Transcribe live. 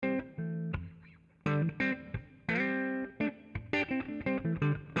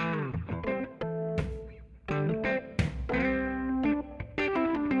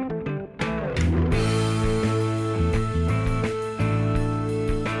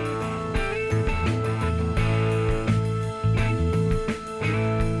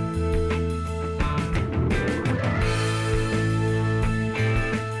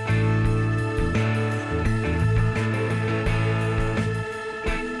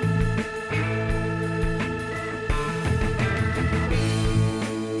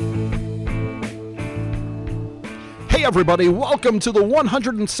Hey everybody, welcome to the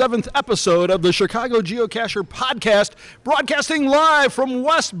 107th episode of the Chicago Geocacher podcast, broadcasting live from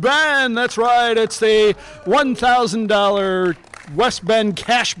West Bend. That's right, it's the $1,000 West Bend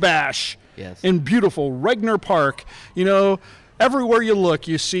Cash Bash in beautiful Regner Park. You know, everywhere you look,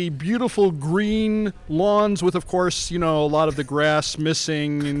 you see beautiful green lawns with, of course, you know, a lot of the grass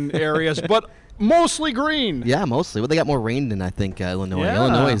missing in areas, but mostly green. Yeah, mostly. Well, they got more rain than I think Illinois. Yeah.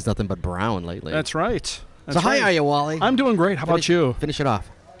 Illinois is nothing but brown lately. That's right. So how are you, Wally? I'm doing great. How about you? Finish it off.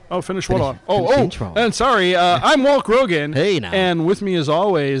 Oh, finish Finish- what off? finish the Oh, intro. and sorry, I'm Walt Grogan. Hey, now. And with me, as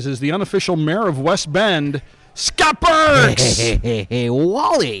always, is the unofficial mayor of West Bend, Scott Burks. Hey,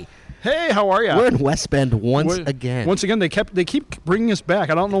 Wally. Hey, how are you? We're in West Bend once again. Once again, they keep bringing us back.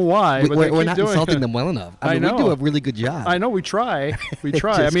 I don't know why, but we're keep not doing insulting it. them well enough. I mean, know. we do a really good job. I know we try. We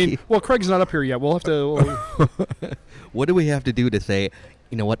try. I Just mean, keep- well, Craig's not up here yet. We'll have to. What do we have to do to say,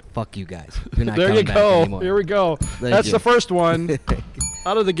 you know what, fuck you guys. You're not There coming you back go. anymore. Here we go. Thank That's you. the first one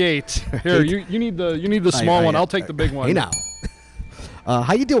out of the gate. Here, you need the small one. I'll take the big one. Hey, now.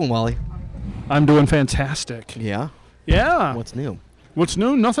 How you doing, Wally? I'm doing fantastic. Yeah? Yeah. What's new? What's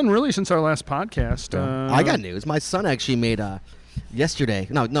new? Nothing really since our last podcast. I got news. My son actually made yesterday.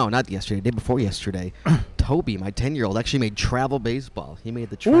 No, not yesterday. Day before yesterday. Toby, my 10-year-old, actually made travel baseball. He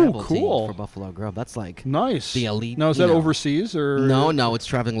made the travel cool. team for Buffalo Grove. That's like Nice. the elite. Now, is you that know. overseas or? No, it's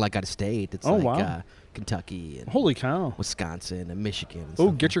traveling like out of state. It's Oh, like wow. Kentucky and Holy cow. Wisconsin and Michigan. And Oh,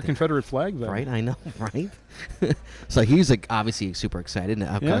 stuff get like your that. Confederate flag then. Right, I know, right? So he's like obviously super excited. And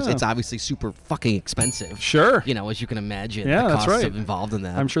of course, Yeah. it's obviously super fucking expensive. Sure. You know, as you can imagine. Yeah, the that's costs right. involved in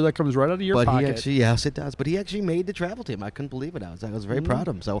that. I'm sure that comes right out of your But pocket. he actually, yes, it does. But he actually made the travel team. I couldn't believe it. I was very proud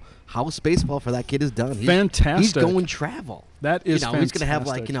of him. So house baseball for that kid is done. He's Fantastic. going travel. That is he's going to have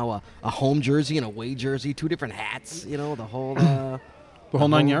fantastic. a home jersey and a away jersey, 2 different hats. You know, the whole the whole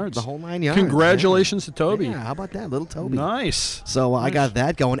 9 yards. The whole 9 yards. Congratulations to Toby. Yeah, how about that, little Toby? Nice. So I Nice. got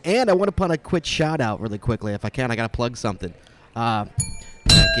that going, and I want to put a quick shout out really quickly if I can. I got to plug something.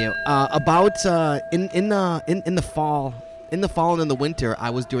 Thank you. About in the fall. In the fall and in the winter, I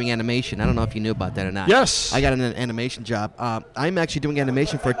was doing animation. I don't know if you knew about that or not. Yes. I got an animation job. I'm actually doing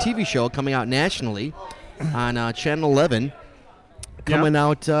animation for a TV show coming out nationally on Channel 11, coming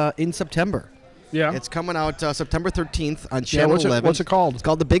out in September. Yeah. It's coming out September 13th on Channel 11. What's it called? It's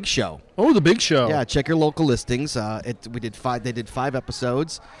called The Big Show. Oh, The Big Show. Yeah, check your local listings. They did 5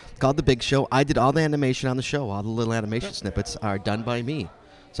 episodes. It's called The Big Show. I did all the animation on the show. All the little animation snippets are done by me.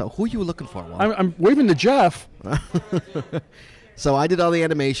 So who are you looking for, Walt? I'm waving to Jeff. So I did all the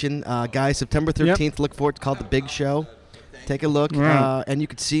animation. Guys, September 13th, look for it. It's called The Big Show. Take a look, Right. and you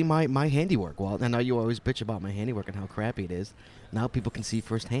can see my handiwork, Walt. I know you always bitch about my handiwork and how crappy it is. Now people can see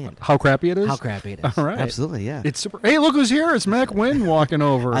firsthand How crappy it is? how crappy it is. All right. Absolutely, yeah. It's super. Hey, look who's here. It's Mac Wynn walking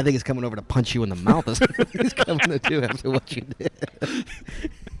over. I think he's coming over to punch you in the mouth. That's what he's coming to do after what you did.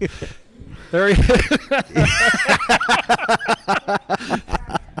 There he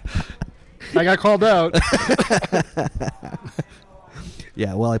I got called out.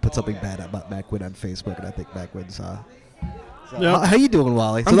 Yeah, well, I put something bad about Macwin on Facebook, and I think Macwin saw. Yeah. How you doing,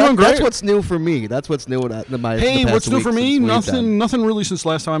 Wally? I'm doing That's great. what's new for me. That's what's new in my. Hey, the past what's new week for me? since we've done. Nothing really since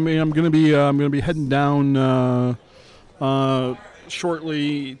last time. I mean, I'm gonna be heading down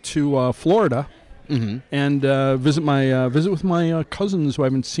shortly to Florida and visit with my cousins who I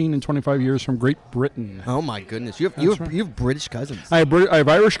haven't seen in 25 years from Great Britain. Oh my goodness, you That's have right. you have British cousins. I have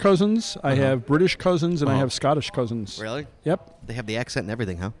Irish cousins, I have British cousins, and I have Scottish cousins. Really? Yep. They have the accent and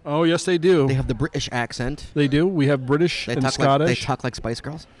everything, huh? Oh, yes, they do. They have the British accent. They do. We have British They and talk Scottish. like they talk like Spice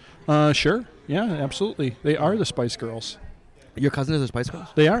Girls. Sure. Yeah, absolutely. They are the Spice Girls. Your cousins are the Spice Girls.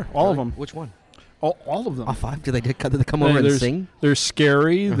 They are. All of Really? them. Which one? All of them. All 5? Did they come over and there's, sing? There's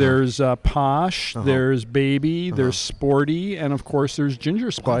Scary, there's Posh, there's Baby, there's Sporty, and of course there's Ginger Wow,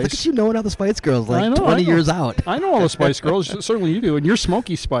 Spice. look at you knowing all the Spice Girls I like know, 20 I know. years out. I know all the Spice Girls. Certainly you do. And you're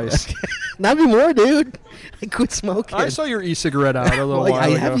Smoky Spice. Not anymore, dude. I quit smoking. I saw your e-cigarette out a little Well, while I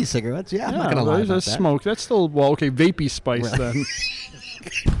ago. have e-cigarettes. Yeah, I'm not Yeah, gonna lie that's about that. smoke. That's still, well, okay, vapey Spice Right. then.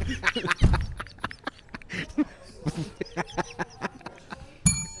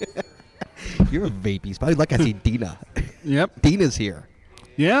 You're a vapey spot. Like I see Dina. Yep. Dina's here.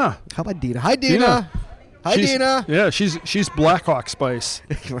 Yeah. How about Dina? Hi, Dina. Hi, She's- Dina. Yeah, she's Blackhawk Spice.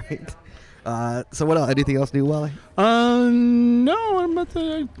 Right. So what else? Anything else new, Wally? No,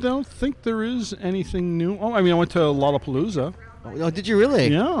 I don't think there is anything new. Oh, I mean, I went to Lollapalooza. Oh, did you really?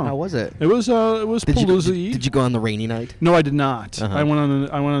 Yeah. How was it? It was Palooza. Did you go on the rainy night? No, I did not. Uh-huh. I went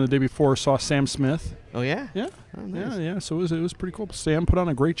on the day before. Saw Sam Smith. Oh yeah. Yeah. Oh, nice. Yeah. So it was pretty cool. Sam put on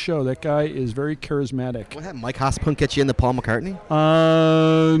a great show. That guy is very charismatic. What happened? Mike Hospunk get you into Paul McCartney?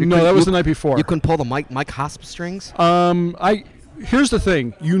 No, that was the night before. You couldn't pull the Mike Hosp strings? Here's the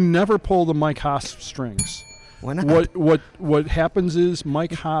thing. You never pull the Mike Hosp strings. Why not? What happens is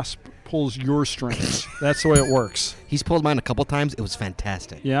Mike Hosp pulls your strings. That's the way it works. He's pulled mine a couple times. It was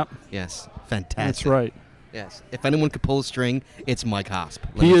fantastic. Yeah. Yes, fantastic. That's right. Yes. If anyone could pull a string, it's Mike Hosp.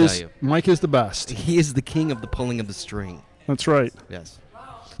 Let He me is. tell you. Mike is the best. He is the king of the pulling of the string. That's right. Yes.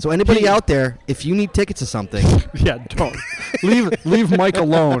 So anybody out there, if you need tickets to something, Yeah. Don't leave Mike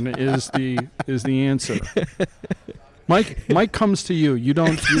alone. Is the answer. Mike comes to you. You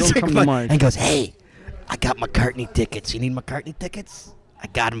don't come to Mike. and goes, "Hey, I got McCartney tickets. You need McCartney tickets? I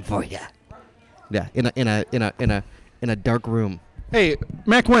got them for you." Yeah, in a dark room. Hey,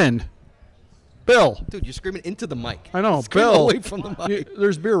 Mac Wynn. Bill. Dude, you're screaming into the mic. I know. Scream Bill. away from the mic.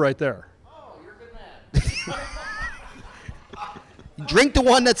 There's beer right there. Drink the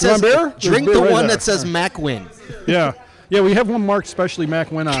one that You want says. beer? There's Drink beer the right one there. that says Mac Win. Yeah. Yeah, we have one marked specially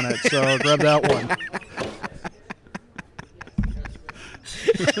Mac Wynn on it, so grab that one.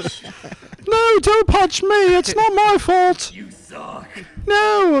 No, don't punch me. It's not my fault. You suck.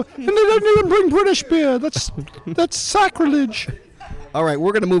 No, and they don't even bring British beer. That's sacrilege. All right,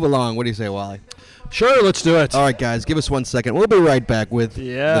 we're gonna move along. What do you say, Wally? Sure, let's do it. All right, guys, give us 1 second. We'll be right back with the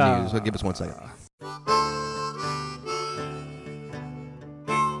Yeah. news. So give us 1 second.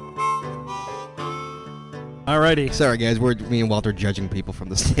 Alrighty. Sorry, guys. Me and Walter are judging people from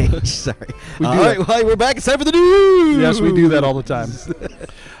the stage. Sorry. We do All right, that. Wally, we're back. It's time for the news. Yes, we do that all the time.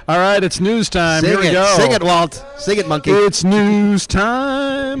 All right, it's news time. Sing Here we it. go. Sing it, Walt. Sing it, monkey. It's news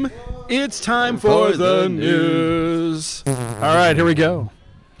time. It's time for the news. All right, here we go.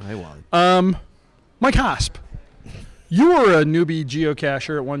 Hi, Wally. Mike Hosp, you were a newbie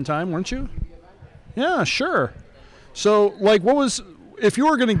geocacher at one time, weren't you? Yeah, sure. So, like, if you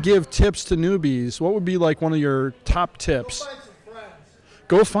were going to give tips to newbies, what would be like one of your top tips?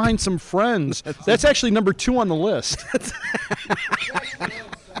 Go find some friends. That's actually number 2 on the list.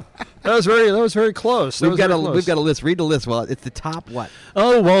 That was very close. We've got a list. Read the list. Well, it's the top what?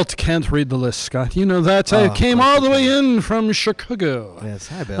 Oh, Walt can't read the list, Scott. You know that. I came all the way in from Chicago. Yes,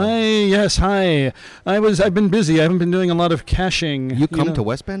 hi, Bill. Hi. I've been busy. I haven't been doing a lot of caching. You come know. to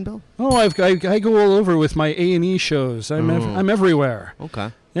West Bend, Bill? Oh, I go all over with my A&E shows. I'm everywhere.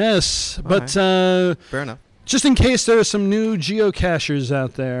 Okay. Yes, but Fair enough. just in case there are some new geocachers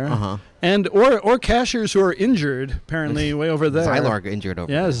out there, Uh-huh. and or cachers who are injured, apparently way over there. Zylog injured over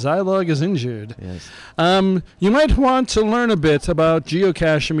Yeah, there. Zylog is injured. Yes. You might want to learn a bit about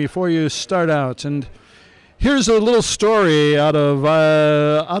geocaching before you start out. And here's a little story out of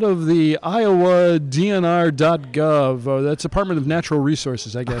the Iowa DNR.gov. That's Department of Natural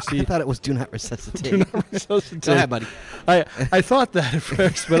Resources, I guess. I thought it was do not resuscitate. Resuscitate. Go ahead, buddy. I thought that at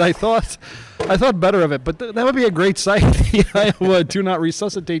first, but I thought better of it. But that would be a great site, the Iowa Do Not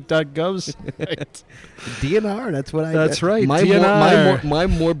Resuscitate.gov site. DNR, that's what I... That's right, My DNR. my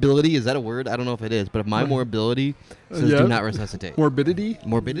morbidity, is that a word? I don't know if it is, but if my morbidity says Yeah. do not resuscitate. Morbidity?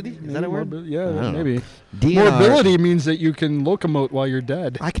 Morbidity? Is that a word? Yeah, I don't know. maybe. DNR. Morbidity means that you can locomote while you're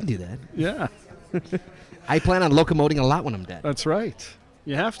dead. I can do that. Yeah, I plan on locomoting a lot when I'm dead. that's right.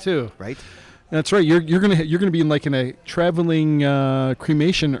 You have to. Right? That's right. You're gonna be in like in a traveling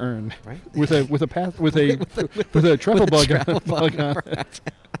cremation urn, Right. with a truffle bug on it.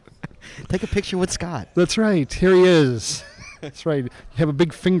 Take a picture with Scott. That's right. Here he is. That's right. You have a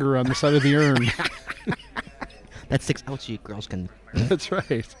big finger on the side of the urn. That sticks out so you girls can... That's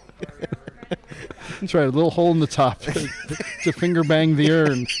right. That's right. A little hole in the top to finger bang the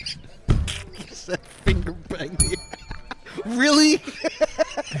urn. Finger bang the... Really?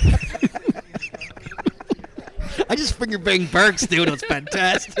 I just finger banged Burks, dude. It was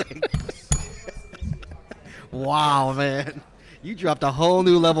fantastic. Wow, man. You dropped a whole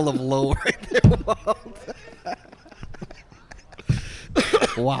new level of low right there, Walt.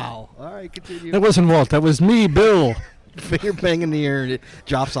 Wow. All right, continue. That wasn't Walt. That was me, Bill. Finger bang in the air, it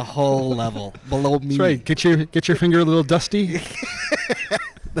drops a whole level below me. That's right. Get your finger a little dusty.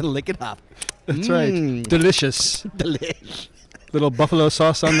 Then lick it up. That's right. Delicious. Delish. Little buffalo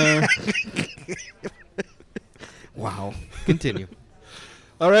sauce on there. Wow. Continue.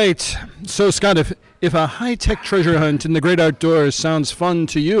 All right. So, Scott, if a high-tech treasure hunt in the great outdoors sounds fun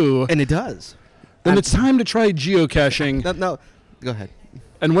to you, And it does. then it's time to try geocaching. No. Go ahead.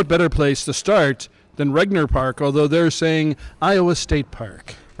 And what better place to start than Regner Park, although they're saying Iowa State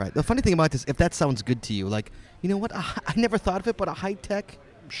Park. Right. The funny thing about this, if that sounds good to you, like, you know what? I never thought of it, but a high-tech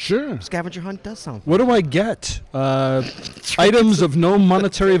Sure. scavenger hunt does sound. What do I get? Items of no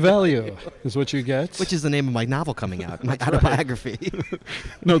monetary value is what you get. Which is the name of my novel coming out, my autobiography.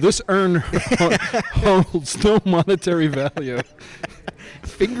 No, this urn holds no monetary value.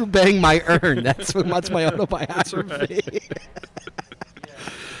 Finger bang my urn. That's my autobiography.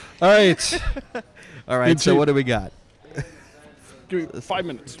 All right. All right. So what do we got? Give me 5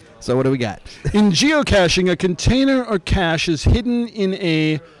 minutes. So what do we got? In geocaching, a container or cache is hidden in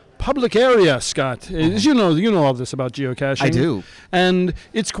a public area, Scott. As you know all this about geocaching. I do. And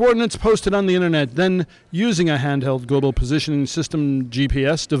its coordinates posted on the internet. Then, using a handheld global positioning system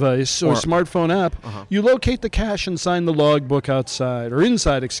GPS device or smartphone app, you locate the cache and sign the logbook inside.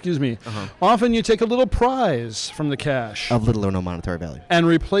 Often you take a little prize from the cache Of little or no monetary value. and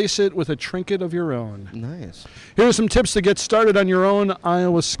replace it with a trinket of your own. Nice. Here are some tips to get started on your own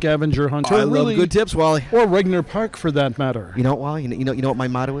Iowa scavenger hunt. I love good tips, Wally. Or Regner Park, for that matter. You know what, Wally? You know what my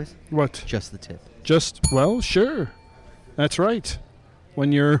motto is? What? Just the tip. Sure. That's right.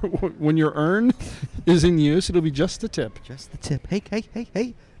 When your urn is in use, it'll be just the tip. Just the tip.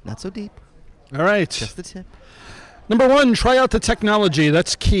 Hey. Not so deep. All right. Just the tip. Number 1, try out the technology.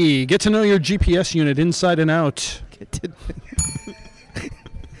 That's key. Get to know your GPS unit inside and out.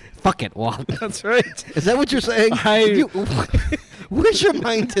 Fuck it, Walt. That's right. Is that what you're saying? Where's your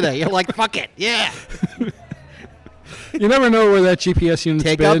mind today? You're like, fuck it. Yeah. You never know where that GPS unit's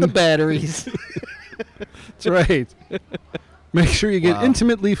Take been. out the batteries. That's right. Make sure you get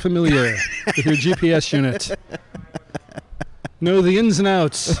intimately familiar with your GPS unit. Know the ins and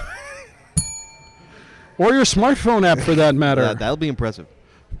outs. Or your smartphone app, for that matter. That'll be impressive.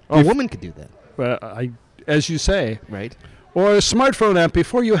 A woman could do that. As you say. Right. Or a smartphone app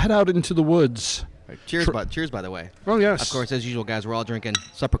before you head out into the woods. Right. Cheers, by the way. Oh, yes. Of course, as usual, guys, we're all drinking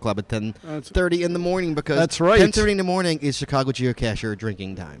Supper Club at 10:30 in the morning because that's right. 10:30 in the morning is Chicago Geocacher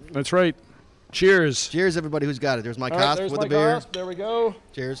drinking time. That's right. Cheers. Cheers, everybody who's got it. There's my Cosp with my a beer. Cosp. There we go.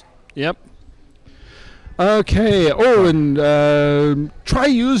 Cheers. Yep. Okay. Oh, and try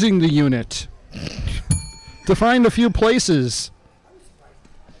using the unit to find a few places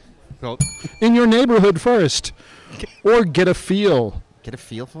in your neighborhood first, or get a feel. Get a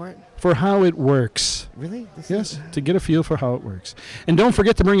feel for it? For how it works. Really? Yes, to get a feel for how it works. And don't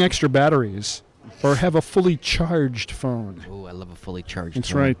forget to bring extra batteries or have a fully charged phone. Oh, I love a fully charged That's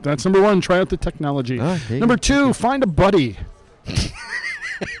phone. right. That's number 1. Try out the technology. Number 2, find a buddy.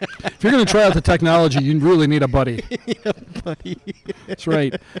 If you're going to try out the technology, you really need a buddy. That's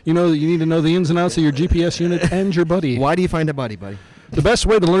right. You need to know the ins and outs of your GPS unit and your buddy. Why do you find a buddy? The best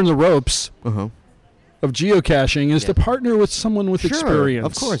way to learn the ropes of geocaching is to partner with someone with experience.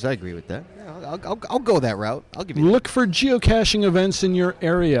 Of course, I agree with that. Yeah, I'll go that route. I'll give you Look for geocaching events in your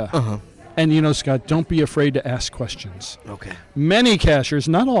area. And, Scott, don't be afraid to ask questions. Okay. Many cachers,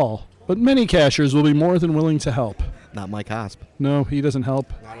 not all, but many cachers will be more than willing to help. Not Mike Hosp. No, he doesn't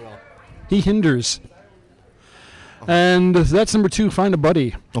help. Not at all. He hinders. And that's number 2, find a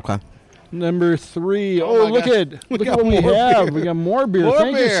buddy. Okay. Number 3, look at what we have. We got more beer.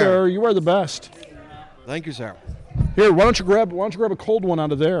 Thank you, sir. You are the best. Thank you, sir. Here, why don't you grab a cold one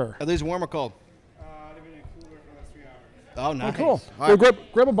out of there? Are these warm or cold? They've been in a cooler for the last 3 hours. Oh, nice. Oh, cool. All Well,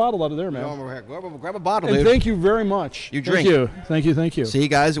 right. grab a bottle out of there, man. Go over here. Grab a bottle, And dude. thank you very much. You drink. Thank you. See,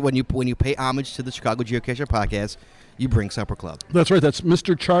 guys, when you pay homage to the Chicago Geocacher podcast, you bring Supper Club. That's right. That's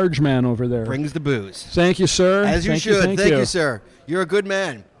Mr. Charge Man over there. Brings the booze. Thank you, sir. As you should. Thank you, sir. You're a good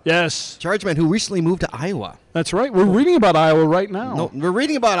man. Yes. Charge Man who recently moved to Iowa. That's right. We're reading about Iowa right now. No, we're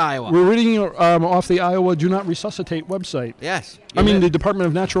reading about Iowa. We're reading off the Iowa Do Not Resuscitate website. Yes. The Department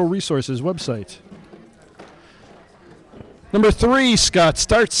of Natural Resources website. Number 3, Scott,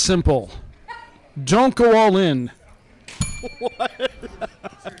 start simple. Don't go all in.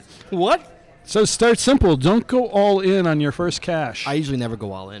 What? So start simple. Don't go all in on your first cache. I usually never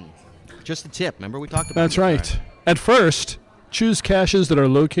go all in. Just a tip. Remember we talked about That's right. At first, choose caches that are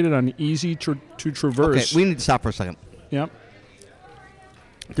located on easy to traverse. Okay, we need to stop for a second. Yep.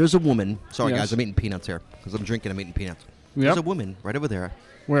 There's a woman. Sorry, Yes. guys, I'm eating peanuts here because I'm drinking. I'm eating peanuts. Yep. There's a woman right over there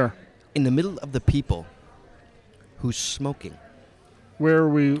Where? in the middle of the people who's smoking. Where are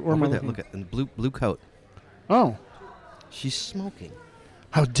we? Where am I Over there, looking? look at in blue coat. Oh. She's smoking.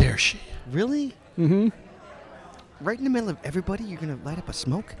 How dare she? Really? Mm-hmm. Right in the middle of everybody, you're gonna light up a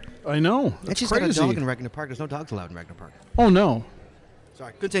smoke? I know. And That's she's crazy. got a dog in Regner Park. There's no dogs allowed in Regner Park. Oh, no.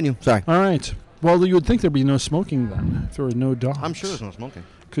 Sorry. Continue. Sorry. All right. Well, you would think there'd be no smoking then if there were no dogs. I'm sure there's no smoking.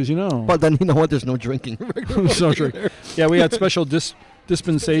 Because, But then, you know what? There's no drinking. So true. Yeah, we had special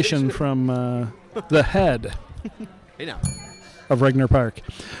dispensation from the head. Hey, now. of Regner Park.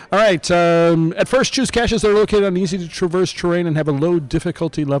 All right. At first, choose caches that are located on easy-to-traverse terrain and have a low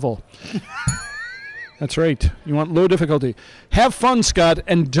difficulty level. That's right. You want low difficulty. Have fun, Scott,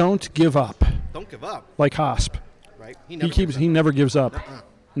 and don't give up. Don't give up. Like Hosp. Right. He never gives up.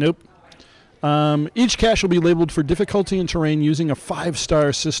 Nope. Each cache will be labeled for difficulty and terrain using a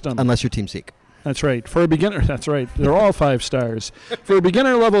 5-star system. Unless you're Team Seek. That's right. For a beginner, that's right. They're all 5 stars. For a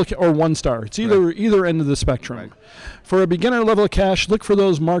beginner level or 1 star. It's either end of the spectrum. Right. For a beginner level cache, look for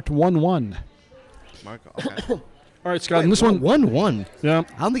those marked 1-1. Okay. All right, Scott. Wait, and this one, 1-1. yeah.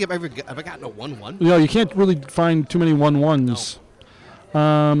 I don't think I've ever gotten a 1-1. You can't really find too many 1-1s.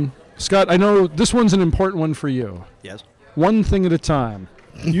 Scott, I know this one's an important one for you. Yes. One thing at a time.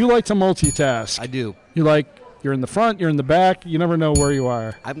 You like to multitask. I do. You're in the front, you're in the back, you never know where you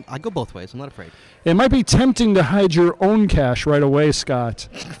are. I go both ways. I'm not afraid. It might be tempting to hide your own cache right away, Scott.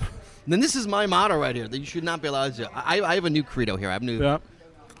 Then this is my motto right here that you should not be allowed to. I have a new credo here. Yeah.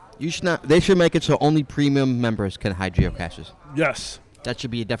 You should not. They should make it so only premium members can hide geocaches. Yes. That should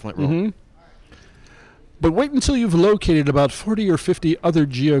be a definite rule. Mm-hmm. But wait until you've located about 40 or 50 other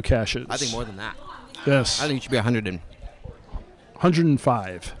geocaches. I think more than that. Yes. I think it should be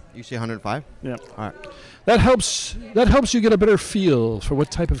 105. You say 105? Yeah. All right. That helps you get a better feel for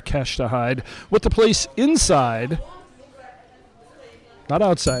what type of cache to hide, what to place inside, not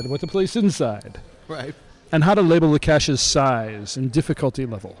outside, what to place inside, Right. and how to label the cache's size and difficulty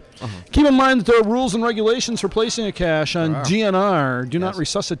level. Uh-huh. Keep in mind that there are rules and regulations for placing a cache on There are. GNR. Do not Yes.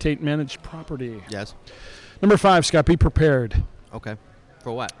 resuscitate managed property. Yes. Number 5, Scott, be prepared. Okay.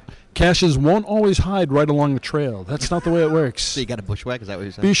 For what? Caches won't always hide right along the trail. That's not the way it works. So you got a bushwhack? Is that what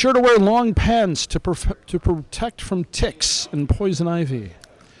you're saying? Be sure to wear long pants to protect from ticks and poison ivy.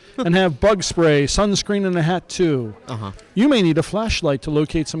 And have bug spray, sunscreen, and a hat, too. Uh-huh. You may need a flashlight to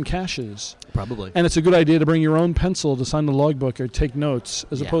locate some caches. Probably. And it's a good idea to bring your own pencil to sign the logbook or take notes,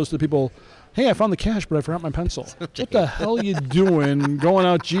 as Yeah. opposed to people, hey, I found the cache, but I forgot my pencil. What the hell are you doing going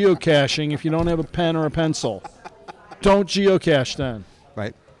out geocaching if you don't have a pen or a pencil? Don't geocache then.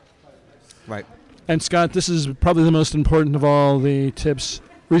 Right. Right. And Scott, this is probably the most important of all the tips.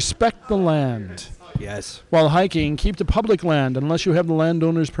 Respect the land. Yes. While hiking, keep the public land unless you have the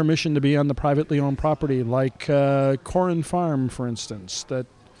landowner's permission to be on the privately owned property, like Corin Farm, for instance, that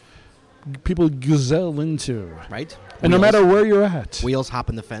people gazelle into. Right. And no matter where you're at, Wheels hop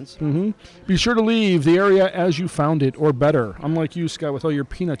in the fence. be sure to leave the area as you found it, or better. Unlike you, Scott, with all your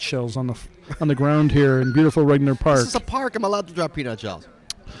peanut shells on the ground here in beautiful Regner Park. This is a park. I'm allowed to drop peanut shells.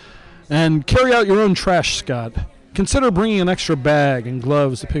 And carry out your own trash, Scott. Consider bringing an extra bag and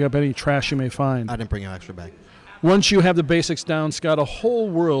gloves to pick up any trash you may find. I didn't bring an extra bag. Once you have the basics down, Scott, a whole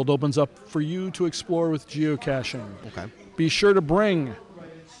world opens up for you to explore with geocaching. Okay. Be sure to bring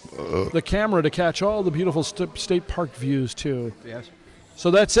the camera to catch all the beautiful state park views, too. Yes. So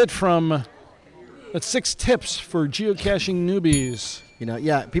that's 6 tips for geocaching newbies.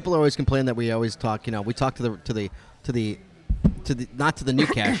 Yeah. People always complain that we always talk. We talk to the not to the new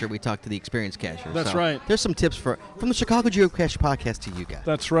cacher. We talk to the experienced cacher. That's So right. There's some tips from the Chicago Geocache podcast to you guys.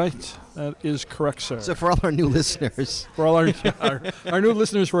 That's right. That is correct, sir. So for all our new listeners, For all our new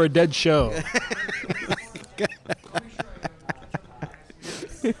listeners for a dead show.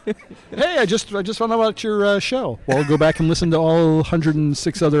 Hey, I just found out about your show. Well, go back and listen to all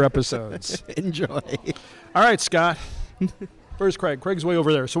 106 other episodes. enjoy. All right, Scott. Where's Craig? Craig's way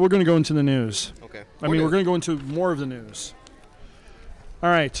over there. So we're going to go into the news. Okay. We're going to go into more of the news. All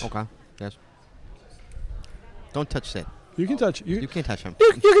right. Okay. Yes. Don't touch Sid. You can touch. You can't touch him.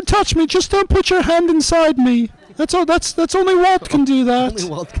 You can touch me. Just don't put your hand inside me. That's all. That's only Walt can do that. Only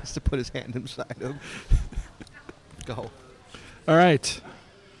Walt gets to put his hand inside him. Go. All right.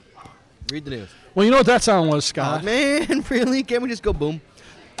 Read the news. Well, you know what that sound was, Oh, Scott. man, really? Can't we just go boom?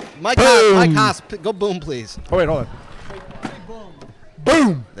 Mike Boom. Haas, go boom, please. Oh wait, hold on.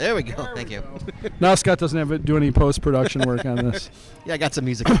 Boom. There we go. Thank you. Now Scott doesn't have to do any post-production work on this. Yeah, I got some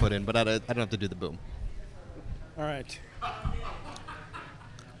music to put in, but I don't have to do the boom. All right.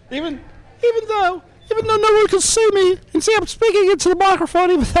 Even though no one can see me and see I'm speaking into the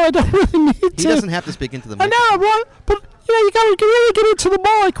microphone, even though I don't really need to. He doesn't have to speak into the I mic. know, right? But you gotta really get into the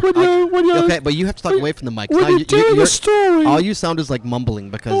mic when you. Okay, but you have to talk away from the mic. When Now you're doing a story. all you sound is like mumbling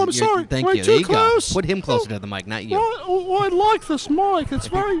because. Oh, I'm sorry. Thank Went you. too There you close. go. Put him closer to the mic, not you. Oh, I like this mic. It's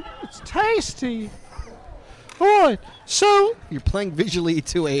it's tasty. All right, so You're playing visually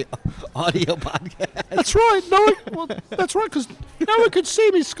to a audio podcast. that's right. That's right, because no one could see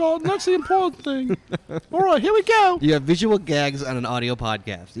me, Scott, and that's the important thing. All right, here we go. You have visual gags on an audio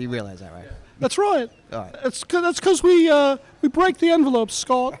podcast. You realize that, right? That's right. All right. That's because we break the envelope,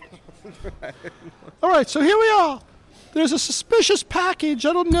 Scott. All right, so here we are. There's a suspicious package.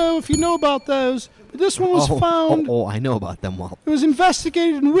 I don't know if you know about those, but this one was found. Oh, I know about them, Walt. It was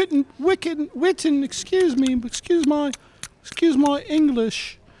investigated in Witten. Excuse my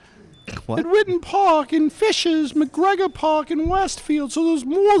English. What? At Witten Park in Fishers, McGregor Park in Westfield. So there's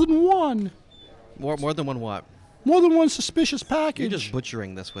more than one. More than one what? More than one suspicious package. You're just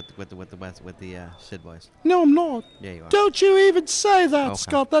butchering this with the Sid boys. No, I'm not. Yeah, you are. Don't you even say that, Okay.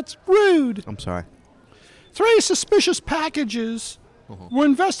 Scott. That's rude. I'm sorry. 3 suspicious packages were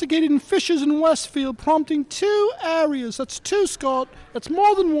investigated in Fishers and Westfield, prompting 2 areas. That's 2, Scott. That's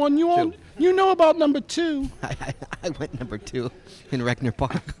more than one. You know about number 2. I went number 2 in Reckner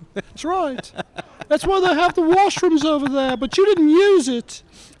Park. That's right. That's why they have the washrooms over there, but you didn't use it.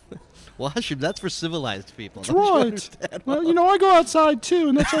 Washroom, that's for civilized people. That's right. Well, I go outside too,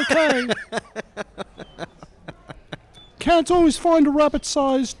 and that's okay. Can't always find a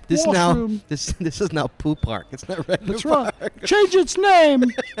rabbit-sized washroom. This is now Poo Park. It's not Reckner That's Park. right. Change its name.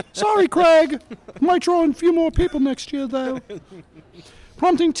 Sorry, Craig. Might draw in a few more people next year, though.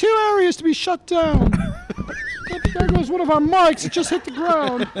 Prompting 2 areas to be shut down. There goes one of our mics. It just hit the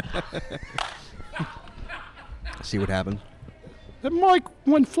ground. See what happened? That mic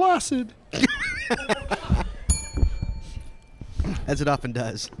went flaccid. As it often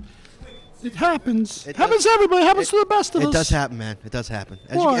does. It happens. It happens to everybody. Happens to the best of us. It does happen, man. It does happen.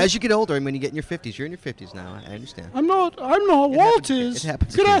 Why? As you get older, and when you get in your 50s, you're in your 50s now. I understand. I'm not. Walt happens- is. it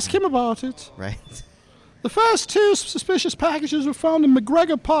happens You could ask occasionally. him about it. Right? The first 2 suspicious packages were found in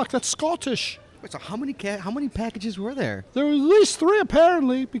McGregor Park. That's Scottish. Wait, so how many packages were there? There were at least 3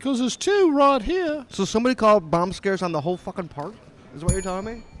 apparently, because there's 2 right here. So somebody called bomb scares on the whole fucking park? Is what you're telling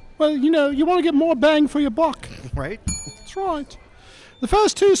me? Well, you want to get more bang for your buck. Right? That's right. The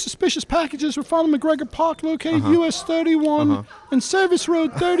first 2 suspicious packages were found in McGregor Park, located US 31 and Service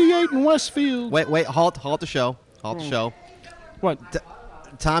Road 38 in Westfield. Wait, halt the show. Halt the show. What?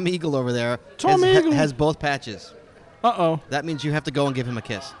 Tom Eagle over there Tom Eagle. has both patches. Uh-oh. That means you have to go and give him a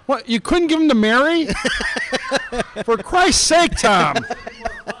kiss. What, you couldn't give him to Mary? For Christ's sake, Tom.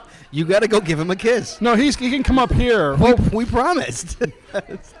 You got to go give him a kiss. No, he can come up here. Well, we promised.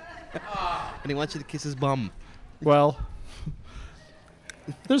 And he wants you to kiss his bum. Well,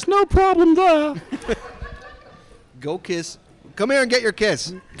 there's no problem there. Go kiss. Come here and get your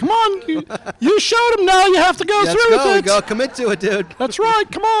kiss. Come on. You showed him now. You have to go Let's through go. with it. Go. Commit to it, dude. That's right.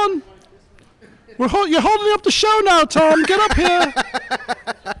 Come on. You're holding up the show now, Tom. Get up here.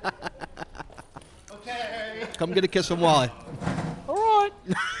 Okay. Come get a kiss from Wally. All right.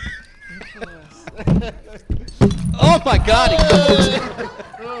 Oh, my God.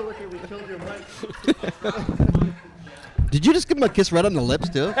 Oh, look at we killed your mic. Did you just give him a kiss right on the lips,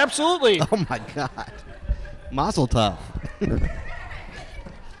 too? Absolutely. Oh, my God. Mazel tov.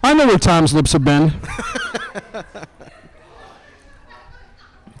 I know where Tom's lips have been.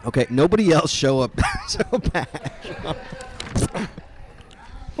 Okay, nobody else show up so bad.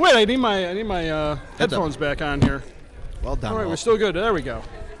 Wait, I need my headphones back on here. Well done. All right, Walt. we're still good. There we go.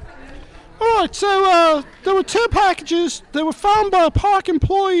 All right, so there were 2 packages that were found by a park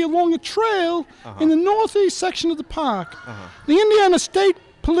employee along a trail in the northeast section of the park. The Indiana State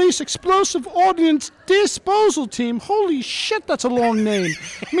Police Explosive Ordnance Disposal Team. Holy shit, that's a long name.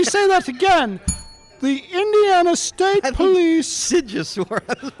 Let me say that again. The Indiana State Police. Sid just swore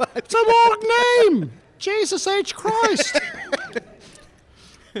on his mic. It's a long name. Jesus H. Christ.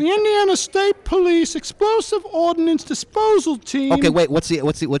 The Indiana State Police Explosive Ordnance Disposal Team. Okay, wait. What's the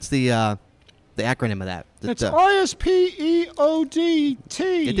acronym of that? It's ISPEODT.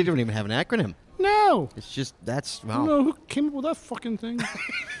 They don't even have an acronym. No. It's just that's I wow. don't know who came up with that fucking thing.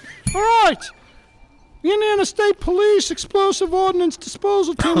 All right. The Indiana State Police Explosive Ordnance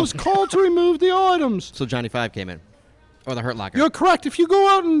Disposal Team was called to remove the items. So Johnny 5 came in, or the Hurt Locker. You're correct. If you go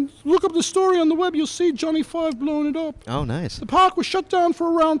out and look up the story on the web, you'll see Johnny 5 blowing it up. Oh, nice. The park was shut down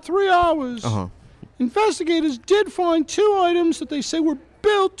for around 3 hours. Investigators did find 2 items that they say were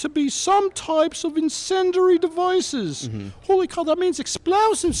built to be some types of incendiary devices. Holy cow, that means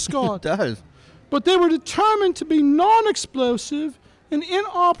explosive, Scott. It does. But they were determined to be non-explosive and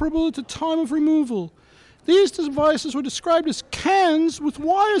inoperable at the time of removal. These devices were described as cans with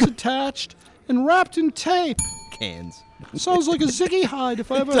wires attached and wrapped in tape. Cans. Sounds like a Ziggy hide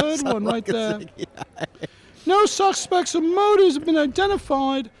if I ever heard one right there. No suspects or motives have been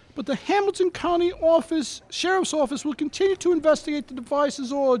identified, but the Hamilton County Sheriff's Office will continue to investigate the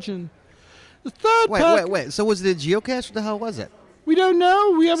device's origin. The third Wait. So was it a geocache? What the hell was it? We don't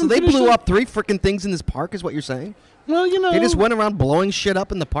know. We haven't So they finished blew it. up 3 freaking things in this park, is what you're saying? Well, They just went around blowing shit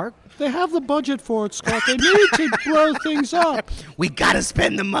up in the park? They have the budget for it, Scott. They need to blow things up. We gotta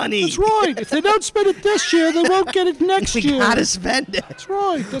spend the money. That's right. If they don't spend it this year, they won't get it next We year. gotta spend it. That's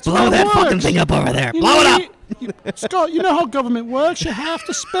right. That's Blow how it that works. fucking thing up over there. You Blow know, it up. Scott, you know how government works. You have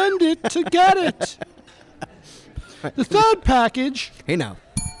to spend it to get it. The third package Hey now.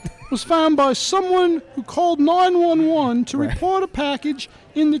 was found by someone who called 911 to report a package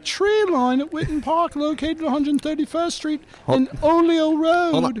in the tree line at Witten Park, located at 131st Street and Oleo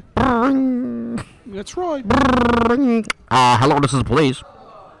Road. That's right. Hello, this is police.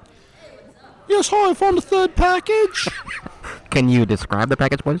 Yes, hi, I found the third package. Can you describe the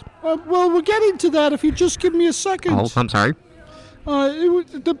package, please? Well, we're getting to that if you just give me a second. Oh, I'm sorry.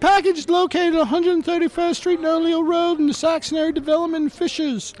 The package is located at 131st Street and Oleo Road in the Saxon area development in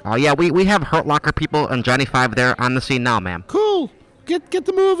Fishers. Oh, yeah, we have Hurt Locker people and Johnny 5 there on the scene now, ma'am. Cool. Get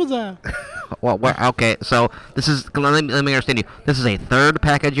them over there. Well, okay, so this is, let me understand you. This is a third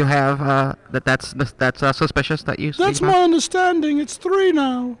package you have that's suspicious that you That's speak my about? understanding. It's 3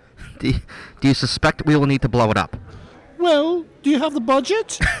 now. Do you suspect we will need to blow it up? Well, do you have the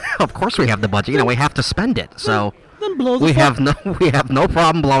budget? Of course we have the budget. You know, we have to spend it, so Then blow the we have no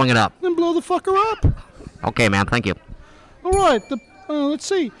problem blowing it up. Then blow the fucker up. Okay, ma'am, thank you. All right. Let's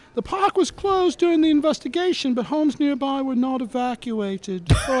see. The park was closed during the investigation, but homes nearby were not evacuated.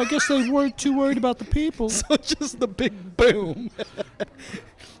 So I guess they weren't too worried about the people. So just the big boom.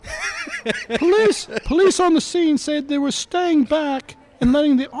 Police on the scene said they were staying back and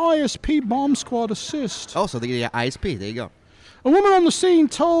letting the ISP bomb squad assist. Oh, so the ISP. There you go. A woman on the scene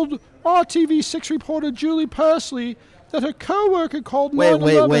told RTV6 reporter Julie Pursley that her co-worker called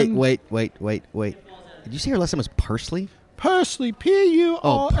 911. Wait. Did you say her last name was Pursley? Pursley, P-U-R-S.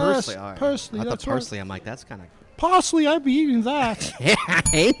 Oh, Pursley. All right. Pursley, I that's thought Pursley. right. I'm like, that's kind of. Parsley, I'd be eating that.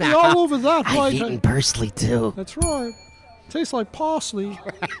 Hey, Be all over that. I've right? eaten Pursley too. That's right. Tastes like parsley.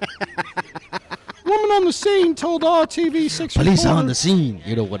 Woman on the scene told RTV6 Police reporter. on the scene.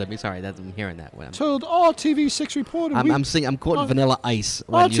 You know what I mean? Sorry, I'm hearing that. When Told RTV6 reporter. I'm quoting Vanilla Ice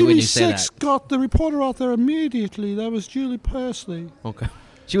when you say that. RTV6 got the reporter out there immediately. That was Julie Pursley. Okay.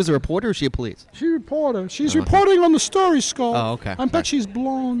 She was a reporter or was she a police? She's a reporter. She's reporting on the story, Scott. Oh, okay. I bet she's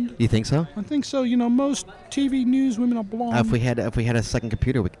blonde. You think so? I think so. You know, most TV news women are blonde. If we had a second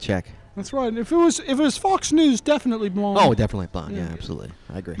computer, we could check. That's right. If it was Fox News, definitely blonde. Oh, definitely blonde. Yeah, absolutely.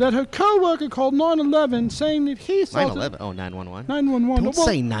 I agree. That her co-worker called 911 saying that he thought 9/11. Oh, 911. 911. Don't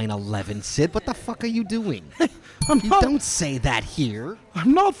say 9/11, Sid. What the fuck are you doing? I'm You not, don't say that here.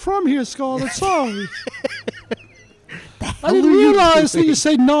 I'm not from here, Scarlett. Sorry. I hell didn't are you realize that doing? you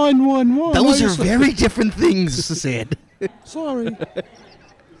say 911. Those I are just- very different things, Sid. Sorry.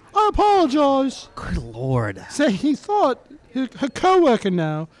 I apologize. Good Lord. Say he thought her co-worker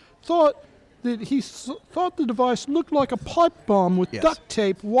now thought that thought the device looked like a pipe bomb with Yes. duct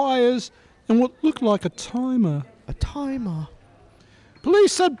tape, wires, and what looked like a timer. A timer.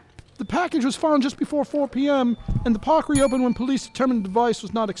 Police said the package was found just before 4 p.m. and the park reopened when police determined the device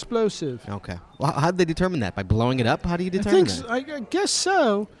was not explosive. Okay. Well, how did they determine that? By blowing it up? How do you I determine think that? I guess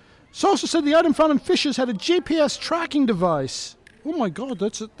so. Sources said the item found in Fishers had a GPS tracking device. Oh my God,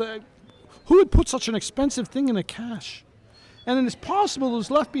 who would put such an expensive thing in a cache? And it is possible it was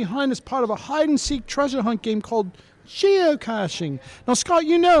left behind as part of a hide-and-seek treasure hunt game called geocaching. Now, Scott,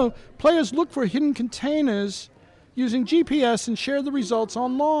 you know, players look for hidden containers using GPS and share the results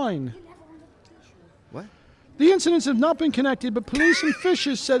online. What? The incidents have not been connected, but police in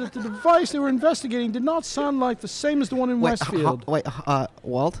Fishers said that the device they were investigating did not sound like the same as the one in Westfield.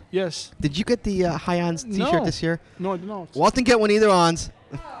 Walt? Yes. Did you get the High Ons t-shirt No. this year? No, I did not. Walt didn't get one either, Ons.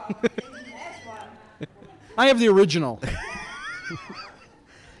 I have the original.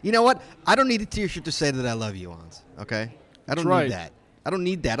 You know what? I don't need a t-shirt to say that I love you, Ons. Okay? I don't right. need that. I don't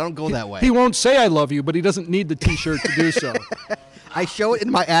need that. I don't go that way. He won't say I love you, but he doesn't need the T-shirt to do so. I show it in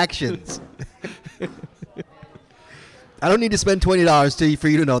my actions. I don't need to spend $20 for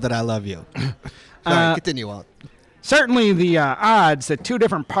you to know that I love you. Sorry, continue, Walt. Certainly, the odds that two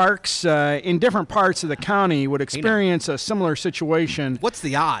different parks in different parts of the county would experience a similar situation. What's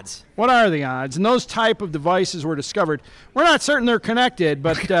the odds? What are the odds? And those type of devices were discovered. We're not certain they're connected,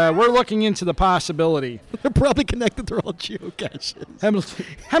 but we're looking into the possibility. They're probably connected. They're all geocaches.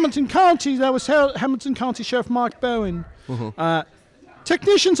 Hamilton County, that was Hamilton County Sheriff Mark Bowen.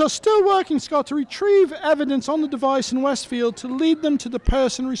 Technicians are still working, Scott, to retrieve evidence on the device in Westfield to lead them to the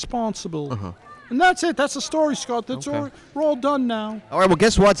person responsible. And that's it. That's the story, Scott. That's all. We're all done now. All right. Well,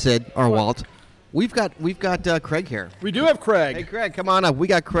 guess what, Sid or Walt? We've got Craig here. We do have Craig. Hey, Craig, come on up. We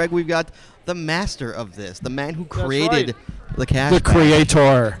got Craig. We've got the master of this, the man who That's created right. the cash. The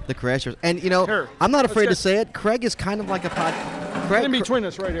creator. The creators. And, you know, Here, I'm not let's afraid to get- say it. Craig is kind of like a Craig, in between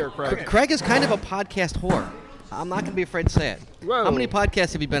us right here, Craig. Craig is kind of a podcast whore. I'm not going to be afraid to say it. Whoa. How many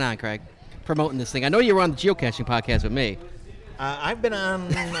podcasts have you been on, Craig, promoting this thing? I know you were on the geocaching podcast with me. I've been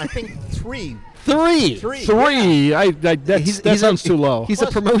on, I think, 3. Three. Three. That sounds too low. He's a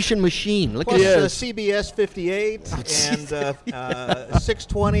promotion machine. Look Plus at him. CBS 58 and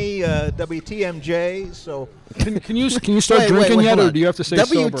 620 WTMJ. So Can you start drinking wait, yet, hold or on. do you have to stay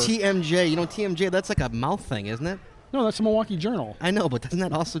sober? WTMJ. You know TMJ. That's like a mouth thing, isn't it? No, that's the Milwaukee Journal. I know, but isn't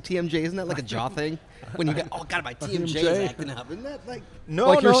that also TMJ? Isn't that like a jaw thing? When you get, oh God, my TMJ is acting up. Isn't that like? no,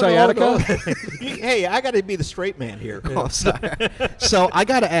 Like your no, sciatica? no. Hey, I got to be the straight man here. Oh, sorry. So I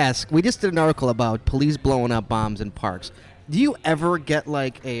gotta ask. We just did an article about police blowing up bombs in parks. Do you ever get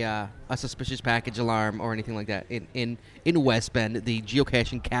like a suspicious package alarm or anything like that in West Bend, the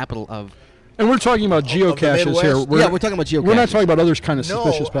geocaching capital of? And we're talking about geocaches here. Midwest? We're talking about geocaches. We're not talking about other kind of No,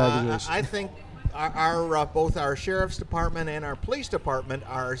 suspicious packages. I think our both our sheriff's department and our police department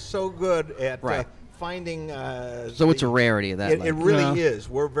are so good at Right. finding. So it's a rarity of that. It really Yeah. is.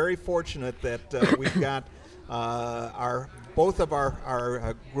 We're very fortunate that we've got both of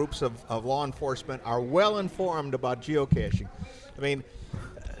our groups of law enforcement are well informed about geocaching. I mean,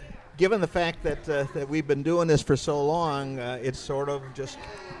 given the fact that we've been doing this for so long, it's sort of just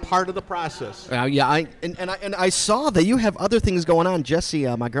part of the process. Yeah, I saw that you have other things going on. Jesse,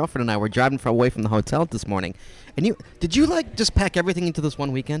 my girlfriend, and I were driving away from the hotel this morning, and did you like just pack everything into this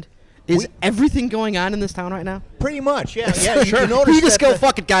one weekend? Is everything going on in this town right now? Pretty much, yeah. You notice We just that go, the-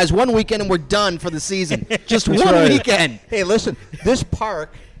 fuck it, guys. One weekend and we're done for the season. Just one right. weekend. Hey, listen, this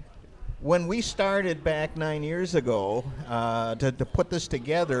park, when we started back 9 years ago to put this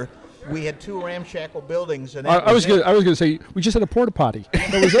together, we had 2 ramshackle buildings, and that I was it. gonna say we just had a porta potty.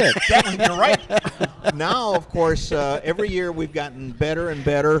 That was it. You're right. Now, of course, every year we've gotten better and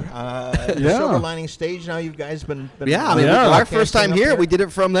better. The Yeah. Silver Lining Stage. Now you guys been Yeah, I mean, Yeah. our first time broadcasting up here, there. we did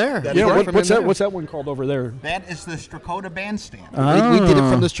it from there. That's Yeah, right. what's that? What's that one called over there? That is the Strakota Bandstand. We did it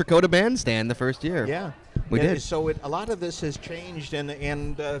from the Strakota Bandstand the first year. Yeah, We And did. So a lot of this has changed,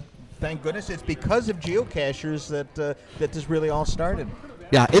 and thank goodness it's because of geocachers that this really all started.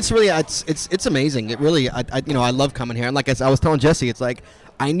 Yeah, it's really it's amazing. It really, I love coming here. And like I was telling Jesse, it's like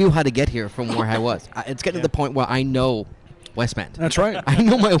I knew how to get here from where I was. It's getting to the point where I know West Bend. That's right. I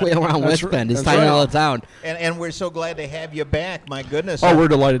know my way around That's West right. Bend. It's That's tiny right. little town. And we're so glad to have you back. My goodness. Oh, we're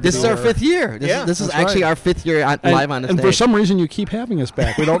delighted. This to is be our here. 5th year. This is that's actually right. our 5th year And, live on the and stage. for some reason, you keep having us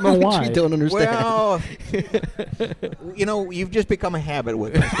back. We don't know why. We don't understand. Well, you've just become a habit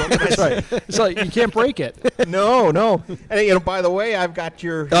with us. What can I That's say? right. It's like you can't break it. No. And by the way, I've got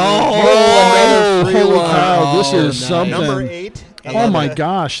your Oh, Holy holy cow! This Oh, is nice. something. number 8. Oh my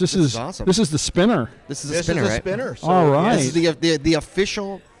gosh! This is awesome. This is the spinner. This is a This spinner, is a right? spinner. So All right. This is the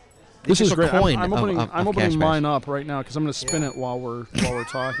official. This is official great. coin I'm of- opening. of I'm Cash opening Bash. mine up right now because I'm going to spin it while we're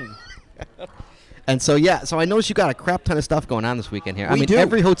talking. And so I noticed you got a crap ton of stuff going on this weekend here. I We mean, do.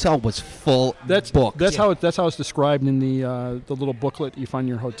 every hotel was full booked. That's how it's described in the little booklet you find in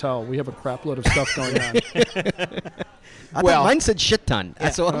your hotel. We have a crap load of stuff going on. I Well- thought mine said shit ton,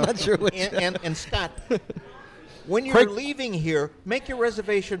 so I'm not sure which. And Scott, when you're Craig- leaving here, make your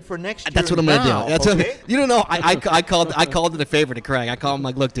reservation for next year. That's what I'm gonna now, do. That's okay? you don't know. I called it a favor to Craig. I called him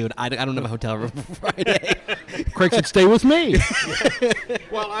like, look, dude, I don't have a hotel room for Friday. Craig said, "Stay with me."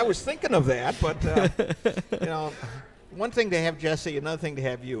 Well, I was thinking of that, but one thing to have Jesse, another thing to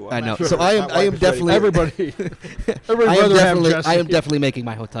have you. I I'm know. not sure So if I my am wife is ready. definitely- Everybody I am rather have definitely Jesse. definitely making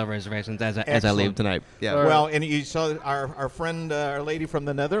my hotel reservations as I leave Excellent. tonight. Yeah. All right. Well, and you saw our friend, our lady from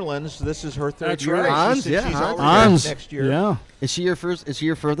the Netherlands. This is her 3rd That's year. right. Hans, She's yeah, she's Hans. already Hans. next year. Yeah. Is she your first? Is she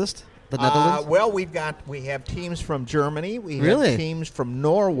your furthest? The Netherlands. Well, we have teams from Germany. We Really? have teams from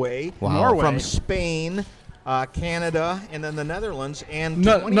Norway. Wow. Norway. From Spain, Canada, and then the Netherlands, and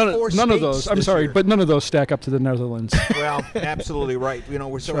None 24 of states those. I'm this sorry, year. but none of those stack up to the Netherlands. Well, absolutely right.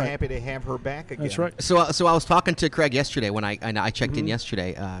 We're so right. happy to have her back again. That's right. So I was talking to Craig yesterday when I checked Mm-hmm. in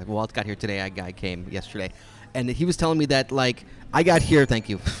yesterday. Walt got here today. I came yesterday, and he was telling me that like I got here. Thank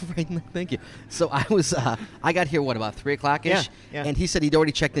you, thank you. So I got here about 3:00 ish, Yeah. and he said he'd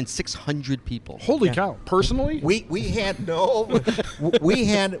already checked in 600 people. Holy cow! Personally, We had we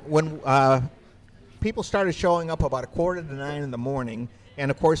had when people started showing up about 8:45 in the morning,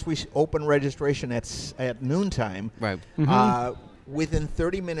 and of course we opened registration at noontime. Right. Within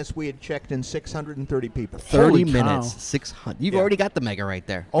 30 minutes, we had checked in 630 people. 30 Holy cow. minutes, 600. You've Yeah. already got the mega right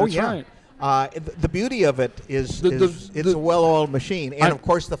there. Oh That's yeah. right. The beauty of it is, it's a the- well-oiled machine, and I- of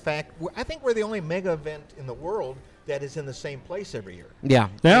course the fact I think we're the only mega event in the world that is in the same place every year. Yeah.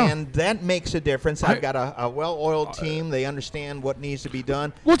 Yeah. And that makes a difference. I've got a well-oiled team. They understand what needs to be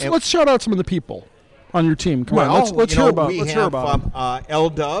done. And- Let's shout out some of the people. on your team? Come on, Well, let's hear about. Let's hear about. Elle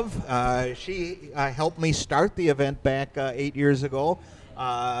Dove. She helped me start the event back 8 years ago.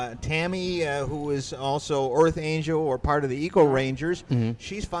 Tammy, who is also Earth Angel or part of the Eco Rangers,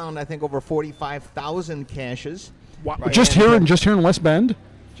 she's found I think over 45,000 caches. Wow. Right. Just here in West Bend.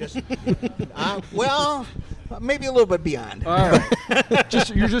 Just well, maybe a little bit beyond. All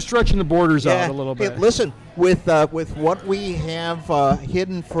right. You're just stretching the borders out a little bit. Hey, listen, with what we have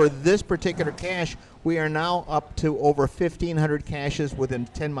hidden for this particular cache, we are now up to over 1,500 caches within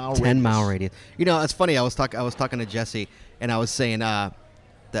 10-mile radius. 10-mile radius. You know, it's funny. I was talking to Jesse, and I was saying that.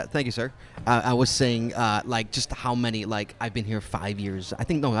 Thank you, sir. I was saying like just how many. Like I've been here 5 years. I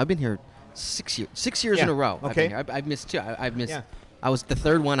think no, I've been here 6 years. 6 years in a row. Okay. I've missed two. I've missed. Yeah. I was the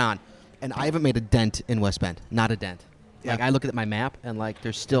third one on, and I haven't made a dent in West Bend. Not a dent. Yeah. Like I look at my map, and like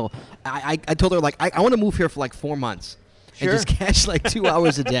there's still. I told her like I want to move here for like 4 months Sure. and just cache like 2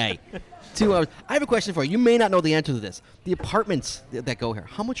 hours a day. 2 hours. I have a question for you. You may not know the answer to this. The apartments that go here.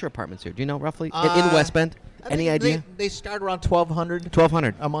 How much are apartments here? Do you know roughly in West Bend? Any idea? They start around 1,200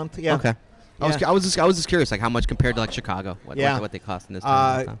 1,200 a month. Yeah. Okay. Yeah. I was just curious, like how much compared to like Chicago, what they cost in this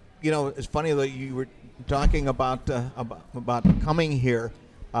town. You know, it's funny that you were talking about coming here.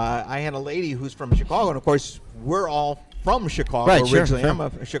 I had a lady who's from Chicago, and of course, we're all from Chicago Right, sure, originally. sure. I'm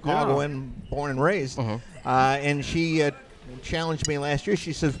a Chicagoan, born and raised. And she challenged me last year.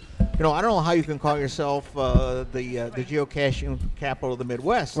 She says, "You know, I don't know how you can call yourself the geocaching capital of the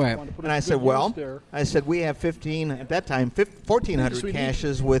Midwest." Right. And I said, "Well, we have 1,400 Sweetie.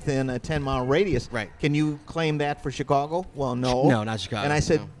 caches within a 10-mile radius. Right. Can you claim that for Chicago?" Well, no. No, not Chicago, And I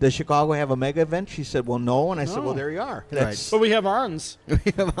said, no. "Does Chicago have a mega event?" She said, "Well, no." And I said, No. "Well, there you are." Right. That's But we have ons.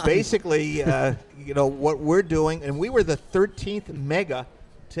 basically, you know, what we're doing. And we were the 13th mega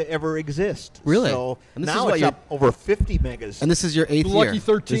to ever exist. Really? So And this is now what it's you're- up over 50 megas. And this is your 8th The year. lucky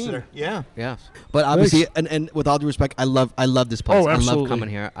 13. Yeah. Yeah, but obviously, and with all due respect, I love this place. Oh, I love absolutely. coming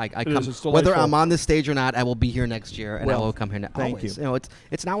here. I come is. It's whether delightful. I'm on this stage or not. I will be here next year, and I Well, will come here. thank always. you. You know,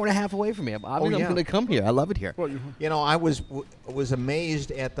 it's an hour and a half away from me. I'm yeah. going to come here. I love it here. Well, You know, I was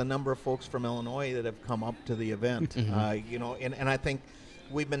amazed at the number of folks from Illinois that have come up to the event. You know, and I think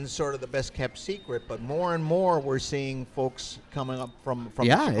we've been sort of the best kept secret, but more and more we're seeing folks coming up from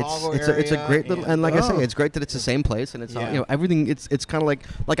Yeah, the Chicago it's area. a great little, and like I say, it's great that it's the same place, and it's all, Yeah. you know, everything. It's kind of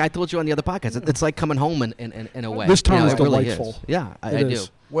like I told you on the other podcast. It's like coming home in a way. This town You know, is it really delightful. is. Yeah, I It do.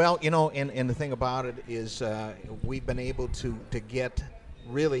 is. Well, you know, and the thing about it is we've been able to get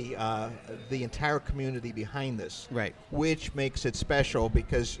really the entire community behind this, Right. Which makes it special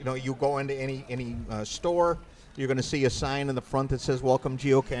because, you know, you go into any store, you're going to see a sign in the front that says "Welcome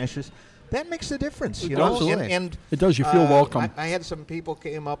Geocaches." That makes a difference, you know. Absolutely. And It does. You feel welcome. I had some people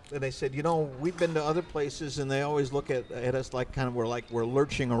came up and they said, you know, we've been to other places and they always look at us like kind of we're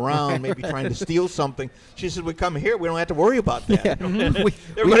lurching around, maybe trying to steal something. She said, we come here, we don't have to worry about that.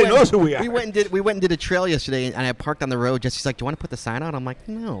 Everybody knows who we are. We went and did a trail yesterday, and I parked on the road. Jesse's like, "Do you want to put the sign out?" I'm like,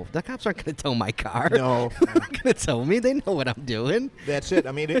 "No, the cops aren't going to tow my car. No. They're not going to tow me. They know what I'm doing." That's it.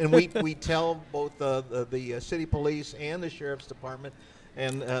 I mean, and we tell both the city police and the sheriff's department,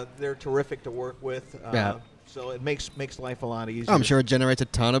 and they're terrific to work with. Yeah. So it makes life a lot easier. I'm sure it generates a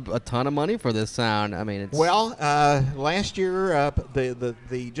ton of money for this town. I mean, it's Well, last year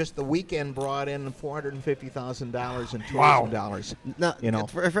the weekend brought in $450,000 in tourism. now, you know.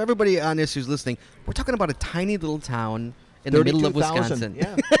 for everybody on this who's listening, we're talking about a tiny little town in the middle of 32,000, Wisconsin.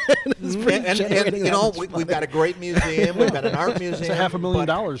 Yeah. It's pretty and generating you that know, much we've money. got a great museum. We've got an art museum. It's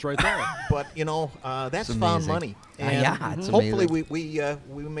 $500,000 right there. But you know, that's It's found amazing. money. Yeah, it's hopefully amazing.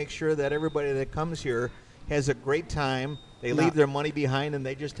 we make sure that everybody that comes here has a great time. They leave their money behind and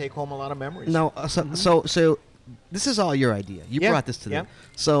they just take home a lot of memories. No, so this is all your idea. You Yeah, brought this to them. yeah.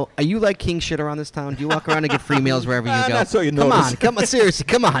 So are you like king shit around this town? Do you walk around and get free meals wherever you go? Not so you come notice. on, seriously,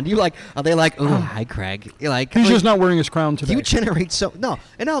 come on. You like? Are they like? Oh, hi, Craig. You're like, He's like, just not wearing his crown today. You generate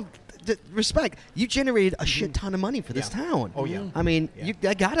respect. You generated a shit ton of money for this Yeah. town. Oh, yeah. I mean, Yeah.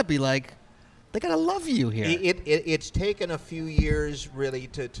 they gotta be like, they gotta love you here. It's taken a few years really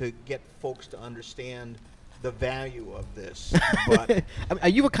to get folks to understand the value of this. But I mean, are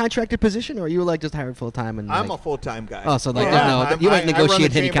you a contracted position, or are you like just hired full time? And I'm like, a full-time guy. Oh, so like Yeah, you I ain't run the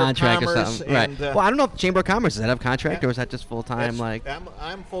negotiate any Chamber of contract or Commerce something, right? and, Well, I don't know if Chamber of Commerce does that have contract, Yeah. or is that just full time? Like,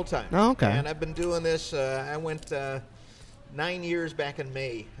 I'm full-time. Oh, okay. And I've been doing this. I went 9 years back in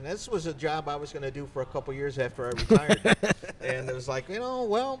May, and this was a job I was going to do for a couple years after I retired. And it was like,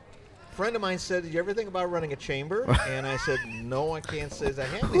 well. A friend of mine said, "Did you ever think about running a chamber?" And I said, "No, I can't say as I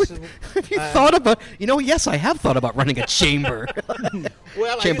have." He said, have you thought about? Yes, I have thought about running a chamber.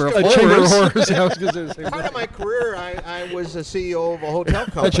 Well, Chamber I of used to, Chamber of Horrors. Horrors. Yeah, I was gonna say the same part thing. of my career, I was a CEO of a hotel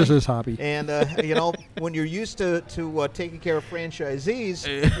company. That's just his hobby. And when you're used to taking care of franchisees,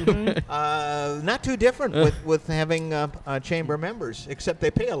 not too different with having chamber members, except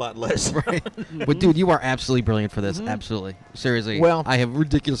they pay a lot less. But dude, you are absolutely brilliant for this. Absolutely, seriously. Well, I have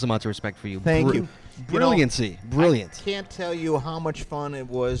ridiculous amounts of respect for you. Thank you. Brilliancy, brilliant. I can't tell you how much fun it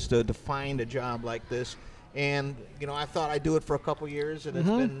was to find a job like this. And, I thought I'd do it for a couple years, and it's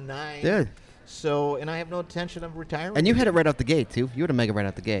been 9. Yeah. So, and I have no intention of retiring. And you had it right out the gate too. You had a mega right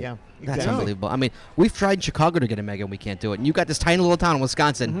out the gate. Yeah, That's exactly. unbelievable. I mean, we've tried in Chicago to get a mega and we can't do it. And you got this tiny little town in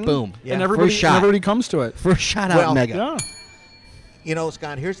Wisconsin. Boom. Yeah. And First shot. everybody comes to it. First shot out Well, mega. Yeah.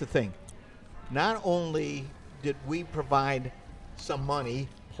 Scott, here's the thing. Not only did we provide some money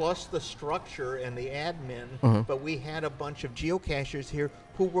plus the structure and the admin, but we had a bunch of geocachers here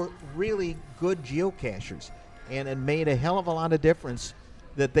who were really good geocachers, and it made a hell of a lot of difference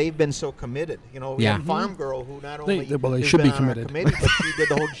that they've been so committed. We Yeah. had Farm Girl who not only they has should been be on our committed. committee, but she did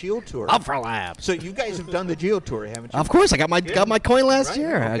the whole geo tour. Up for labs. So you guys have done the geo tour, haven't you? Of course, I got my coin last Right,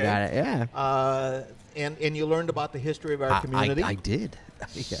 year. I okay. got it. Yeah. And you learned about the history of our community. I did.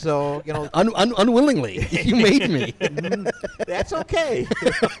 Yeah. So Unwillingly, you made me. that's okay.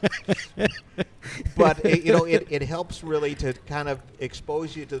 But it helps really to kind of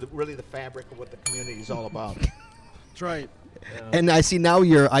expose you to really the fabric of what the community is all about. That's right. And I see now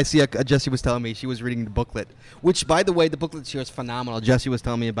Jessie was telling me she was reading the booklet, which, by the way, the booklet this year is phenomenal. Jessie was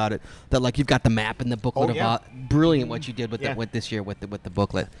telling me about it, that like you've got the map in the booklet Oh, yeah. brilliant what you did with Yeah. with this year with the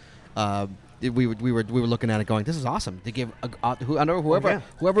booklet. We were looking at it going, this is awesome to give whoever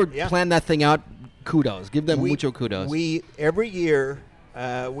Yeah. planned that thing out, kudos. Give them mucho kudos. We every year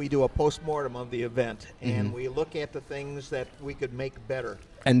we do a postmortem of the event, and we look at the things that we could make better.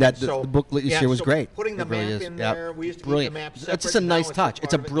 And that the So- booklet this yeah, year was so great. putting the It really map is. in Yep. there, we used to keep Brilliant. the map It's just a separate, now nice it's a touch.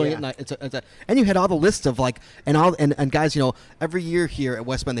 It's a part of it. brilliant. Yeah. It's a and you had all the lists of like and guys, every year here at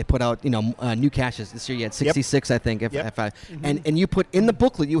West Bend they put out new caches. This year you had 66, I think. Yep. If I and you put in the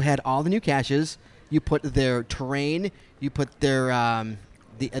booklet you had all the new caches. You put their terrain. You put their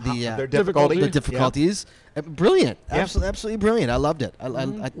Their difficulty. the difficulties. Brilliant. Yeah. Absolutely brilliant. I loved it.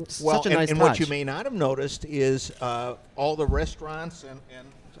 Such a nice and touch. what you may not have noticed is all the restaurants and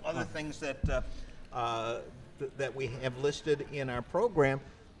other things that that we have listed in our program.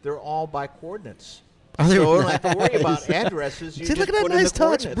 They're all by coordinates. Oh, they so were you don't have to worry nice. about addresses. You See, just look at that put in nice the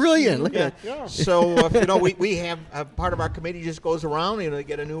touch. coordinates. Brilliant. Look Yeah. at that. So we have part of our committee just goes around. They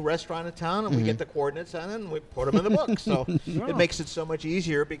get a new restaurant in town, and we get the coordinates on it, and we put them in the book. So it makes it so much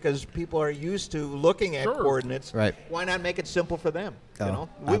easier because people are used to looking at coordinates. Right. Why not make it simple for them? Oh,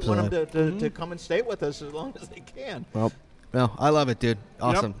 We want them absolutely. to come and stay with us as long as they can. Well, no, I love it, dude.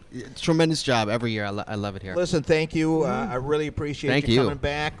 Awesome. It's tremendous job every year. I love it here. Listen, thank you. I really appreciate Thank you you. coming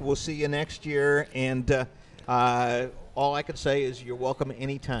back. We'll see you next year, and all I can say is you're welcome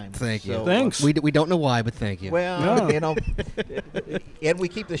anytime. Thank you. So, Thanks. We don't know why, but thank you. Well, Yeah. and we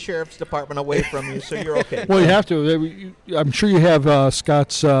keep the sheriff's department away from you, so you're okay. Well, you have to. I'm sure you have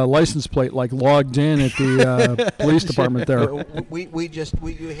Scott's license plate like logged in at the police department there. We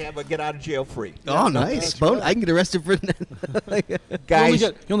you have a get out of jail free. Oh, nice. I can get arrested for Guys,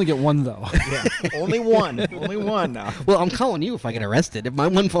 You only get one though. yeah, only one now. Well, I'm calling you if I get arrested. If my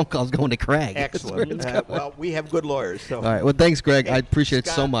one phone call is going to Craig. Excellent. Well, we have good lawyers. So. All right. Well, thanks, Greg. I appreciate it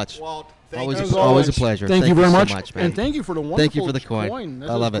so Scott, much. Walt, thank Always, you a, so always a much. pleasure. Thank you very so much, man. and thank you for the wonderful Thank you for the coin. This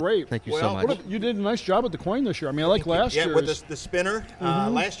I love is it. great. Thank you Well, so much. You did a nice job with the coin this year. I mean, I like last Yeah, year. with the spinner.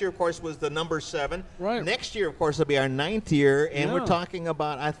 Last year, of course, was the number 7. Right. Next year, of course, will be our 9th year, and Yeah. we're talking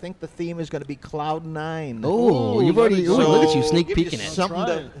about. I think the theme is going to be Cloud 9. Oh, you've already. So- look at you sneak give you peeking it. Something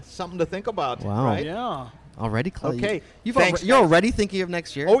That's to something to think about. Wow. Right? Yeah. Already, Clay. Okay. You're Thanks, already thinking of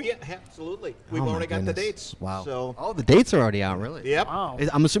next year. Oh yeah, absolutely. We've Oh, my already got the goodness. dates. Wow. So. Oh, the dates are already out. Really? Yep. Wow.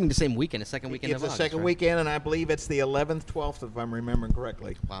 I'm assuming the same weekend, the second weekend It's of the August. second right? weekend, and I believe it's the 11th, 12th, if I'm remembering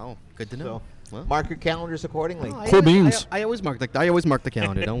correctly. Wow. Good to know. So, Well. mark your calendars accordingly. Oh, Cool beans. I always mark the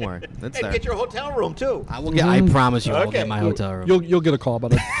calendar. Don't worry. That's And there. get your hotel room too. I will get. I promise you, I will Okay. get my hotel room. You'll get a call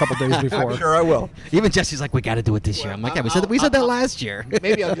about a couple days before. I'm sure I will. Even Jesse's like, we got to do it this year. I'm like, yeah, we said that last year.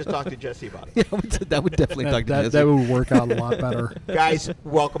 Maybe I'll just talk to Jesse about it. Yeah, that would definitely talk to Jesse. That would work out a lot better. Guys,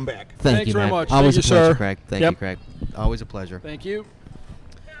 welcome back. Thank Thanks you, very man. much. Always Thank a you, pleasure, sir. Craig. Thank Yep. you, Craig. Always a pleasure. Thank you.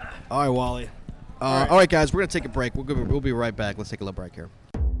 All right, Wally. All right, guys, we're gonna take a break. We'll be right back. Let's take a little break here.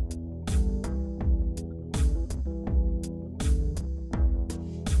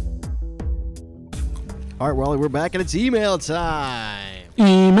 All right, Wally, we're back, and it's email time.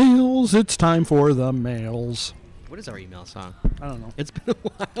 Emails. It's time for the mails. What is our email song? I don't know. It's been a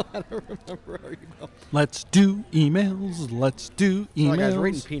while. I don't remember our email. Let's do emails. Let's do Sorry, guys, we're emails.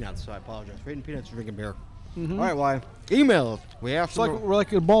 eating peanuts, so I apologize. We're eating peanuts and drinking beer. All right, why? Email. We have It's like we're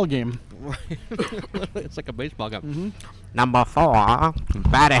like a ball game. It's like a baseball game. Number 4,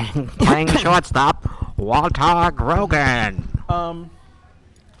 batting, playing shortstop, Walter Grogan.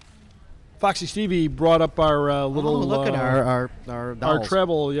 Foxy Stevie brought up our little. look at our our dolls.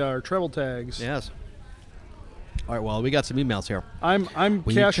 travel tags. Yes. All right, well, we got some emails here. I'm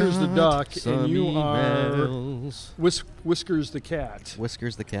Cashers the duck, and you are Whiskers the cat.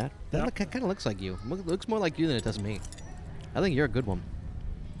 Whiskers the cat. Yep. That kind of looks like you. Looks more like you than it does me. I think you're a good one.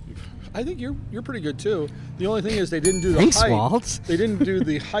 I think you're pretty good too. The only thing is they didn't do the Thanks, height. Waltz. They didn't do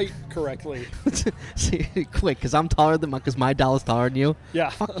the height correctly. See, quick, because I'm taller than because my doll is taller than you. Yeah.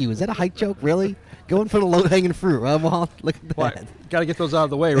 Fuck you. Is that a height joke? Really? Going for the low hanging fruit, right, Walt? Look at that. Got to get those out of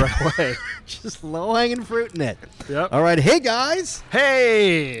the way right away. Just low hanging fruit in it. Yep. All right, hey guys.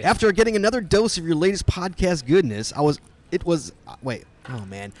 Hey. After getting another dose of your latest podcast goodness, I was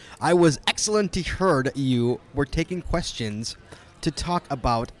excellent to heard you were taking questions to talk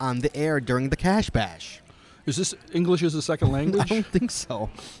about on the air during the Cash Bash. Is this English as a second I language? don't think so.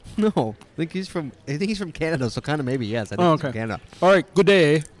 No, I think he's from Canada, so kind of maybe yes. I think Oh, he's from okay. Canada. All right. Good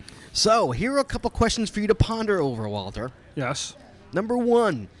day. So here are a couple questions for you to ponder over, Walter. Yes. Number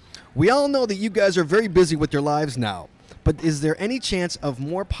 1, we all know that you guys are very busy with your lives now, but is there any chance of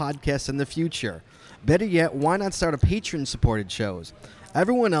more podcasts in the future? Better yet, why not start a patron-supported shows?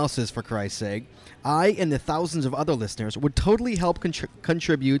 Everyone else's, for Christ's sake. I and the thousands of other listeners would totally help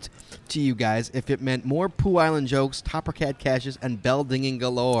contribute to you guys if it meant more Pooh Island jokes, Topper Cat caches, and bell dinging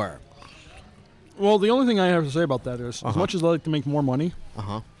galore. Well, the only thing I have to say about that is, as much as I like to make more money,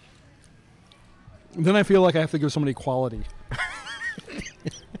 Uh-huh. then I feel like I have to give somebody quality.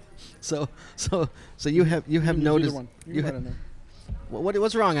 So you have Either noticed one. You you go have, ahead in there.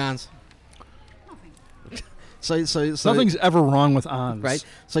 what's wrong, Hans? So Nothing's ever wrong with ons. right.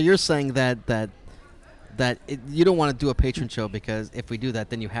 So you're saying that you don't want to do a patron show because if we do that,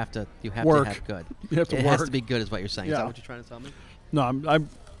 then you have to Work. have good. You have to it work. has to be good, is what you're saying. Is Yeah. that what you're trying to tell me? No, I'm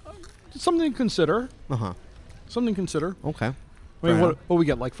something to consider. Uh huh. Something to consider. Okay. I Fair mean, enough. what we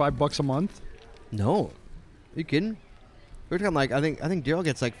get, like $5 a month? No. Are you kidding? We're talking like I think Daryl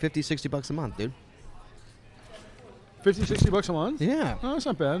gets like $50-$60 a month, dude. $50-$60 a month? Yeah. Oh, that's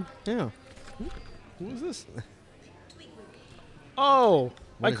not bad. Yeah. Who is this? Oh,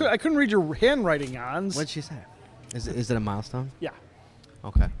 What is I couldn't read your handwriting, Ons. What'd she say? Is it a milestone? Yeah.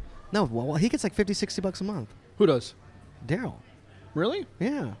 Okay. No. Well, he gets like $50-$60 a month. Who does? Daryl. Really?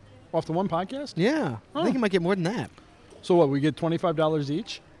 Yeah. Off the one podcast? Yeah. I Oh. think he might get more than that. So what? We get $25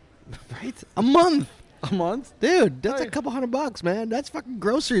 each Right? A month. a month? Dude, that's a Right. couple $100, man. That's fucking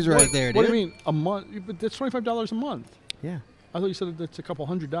groceries right there, dude. What do you mean a month? But that's $25 a month. Yeah. I thought you said that's a couple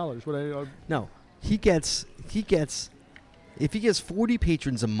 $100. What? No. He gets if he gets 40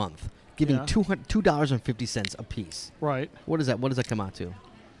 patrons a month, giving Yeah. $2.50 a piece. Right. What does that come out to?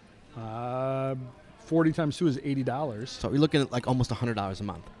 40 times 2 is $80. So we're looking at like almost $100 a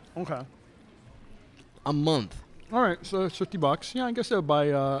month. Okay. A month. All right. So that's $50. Yeah, I guess I'll buy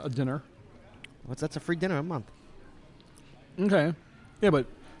a dinner. That's a free dinner a month. Okay. Yeah, but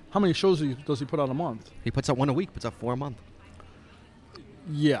how many shows does he put out a month? He puts out one a week, puts out 4 a month.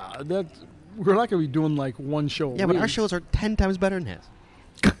 Yeah, we're not gonna be doing like one show. Yeah, a but our week. shows are 10 times better than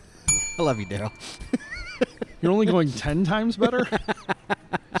his. I love you, Daryl. You're only going 10 times better.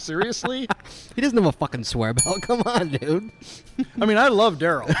 Seriously? He doesn't have a fucking swear bell. Come on, dude. I mean, I love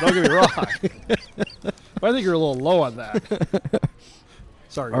Daryl. Don't get me wrong. But I think you're a little low on that.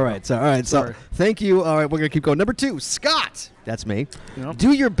 Sorry. All right, so Sorry. thank you. All right, we're gonna keep going. Number 2, Scott. That's me. Yeah.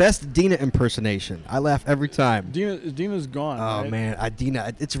 Do your best Dina impersonation. I laugh every time. Dina's gone. Oh right? man,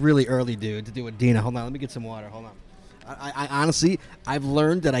 Dina, it's really early, dude, to do a Dina. Hold on, let me get some water. Hold on. I honestly, I've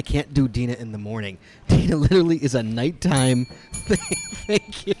learned that I can't do Dina in the morning. Dina literally is a nighttime.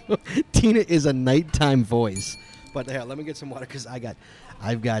 Thank you. Dina is a nighttime voice. But here, let me get some water because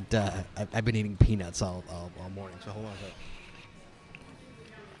I've been eating peanuts all morning. So hold on a second.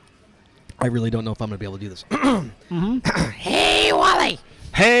 I really don't know if I'm gonna be able to do this. Hey, Wally!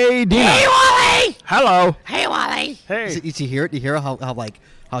 Hey, Dina. Hey, Wally! Hello. Hey, Wally! Hey. Did you hear it? Do you hear how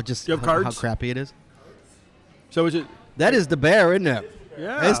just You have how cards? crappy it is? So is it? That is the bear, isn't it?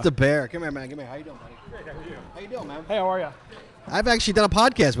 Yeah. It's the bear. Come here, man. Come here. How you doing, buddy? How you doing, man? Hey, how are you? I've actually done a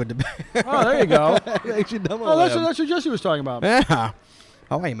podcast with the bear. Oh, there you go. I've actually done one Oh, with that's him. what Jesse was talking about. Yeah.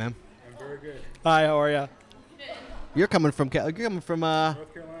 How are you, man? Hi, how are you? You're coming from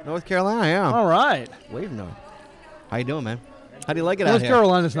North Carolina, yeah. All right. Wave north. How you doing, man? How do you like it out North here?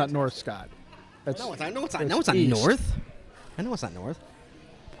 Carolina's not North, Scott. I know it's not east. north. I know it's not north.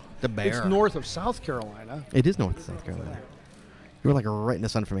 The Bear. It's north of South Carolina. It is north of South Carolina. You were like right in the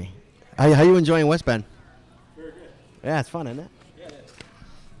sun for me. How you enjoying West Bend? Very good. Yeah, it's fun, isn't it? Yeah, it is.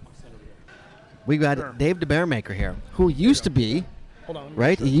 We got Dave the Bearmaker here, who used to be, Hold on.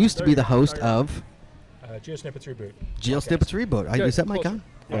 right? He used to be the host of GeoSnippets Reboot. GeoSnippets Reboot. Yeah, Is that mic closer. on?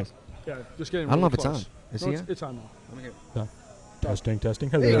 Yeah. Yes. Yeah, just getting I don't know really if it's close. on. Is No, he it's, on? it's on now. Testing.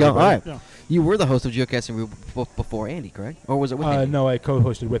 There you go. All right. Yeah. You were the host of Geocaching Reboot before Andy, correct? Or was it with Andy? No, I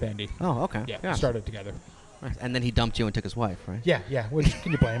co-hosted with Andy. Oh, okay. Yeah, we started together. Nice. And then he dumped you and took his wife, right? Yeah. Which,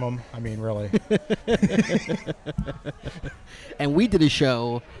 can you blame him? I mean, really. And we did a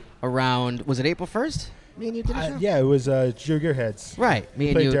show around, was it April 1st? Me and you did a show? Yeah, it was Geo Gearheads. Right. Me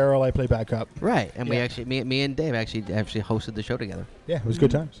and Played you. Daryl, I played Bad Cop. Right. And we Yeah. actually, me and Dave actually hosted the show together. Yeah, it was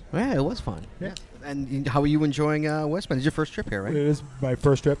good times. Yeah, it was fun. Yeah. And how are you enjoying West Bend? It's your first trip here, right? It was my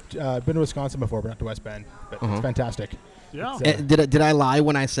first trip. I've been to Wisconsin before, but not to West Bend. But Uh-huh. it's fantastic. Yeah. It's, Did I lie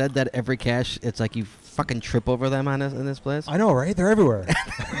when I said that every cache, it's like you fucking trip over them in this place? I know, right? They're everywhere.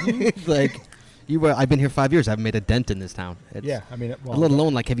 It's like, I've been here 5 years. I haven't made a dent in this town. It's, Yeah, I mean, well, let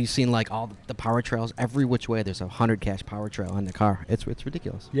alone, like, have you seen, like, all the power trails? Every which way, there's a 100 cache power trail on the car. It's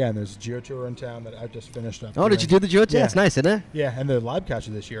ridiculous. yeah, and there's a Geo Tour in town that I've just finished up. Oh, did you do the geocache? Yeah. It's nice, isn't it? Yeah, and the lab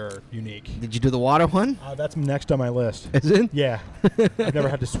caches this year are unique. Did you do the water one? That's next on my list. Is it? Yeah, I've never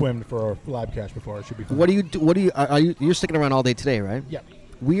had to swim for a lab cache before. It should be fun. What do you, you're sticking around all day today, right? Yeah.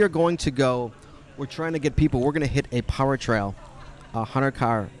 We are going to go, we're trying to get people, we're going to hit a power trail, 100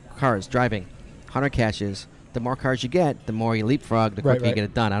 cars driving, 100 caches. The more cars you get, the more you leapfrog, the quicker you right. get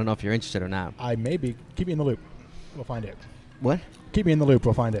it done. I don't know if you're interested or not. I may be. Keep me in the loop. We'll find out. What? Keep me in the loop.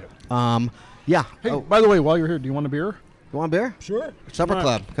 We'll find out. Yeah. Hey, Oh, by the way, while you're here, do you want a beer? you want beer? Sure. Supper Come on.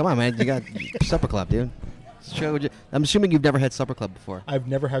 Club. Come on, man. You got Supper Club, dude. I'm assuming you've never had Supper Club before. I've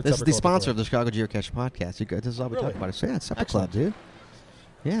never had. This is Supper the Club sponsor of before. the Chicago Geocache podcast. This is all we Really? talk about. So yeah, it's Supper Excellent. Club, dude.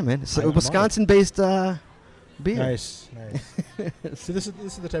 Yeah, man. It's I'm a honored. Wisconsin-based beer. Nice. So this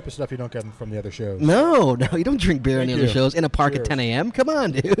is the type of stuff you don't get from the other shows. No, you don't drink beer in Thank the other you. shows in a park at Cheers. 10 a.m. Come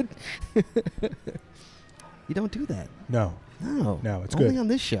on, dude. You don't do that. No. No, it's only good. on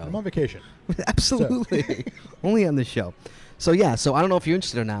this show. I'm on vacation. Absolutely. Only on this show. So yeah, so I don't know if you're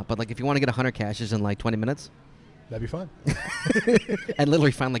interested or not, but like if you want to get 100 caches in like 20 minutes That'd be fun. and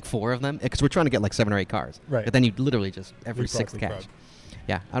literally find like 4 of them, because we're trying to get like 7 or 8 cars. Right. But then you literally just every Leapfrog, 6th cache. leapfrog.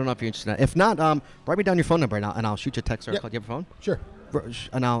 Yeah, I don't know if you're interested. If not, write me down your phone number and I'll shoot you a text or a Yep. call. Do you have a phone? Sure.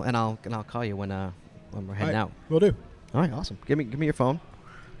 And I'll call you when we're heading out. We'll do. All right, awesome. Give me your phone,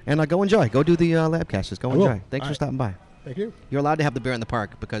 and go enjoy. Go do the lab caches. Go I will. enjoy. Thanks All for right. stopping by. Thank you. You're allowed to have the beer in the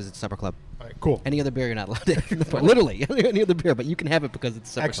park because it's Supper Club. All right. Cool. Any other beer you're not allowed to have in the park. Literally, any other beer, but you can have it because it's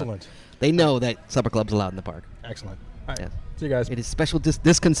Supper Club. Excellent. They know that Supper Club's allowed in the park. Excellent. All right. Yes. See you guys. It is special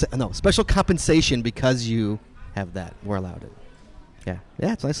special compensation because you have that. We're allowed it. Yeah,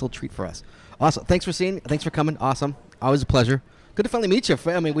 it's a nice little treat for us. Awesome. Thanks for coming. Awesome. Always a pleasure. Good to finally meet you.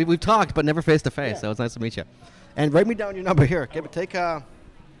 I mean, we've talked, but never face to face, so it's nice to meet you. And write me down your number here. Write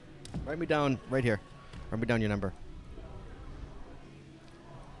me down right here. Write me down your number.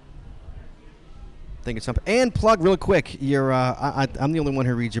 Think it's something. And plug real quick. I'm the only one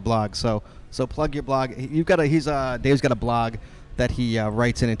who reads your blog, so plug your blog. Dave's got a blog that he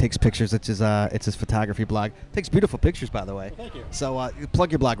writes in and takes pictures. It's his photography blog. Takes beautiful pictures, by the way. Well, thank you. So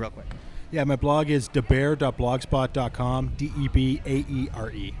plug your blog real quick. Yeah, my blog is debear.blogspot.com.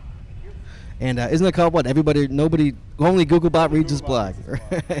 DEBAERE. And isn't it called what? Only Googlebot reads his blog.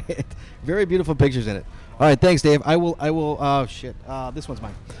 Right? Very beautiful pictures in it. All right, thanks, Dave. I will. Oh shit. This one's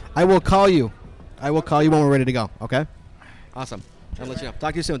mine. I will call you. when we're ready to go. Okay. Awesome. I'll let you know.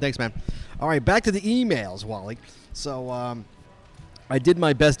 Talk to you soon. Thanks, man. All right, back to the emails, Wally. So I did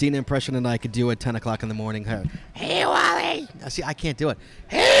my best Dina impression that I could do at 10 o'clock in the morning. Hey, Wally. See, I can't do it.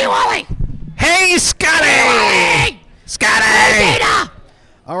 Hey, Wally. Hey, Scotty! Scotty! Dina.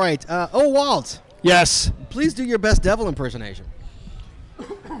 All right. Walt. Yes. Please do your best devil impersonation.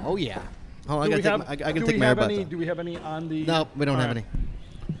 Oh yeah. Oh, I gotta take my earbuds off. Do we have any on the? No, we don't All have right.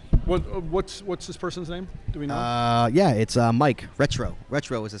 any. What's this person's name? Do we know? Yeah, it's Mike Retro.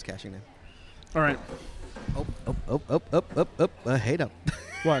 Retro is his caching name. All right. Hate up.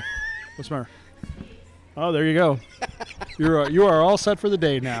 What? What's the matter? Oh, there you go. You are all set for the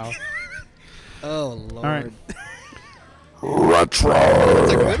day now. Oh Lord. All right. Retro.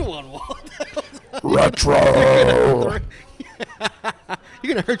 That's a good one, Walt. Retro.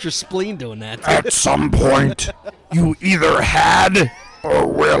 You're gonna hurt your spleen doing that. At some point, you either had or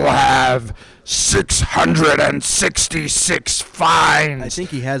will have 666 fines. I think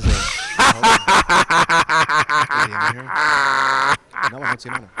he has a. No, I don't see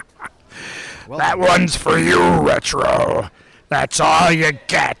him on it. Well That done. one's for you, Retro. That's all you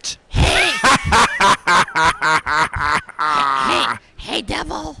get. Hey,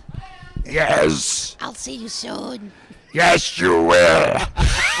 devil. Yes. I'll see you soon. Yes, you will.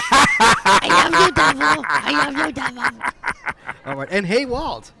 I love you, devil. I love you, devil. All right. And hey,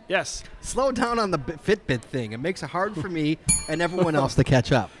 Walt, Yes. slow down on the Fitbit thing. It makes it hard for me and everyone else to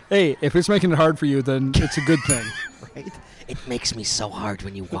catch up. Hey, if it's making it hard for you, then it's a good thing. Right? It makes me so hard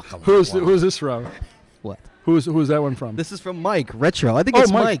when you walk along. Who's this from? What? Who's that one from? This is from Mike Retro. I think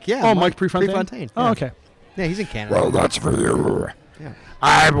it's Mike. Yeah. Oh, Mike Prefontaine. Prefontaine. Oh, yeah. okay. Yeah, he's in Canada. Well, that's for you. Yeah.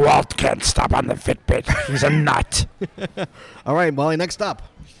 I'm Walt. Can't stop on the Fitbit. He's a nut. All right, Molly, next up.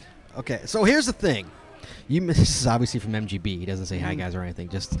 Okay, so here's the thing. This is obviously from MGB. He doesn't say hi, guys, or anything.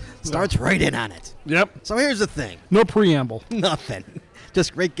 Just starts right in on it. Yep. So here's the thing. No preamble. Nothing.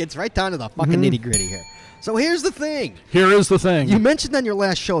 Just gets right down to the fucking nitty-gritty here. So here's the thing. Here is the thing. You mentioned on your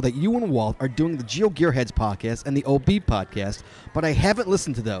last show that you and Walt are doing the Geo Gearheads podcast and the OB podcast, but I haven't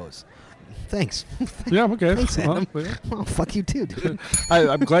listened to those. Thanks. Yeah, okay. Thanks, Adam. Well, yeah. Well, fuck you too, dude.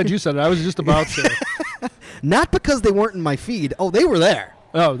 I'm glad you said it. I was just about to. Not because they weren't in my feed. Oh, they were there.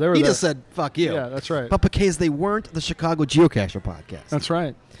 Oh, they were He there. just said, fuck you. Yeah, that's right. But because they weren't the Chicago Geocacher podcast. That's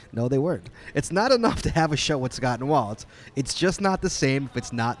right. No, they weren't. It's not enough to have a show with Scott and Walt. It's just not the same if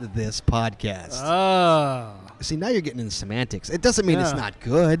it's not this podcast. Ah. See, now you're getting into semantics. It doesn't mean it's Yeah. not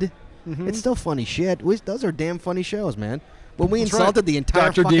good. It's still funny shit. Those are damn funny shows, man. When we That's insulted right. the entire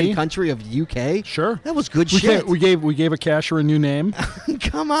Dr. fucking D. country of UK, Sure. that was good We shit. we gave a cashier a new name.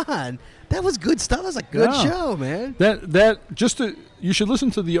 Come on, that was good stuff. That was a good Yeah. show, man. You should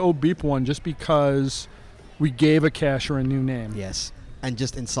listen to the O Beep one just because we gave a cashier a new name. Yes, and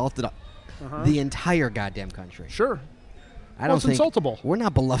just insulted the entire goddamn country. Sure. I don't it's think insultable. we're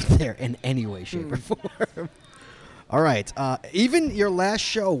not beloved there in any way, shape, or form. All right. Even your last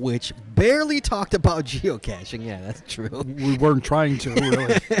show, which barely talked about geocaching, yeah, that's true. We weren't trying to,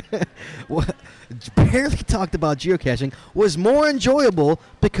 really. Barely talked about geocaching was more enjoyable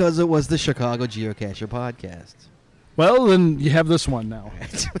because it was the Chicago Geocacher podcast. Well, then you have this one now.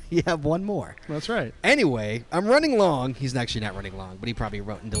 You have one more. That's right. Anyway, I'm running long. He's actually not running long, but he probably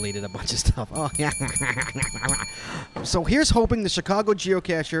wrote and deleted a bunch of stuff. Oh, yeah. So here's hoping the Chicago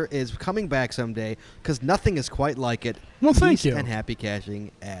Geocacher is coming back someday because nothing is quite like it. Well, thank Peace you. and happy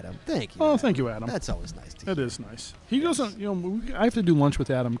caching, Adam. Thank you. Oh, Adam. thank you, Adam. That's always nice to hear. That is nice. He doesn't, I have to do lunch with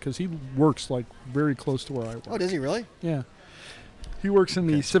Adam because he works like very close to where I work. Oh, does he really? Yeah. He works in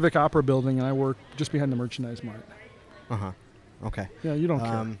the Civic Opera building, and I work just behind the merchandise mart. Uh-huh. Okay. Yeah, you don't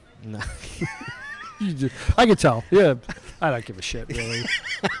care. No. I could tell. Yeah, I don't give a shit, really.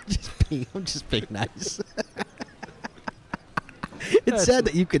 I'm just being nice. It's sad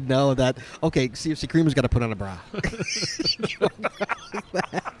that you could know that. Okay, CFC Creamer's got to put on a bra.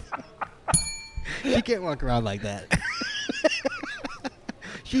 She can't walk around like that.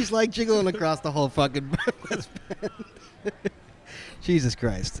 She's like jiggling across the whole fucking. Jesus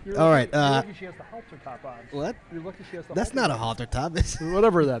Christ! All right. she has the halter top on. What? You're lucky she has the That's not a halter top.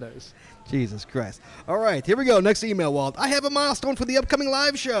 Whatever that is. Jesus Christ! All right, here we go. Next email, Walt. I have a milestone for the upcoming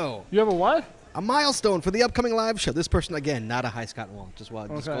live show. You have a what? A milestone for the upcoming live show. This person, again, not a high Scott Walt. Just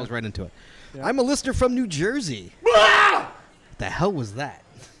Okay. goes right into it. Yeah. I'm a listener from New Jersey. Ah! What the hell was that?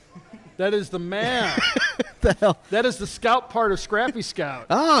 That is the man. The hell? That is the scout part of Scrappy Scout.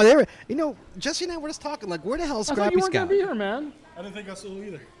 Oh, there. Jesse and I were just talking. Like, where the hell is I thought Scrappy you weren't going Scout? to be here, man. I didn't think I saw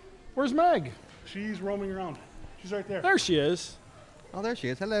either. Where's Meg? She's roaming around. She's right there. There she is. Oh, there she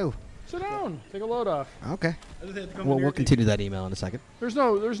is. Hello. Sit down. Take a load off. Okay. I just had to come Well, in we'll here. continue that email in a second. There's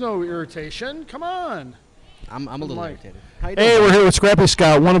no irritation. Come on. I'm a little Mike. irritated. How you doing? Hey, we're here with Scrappy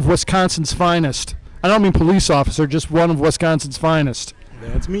Scout, one of Wisconsin's finest. I don't mean police officer, just one of Wisconsin's finest.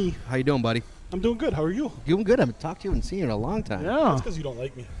 That's me. How you doing, buddy? I'm doing good. How are you? Doing good. I haven't talked to you and seen you in a long time. Yeah. That's because you don't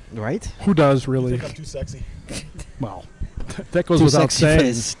like me. Right? Who does, You really? think I'm too sexy. Well, that goes Too without sexy for saying.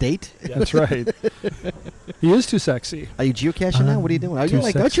 his state. Yeah. That's right. He is too sexy. Are you geocaching now? What are you doing? Are too you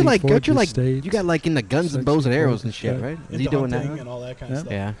like? Don't sexy you like? for Don't you the like? States. You got like in the guns and bows and Sexy for arrows the and shit, States. right? Are Into you doing hunting that? and all that kind Yeah. of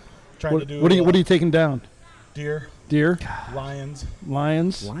stuff. Yeah. Trying to do What are you taking down? deer, Deer, lions.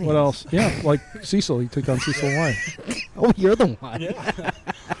 lions. Lions. What else? Yeah, like Cecil. He took down Cecil Lion. Oh, you're the one. Yeah.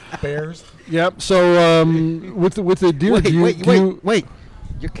 Bears. Yep. So with the deer, Wait, do you, wait, do you- wait.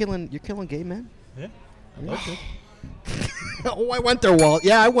 You're killing gay men? Yeah. I like it. Oh, I went there, Walt.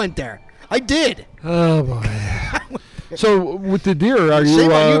 Yeah, I went there. I did. Oh boy. So with the deer, are you?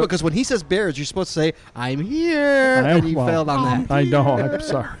 Shame on you because when he says bears, you're supposed to say, "I'm here," and you well, failed on that. I know. I'm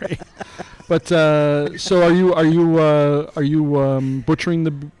sorry. But so are you butchering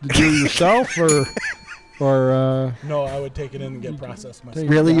the deer yourself, or or No, I would take it in and get processed myself.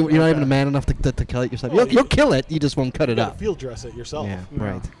 Really? You're not even a man enough to kill it yourself? Oh, You'll kill it. You just won't cut You it gotta up. field dress it yourself. Yeah,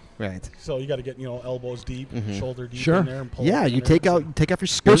 right. Right. So you got to get elbows deep, shoulder deep Sure. in there, and pull. Yeah, it in you there. take off your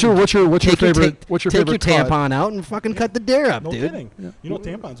skirt. what's your take favorite ta- what's your take favorite your cut? tampon out and fucking cut the dare up, No dude. kidding.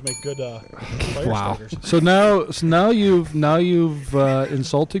 Tampons make good fire Wow. starters. So now you've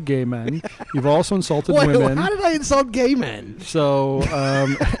insulted gay men. You've also insulted Wait, women. how did I insult gay men? So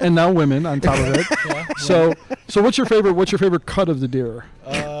and now women on top of it. Yeah. So what's your favorite cut of the deer?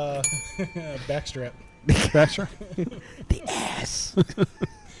 Backstrap. Baxter? The ass.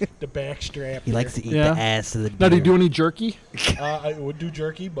 The backstrap. He likes to eat Yeah. the ass of the deer. Now, do you do any jerky? I would do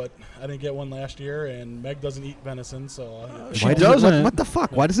jerky, but I didn't get one last year, and Meg doesn't eat venison, so. She Why doesn't- doesn't. What the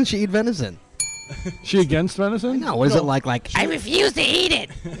fuck? Why doesn't she eat venison? She against venison? No, what is No. it like? I refuse to eat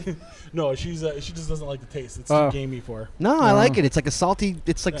it. No, she just doesn't like the taste. It's Oh. too gamey for her. No, I like it. It's like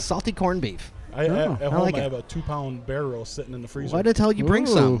salty corned beef. At I home, like I it. have a 2-pound bear roast sitting in the freezer. Why the hell you bring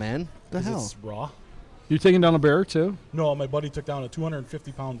Ooh. some, man? The 'Cause hell? it's raw. You taking down a bear too? No, my buddy took down a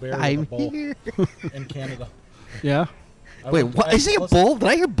 250-pound bear with a I'm bull here. in Canada. Yeah. Wait, what? Is he a bull? Did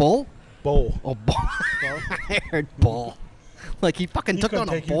I hear bull? Bull. Oh, bull. I heard bull. Like he fucking He took couldn't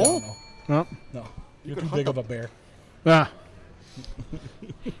on a take you bull? down, Oh. no. You're too big of a bear. Ah.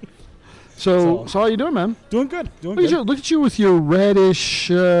 So So- how you doing, man? Doing good. Doing Look at good. you! Look at you with your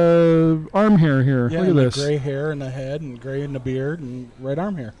reddish arm hair here. Yeah, look at and the this. gray hair in the head and gray in the beard and red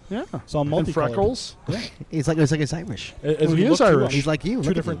arm hair. Yeah. So I'm And multicolored. freckles. Yeah. He's like he's Irish. As Well, we he look is through Irish. them, He's like you. Look Two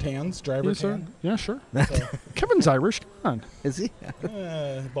at different him. tans, driver Yes, sir. tan. Yeah, sure. So, Kevin's Irish. Come on. Is he?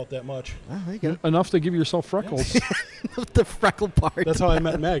 about that much. Oh, there you Enough to give yourself freckles. go. The freckle part. That's how I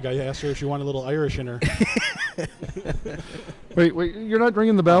met Meg. I asked her if she wanted a little Irish in her. wait, you're not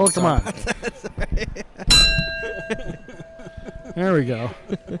ringing the bell? Come on. There we go.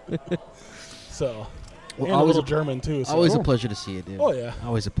 So, Well, and a always little a- German too. So. Always a pleasure to see you, dude. Oh yeah.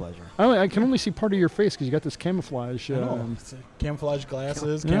 Always a pleasure. I can only see part of your face because you got this camouflage. I know. It's, camouflage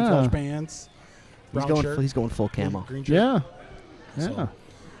glasses, Yeah. camouflage pants, brown shirt, He's going full camo. green shirt. Yeah. Yeah. So,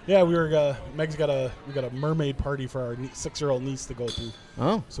 yeah, we were. Meg's got a mermaid party for our 6-year-old niece to go to,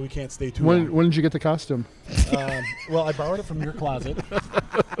 Oh. so we can't stay too When long. did you get the costume? Well, I borrowed it from your closet,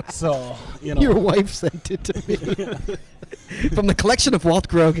 so Your wife sent it to me. From the collection of Walt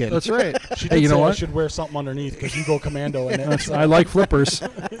Grogan. That's right. She Hey, did you know say I what? should wear something underneath because you go commando in it. That's- I like flippers.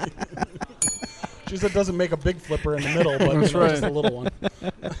 She said doesn't make a big flipper in the middle, but That's just a right. little one.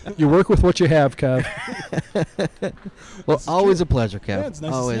 You work with what you have, Kev. Well, always a pleasure, Kev. Yeah, it's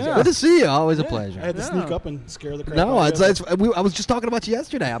nice to always. see you. Good to see you. Always a Yeah, pleasure. I had to Yeah. sneak up and scare the crap No, out of you. I was just talking about you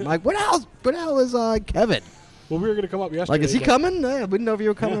yesterday. I'm like, what the hell is Kevin? Well, we were going to come up yesterday. Like, is he but- coming? We didn't know if you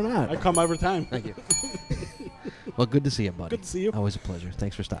were coming Yeah, or not. I come every time. Thank you. Well, good to see you, buddy. Good to see you. Always a pleasure.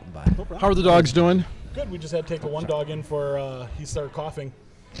 Thanks for stopping by. No problem. How are the dogs doing? Good. We just had to take one dog in for he started coughing.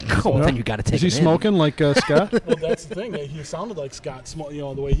 Oh, Yeah. then you got to take Is he it in. smoking like Scott? Well, that's the thing. He sounded like Scott,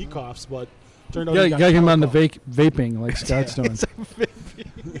 the way he coughs, but turned out Yeah, he you got got him on the cough. vaping like Scott's doing.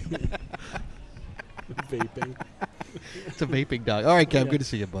 Vaping. It's a vaping dog. All right, Kev. Yeah. Good to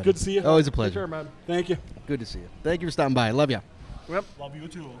see you, buddy. Good to see you. Always a pleasure. man. Thank you. Good to see you. Thank you for stopping by. I love you. Love you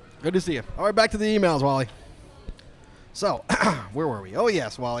too. Good to see you. All right, back to the emails, Wally. So, where were we? Oh,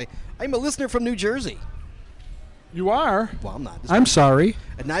 yes, Wally. I'm a listener from New Jersey. You are? Well, I'm not. I'm sorry.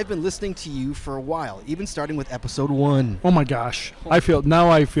 And I've been listening to you for a while, even starting with episode 1. Oh my gosh. I feel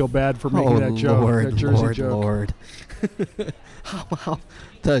bad for making that joke. That Jersey joke. Lord. how,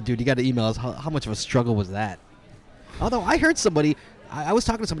 dude, you got to email us. How much of a struggle was that? Although I heard somebody, I was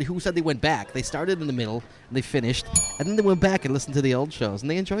talking to somebody who said they went back. They started in the middle, and they finished, and then they went back and listened to the old shows,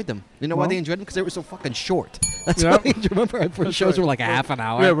 and they enjoyed them. You know why Well- they enjoyed them? Because they were so fucking short. That's Yeah. why. Do you remember our first shows right. were like a half an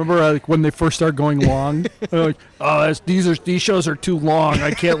hour? Yeah, remember when they first started going long? They're like, oh, these shows are too long.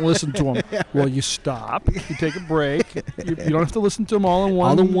 I can't listen to them. Well, you stop. You take a break. You don't have to listen to them all in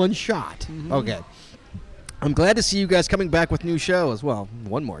one. All in one shot. Okay. I'm glad to see you guys coming back with new shows. Well,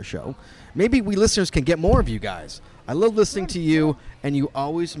 one more show. Maybe we listeners can get more of you guys. I love listening to you, and you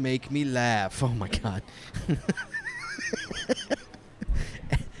always make me laugh. Oh, my God.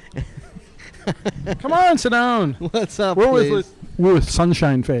 Come on, sit down. What's up, We're please? we're with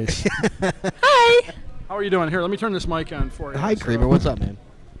Sunshine Face. Hi. How are you doing? Here, let me turn this mic on for you. Hi, So- Creamer. What's up, man?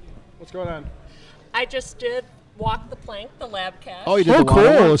 What's going on? I just did walk the plank, the lab cast. Oh, you did Oh, the water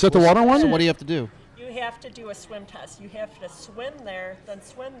cool. one? Is that the water one? So what do you have to do? You have to do a swim test. You have to swim there, then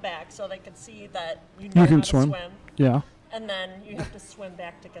swim back so they can see that you know You how can to swim. Yeah. And then you have to swim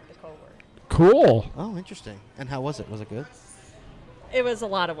back to get the code word. Cool. Oh, interesting. And how was it? Was it good? It was a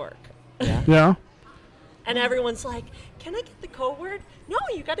lot of work. Yeah. And everyone's like, "Can I get the code word?" No,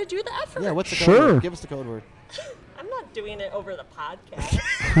 you got to do the effort. Yeah, what's the code Sure. word? Give us the code word. I'm not doing it over the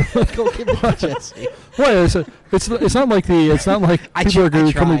podcast. Go give it to Jesse. What? It's not like I people are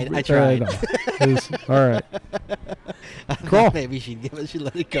tried, coming. I tried. All right. Cool. Maybe she'd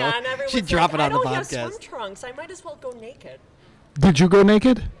let it go. Yeah, and everyone's She'd drop like, it on the I don't have swim podcast. trunks. I might as well go naked. Did you go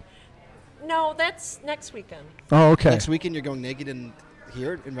naked? No, that's next weekend. Oh, okay. Next weekend you're going naked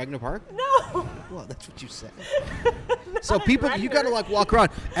here in Regno Park? No. Well, that's what you said. So people, you got to like walk around.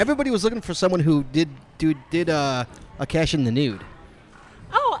 Everybody was looking for someone who did a cash in the nude.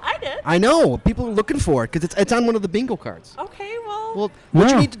 Oh, I did. I know people are looking for it because it's on one of the bingo cards. Okay, well. Well, what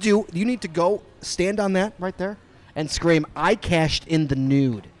Yeah. you need to do, you need to go stand on that right there and scream, "I cashed in the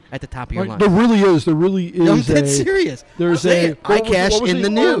nude" at the top of your Right, line. there really is. No, I'm dead serious. There's Say a. it. I cashed in the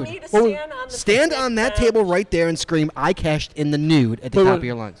you want nude. me to What was- stand on the Stand picnic on that bench? table right there and scream, "I cashed in the nude" at the top of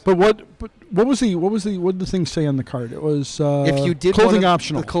your lines. But what did the thing say on the card? It was If you did clothing one of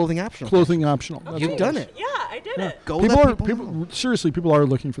optional. the clothing optional, Clothing optional. That's You've what it done was. it. Yeah, I did it. Go People let are people. seriously. People are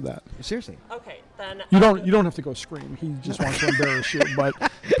looking for that. Seriously. Okay, then. You don't have to go scream. He just wants to embarrass you. But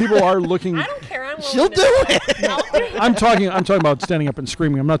people are looking. I don't care. I'm willing She'll to do it. I'll do it. I'm talking about standing up and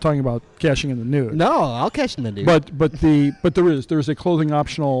screaming. I'm not talking about cashing in the nude. No, I'll cash in the nude. But there's a clothing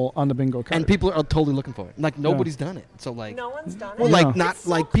optional on the bingo card. And people are totally looking for it. Like nobody's done it. So like, No one's done well, it. like Yeah. not It's so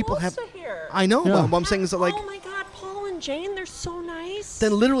like people close have. to here. I know. Yeah. But what I'm saying is that like, Oh my God, Paul and Jane, they're so nice.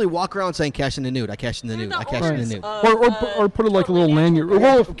 then literally walk around saying "cash in the nude." I cashed in the They're nude. the I cashed in the owners nude. of, or put it like a little Portland lanyard.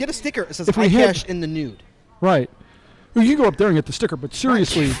 Natural Well, Get a sticker. It says if we "I had- cashed in the nude." right. Well, you can go up there and get the sticker. But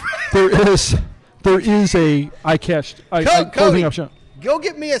seriously, there is a clothing Cody, option. go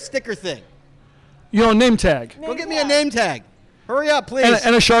get me a sticker thing. You know, name tag. Go get me a name tag. Hurry up, please.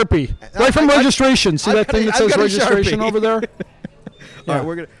 And a Sharpie. Right from I- registration. See I've that got thing a- that I've says got a registration Sharpie. over there? All right,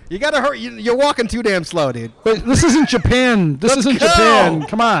 we're gonna. You gotta hurry. You're walking too damn slow, dude. But this isn't Japan. This Let's isn't go. Japan.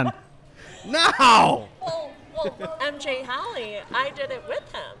 Come on. No. Well, MJ Holly, I did it with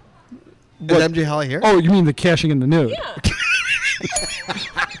him. Is MJ Holly here? Oh, you mean the cashing in the nude? Yeah.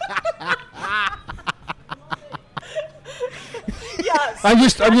 Yes. I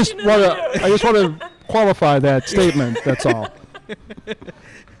just Cashing want in to the nude. qualify that statement. That's all.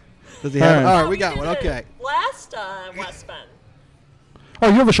 Does he have? All right. All right, Oh, we got did one. it Okay. Last West Bend. Oh,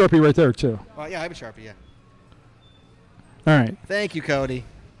 you have a Sharpie right there too. Yeah, I have a Sharpie. Yeah. All right. Thank you, Cody.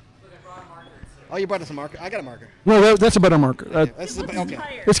 Oh, you brought us a marker. I got a marker. Well, that's a better marker. This is okay.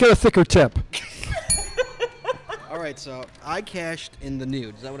 Tired. It's got a thicker tip. All right, so I cashed in the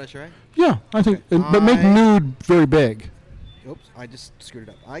nude. Is that what I should write? Yeah, I think. But make nude very big. Oops, I just screwed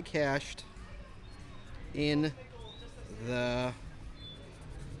it up. I cashed in the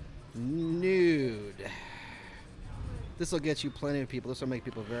nude. This will get you plenty of people. This will make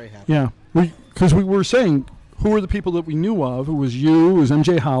people very happy. Yeah, because we were saying who were the people that we knew of. It was you. It was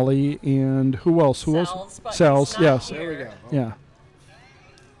MJ Holly, and who else? Who Sells, else? but Sells. he's not Yes. here. There we go. Yeah.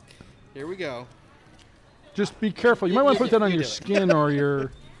 Here we go. Just be careful. You might want to put that on you your do it. skin or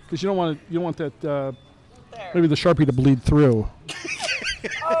your, because you don't want that There. maybe the Sharpie to bleed through.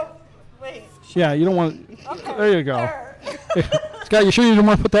 Oh, wait. Yeah, you don't want. Okay. There you go. There. Scott, you sure you don't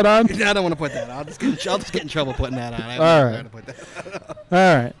want to put that on? I don't want to put that on. I'll just get in trouble putting that on. All right. To put that.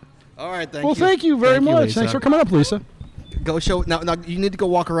 All right. All right. Thank Well, you. thank you very much. Lisa. Thanks for coming up, Lisa. Go show now. You need to go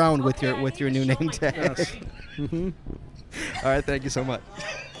walk around with Okay, I your need to new show name my tag. cashing. All right. Thank you so much.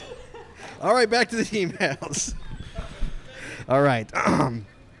 All right. Back to the emails. All right.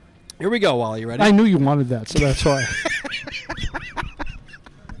 Here we go, Wally. You ready? I knew you wanted that, so that's why.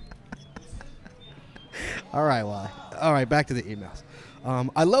 All right, Wally. All right. Back to the emails.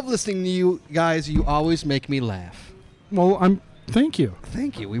 I love listening to you guys. You always make me laugh. Well, thank you.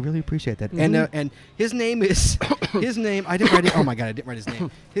 Thank you. We really appreciate that. And his name is his name. I didn't write it. Oh my God, I didn't write his name.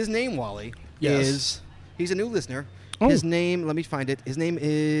 His name, Wally, Yes. is he's a new listener. Oh. His name. Let me find it. His name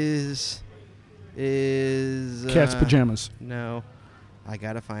is Cat's pajamas. No, I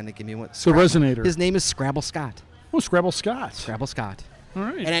gotta find it. Give me one. The Resonator. His name is Scrabble Scott. Oh, Scrabble Scott. Scrabble Scott. All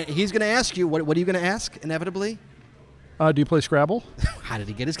right. And he's gonna ask you what are you gonna ask inevitably? Do you play Scrabble? How did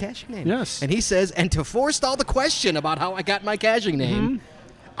he get his cashing name? Yes. And he says, and to forestall the question about how I got my cashing name, Mm-hmm.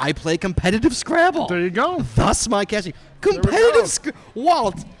 I play competitive Scrabble. There you go. Thus my cashing. we Competitive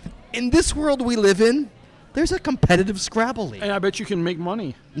Walt, in this world we live in, there's a competitive Scrabble league. And I bet you can make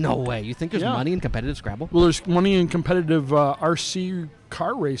money. No way. You think there's Yeah. money in competitive Scrabble? Well, there's money in competitive RC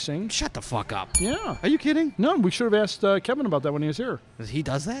car racing. Shut the fuck up. Yeah. Are you kidding? No, we should have asked Kevin about that when he was here. He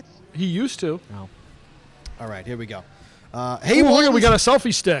does that? He used to. No. All right, here we go. Hey, Ooh, look, Walton, we got a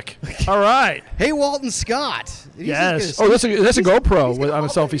selfie stick. All right. Hey, Walton Scott. He's Yes. gonna- That's a GoPro he's gonna on a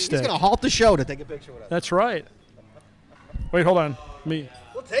halt- selfie He's stick. going to halt the show to take a picture with us. That's right. Wait, hold on. Me.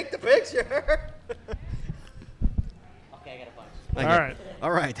 We'll take the picture. All right.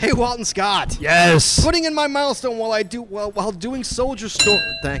 All right. Hey, Walton Scott. Yes. Putting in my milestone while doing Soldier Story.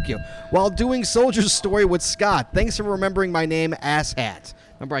 Thank you. While doing Soldier's Story with Scott. Thanks for remembering my name, Asshat.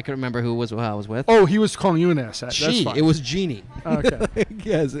 Remember, I couldn't remember who I was with. Oh, he was calling you an asshat. That's She. fine. It was Jeannie. Okay.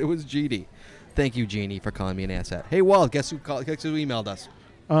 Yes, it was Jeannie. Thank you, Jeannie, for calling me an asshat. Hey, Walt, guess who emailed us?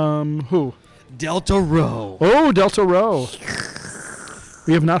 Who? Delta Row. Oh, Delta Row.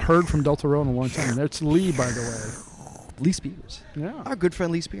 We have not heard from Delta Row in a long time. That's Lee, by the way. Lee Spears. Yeah. Our good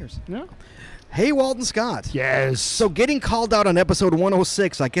friend Lee Spears. Yeah. Hey, Walton Scott. Yes. So getting called out on episode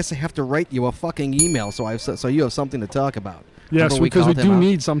 106, I guess I have to write you a fucking email so you have something to talk about. Yes, Remember because we called him do out?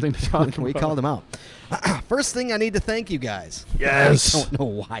 need something to talk about. We called him out. First thing, I need to thank you guys. Yes. I don't know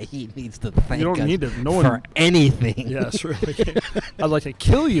why he needs to thank You don't us need to. No for one. anything. Yes, really. I'd like to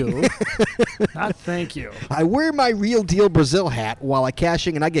kill you, not thank you. I wear my real deal Brazil hat while I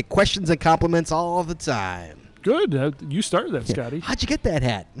cashing, and I get questions and compliments all the time. Good. You started that, Scotty. How'd you get that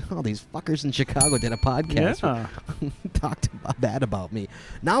hat? All these fuckers in Chicago did a podcast. Yeah. Talked bad about me.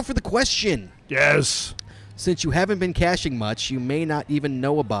 Now for the question. Yes. Since you haven't been cashing much, you may not even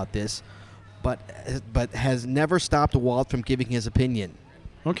know about this, but has never stopped Walt from giving his opinion.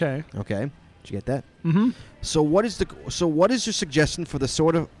 Okay. Okay, did you get that? Mm-hmm. So what is your suggestion for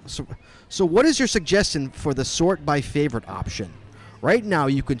the what is your suggestion for the sort by favorite option? Right now,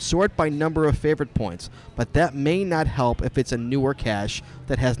 you can sort by number of favorite points, but that may not help if it's a newer cache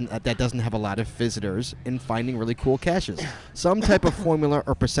that doesn't have a lot of visitors in finding really cool caches. Some type of formula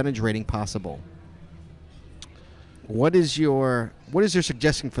or percentage rating possible. What is your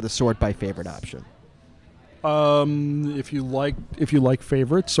suggestion for the sort by favorite option? If you like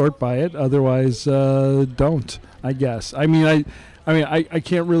favorites, sort by it. Otherwise, don't. I guess. I mean, I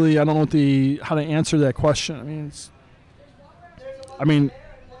can't really. I don't know how to answer that question.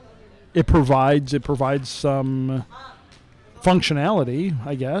 It provides some functionality,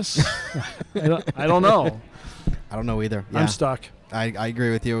 I guess. I don't know. I don't know either. I'm stuck. I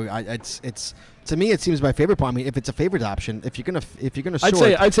agree with you. It's to me it seems my favorite point. I mean, if it's a favorite option, if you're gonna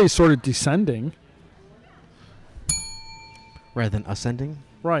sort, I'd say sort of descending. rather than ascending.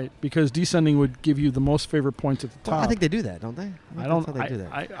 Right, because descending would give you the most favorite points at the top. Well, I think they do that, don't they? I don't. That's how they do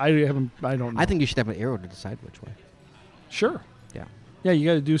that. I don't know. I think you should have an arrow to decide which way. Sure. Yeah. Yeah, you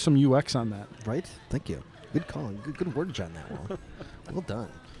got to do some UX on that. Right. Thank you. Good call. Good wordage on that one. Well done.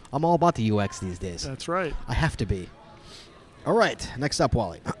 I'm all about the UX these days. That's right. I have to be. All right. Next up,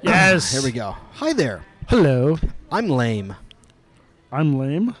 Wally. Yes. Here we go. Hi there. Hello. I'm lame. I'm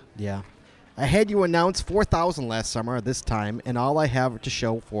lame. Yeah. I had you announce 4,000 last summer this time, and all I have to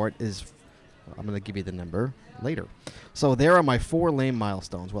show for it is, I'm going to give you the number later. So there are my 4 lame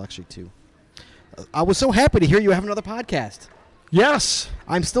milestones. Well, actually 2. I was so happy to hear you have another podcast. Yes.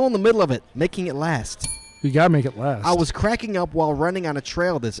 I'm still in the middle of it, making it last. You got to make it last. I was cracking up while running on a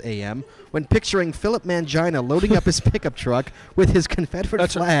trail this AM when picturing Philip Mangina loading up his pickup truck with his Confederate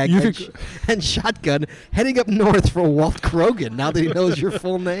That's flag and shotgun heading up north for Walt Krogan now that he knows your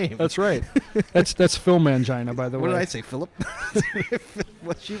full name. That's right. That's Phil Mangina, by the way. What did I say, Philip?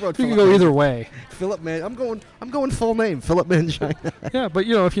 What she wrote. You can Philip go Mangina. either way. Philip Man. I'm going full name. Philip Mangina. Yeah, but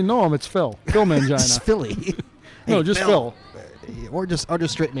if you know him, it's Phil. Phil It's Mangina. Philly. No, Hey, just Phil. Or just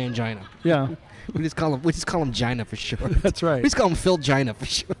straight Mangina. Yeah, We just call him Gina for short. that's right. We just call him Phil Gina for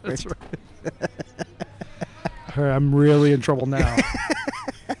short. That's right. I'm really in trouble now.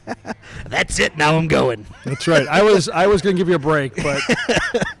 That's it. Now I'm going. That's right. I was going to give you a break, but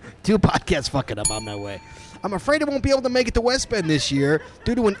 2 podcasts fucking up on my way. I'm afraid I won't be able to make it to West Bend this year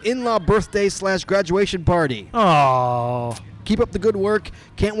due to an in-law birthday / graduation party. oh, Keep up the good work.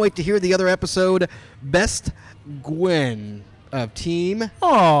 Can't wait to hear the other episode. Best Gwen of Team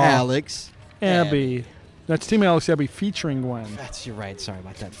Alex. Abby. That's Team Alex Abby featuring Gwen. You're right. Sorry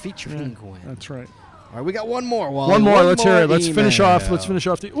about that. Featuring Gwen. That's right. All right, we got one more. Wally. One more. Let's hear it. Let's finish email. off. Let's finish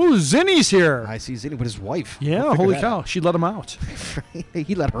off the. Ooh, Zinni's here. I see Zinni with his wife. Yeah, We'll holy figure cow. She let him out. that out.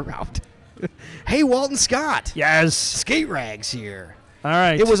 He let her out. Hey, Walton Scott. Yes. Skate Rags here. All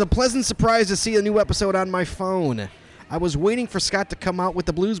right. It was a pleasant surprise to see a new episode on my phone. I was waiting for Scott to come out with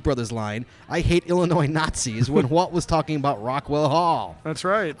the Blues Brothers line, I hate Illinois Nazis, when Walt was talking about Rockwell Hall. That's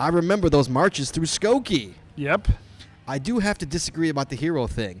right. I remember those marches through Skokie. Yep. I do have to disagree about the hero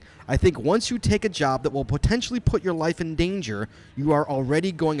thing. I think once you take a job that will potentially put your life in danger, you are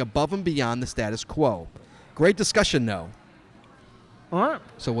already going above and beyond the status quo. Great discussion, though. All right.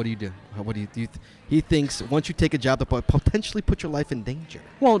 So what do you do? What do you? He thinks once you take a job that potentially put your life in danger.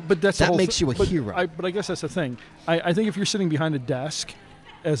 Well, but that's the That whole makes you a but hero. But I guess that's the thing. I think if you're sitting behind a desk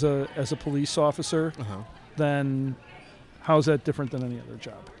as a police officer, then how's that different than any other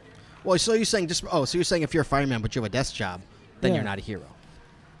job? Well, so you're saying so you're saying if you're a fireman but you have a desk job, then Yeah. you're not a hero.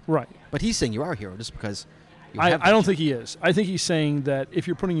 Right. But he's saying you are a hero just because. I don't think he is. I think he's saying that if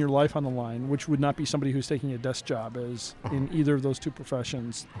you're putting your life on the line, which would not be somebody who's taking a desk job as in either of those two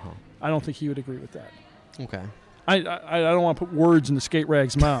professions, I don't think he would agree with that. Okay. I don't want to put words into Skate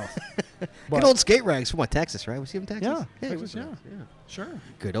Rag's mouth. Good old Skate Rags from Texas, right? Was he from Texas? Yeah, he Texas, was yeah. from Texas, Sure.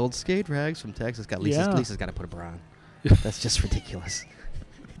 Good old Skate Rags from Texas. Got Lisa's. Yeah. Lisa's got to put a bra on. That's just ridiculous.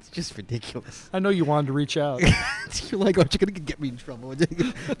 It's just ridiculous. I know you wanted to reach out. You're like, aren't you going to get me in trouble?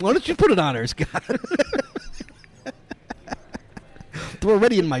 Why don't you put it on her, Scott? They're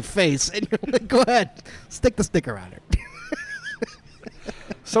already in my face, and you're like, go ahead, stick the sticker on her.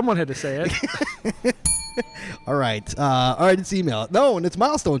 Someone had to say it. All right, it's email. No, and it's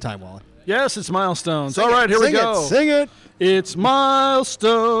milestone time, Wally. Yes, it's milestones. Sing All right, it, here we sing go. It, sing it. It's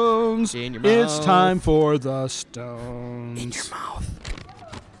milestones. In your It's mouth. time for the stones. In your mouth.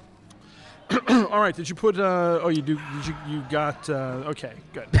 All right, did you put? You do. You got? Okay,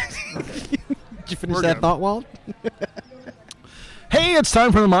 good. Did you finish We're that good. thought, Walt? Hey, it's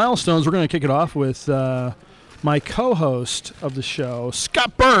time for the milestones. We're going to kick it off with my co-host of the show,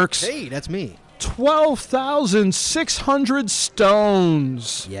 Scott Burks. Hey, that's me. 12,600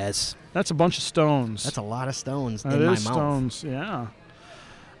 stones. Yes. That's a bunch of stones. That's a lot of stones That in my is mouth. stones,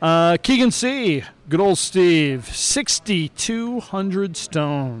 yeah. Keegan C., good old Steve, 6,200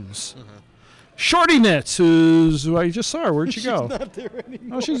 stones. Shorty Knits, who I just saw her. Where'd she go? She's not there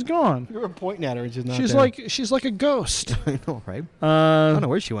anymore. Oh, she's gone. You were pointing at her and she's not She's there. she's like a ghost. I know, right? I don't know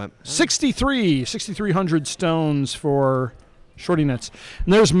where she went. 6,300 stones for Shorty Knits.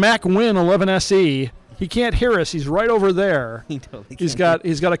 And there's Mac Win 11SE. He can't hear us. He's right over there. He totally He's can't.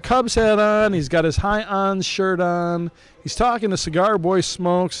 got a Cubs hat on. He's got his high-on shirt on. He's talking to Cigar Boy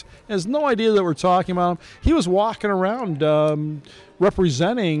Smokes. He has no idea that we're talking about him. He was walking around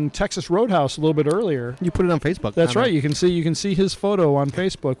representing Texas Roadhouse a little bit earlier. You put it on Facebook. That's right. You can see his photo on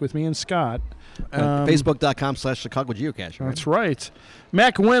Facebook with me and Scott. Facebook.com/Chicago Geocacher. Right? That's right.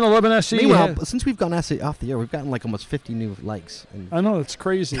 Mac Win 11SE. Meanwhile, since we've gone off the air, we've gotten like almost 50 new likes. And I know, it's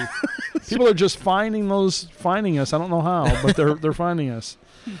crazy. People are just finding us. I don't know how, but they're finding us.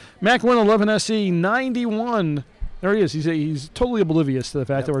 Mac Win 11SE 91. There he is. He's totally oblivious to the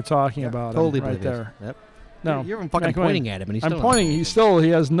fact that we're talking about totally him right oblivious. there. Yep. No, You're fucking Mac Win. pointing at him, and he's I'm still pointing. He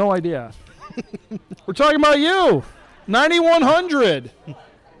has no idea. We're talking about you. 9,100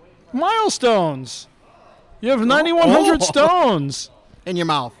 milestones. You have 9,100 stones in your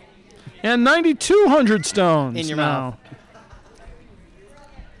mouth. and 9,200 stones In your now.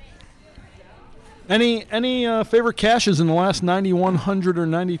 Any favorite caches in the last 9,100 or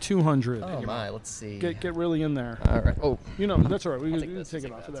 9,200? Oh my, let's see. Get really in there. All right. Oh, That's all right. We I'll can take this, take it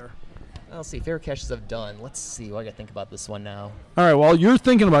take off of that. there. I'll see. Favorite caches I've done. Let's see. What I got to think about this one now. All right. While you're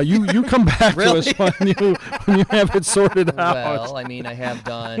thinking about it, you come back to us when you have it sorted out. Well, I mean, I have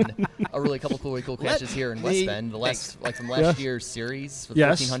done a couple really cool caches here in West Bend. From last year's series for the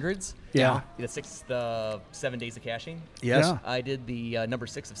Yes. 1400s. Yeah. The 7 days of caching. Yes. Yeah. I did the number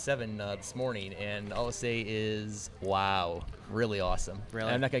 6 of 7 this morning, and all I'll say is, wow, really awesome. Really?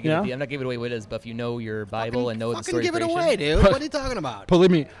 And I'm not gonna Yeah? I'm not giving away what it is, but if you know your Bible and know the Fucking story give of it creation, away, dude. What are you talking about?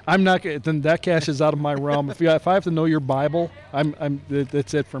 Believe me, I'm not. Then that cache is out of my realm. If I have to know your Bible,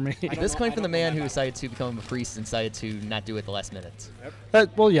 that's it for me. This coming from the man who decided to become a priest and decided to not do it the last minute.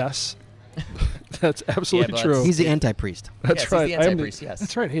 Well, yes, that's absolutely but true. He's the anti-priest. That's Yes, right. he's the I am anti-priest, yes.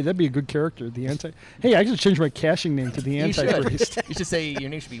 That's right. Hey, that'd be a good character. The anti. Hey, I should change my caching name to the You should. Antichrist. You should say your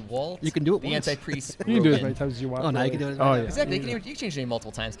name should be Walt. You can do it The once. anti-priest. You can do it as Roman. many times as you want. Oh, now you really. can do it as Oh, many yeah. times. Exactly. You can change your name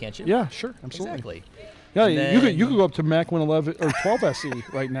multiple times, can't you? Yeah, sure, absolutely. Exactly. Yeah, And you could go up to Mac 111 or 12 SE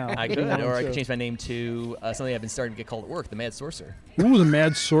right now. I if could, you wanted or I to. could change my name to something I've been starting to get called at work, the Mad Sorcerer. Ooh, the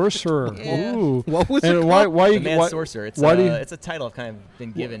Mad Sorcerer. Yeah. Ooh. What was And it why? called? Why The you? Mad why, Sorcerer. It's why do you? it's a title I've kind of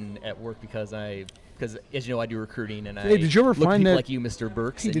been given at work because as you know, I do recruiting and Hey, did you ever look at find people that- like you, Mr.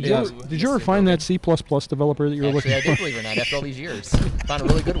 Burks. and Did you, you ever Mr. find Rogan. that C++ developer that you were Actually, looking I for? did, believe it or not, after all these years. Found a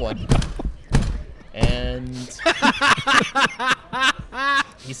really good one. And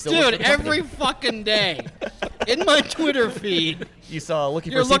he's still Dude, working for the company. every fucking day in my Twitter feed. You saw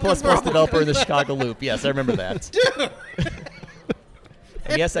looking You're for a looking C++ for a- developer in the Chicago Loop. Yes, I remember that.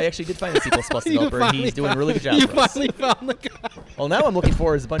 And yes, I actually did find a C++ developer, and he's doing a really good job You for us. finally found the guy. Well, now I'm looking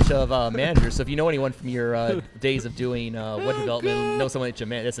for is a bunch of managers. So if you know anyone from your days of doing web development, know someone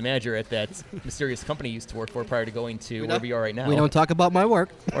that's a manager at that mysterious company you used to work for prior to going to wherever you are right now. We don't talk about my work.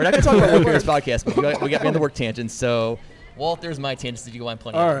 We're not going to talk about work on this podcast, but we got me on the work tangent. So, Walt, there's my tangents. Did you go on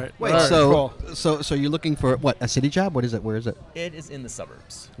plenty? All right. Wait, All right, so you're looking for what? A city job? What is it? Where is it? It is in the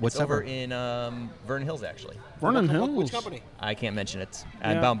suburbs. What it's over suburb? in Vernon Hills, actually. Vernon Hills. Which company? I can't mention it.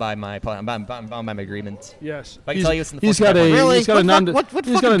 I'm Yeah. bound by my agreement. Yes. But I can tell you it's in the He's Fortune got a 500. Really? he's got a non What he's got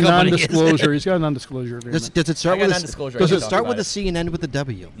a fucking company is it? non-disclosure. He's got a non-disclosure agreement. Does it start I got with non-disclosure. does I it can start talk with a about C and end with a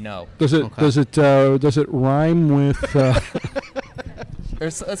W? No. Does it does it rhyme with?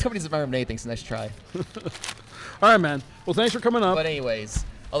 There's companies that rhyme with anything, so nice try. All right, man. Well, thanks for coming up. But anyways,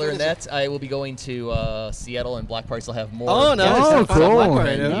 other than that, I will be going to Seattle and Black Parties. I'll have more. Oh, nice. Oh, Have fun at cool. Black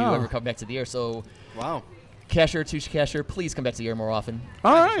Party, When Yeah. you ever come back to the air. So, Wow. Casher, Tush Casher, please come back to the air more often.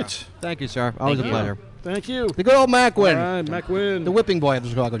 All right. Thank you, sir. Always Thank a you. pleasure. Thank you. The good old Mac All Win. right, Mac Win. The whipping boy of the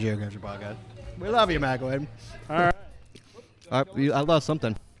Chicago Geocacher podcast. We love you, Mac Win. All right. I lost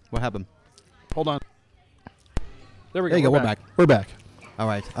something. What happened? Hold on. There we go. There you go. We're We're back. We're back. All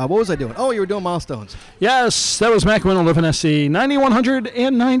right. What was I doing? Oh, you were doing milestones. Yes, that was Mac Win 11 SC 9100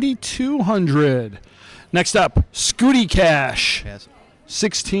 and 9200. Next up, Scooty Cash Yes.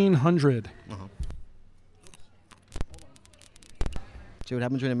 1600. See what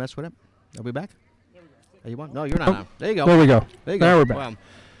happens when you mess with it? Are we back? Are you on? No, you're not Oh, now. There you go. There we go. There you go. Now we're back.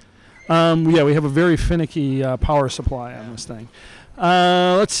 Wow. Yeah, we have a very finicky power supply on this thing.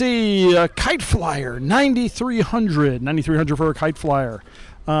 Let's see. Kite Flyer, 9300. 9300 for a Kite Flyer.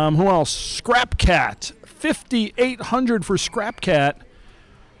 Who else? Scrap Cat, 5800 for Scrap Cat.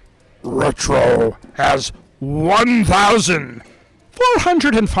 Retro has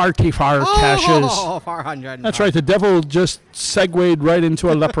 1,445 caches. Oh, 400. That's right. The devil just segued right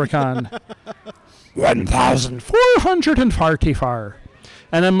into a leprechaun. 1,445.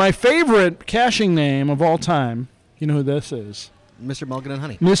 And then my favorite caching name of all time, you know who this is? Mr. Mulligan and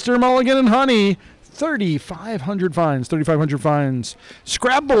Honey. Mr. Mulligan and Honey, 3,500 fines. 3,500 fines.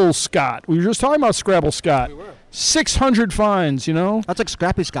 Scrabble Scott. We were just talking about Scrabble Scott. We were. 600 fines, you know? That's like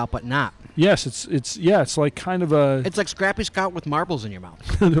Scrappy Scout, but not. Yes, it's like kind of a It's like Scrappy Scout with marbles in your mouth.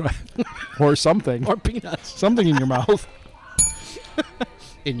 or something. Or peanuts. Something in your mouth.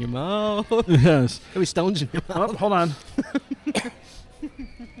 In your mouth. Yes. There'll be stones in your mouth. Oh, hold on.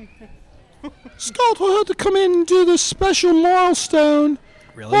 Scott, I had to come in and do this special milestone.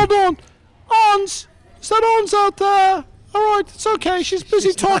 Really? Hold on. Hans! Is that Hans out there? All right, it's okay. She's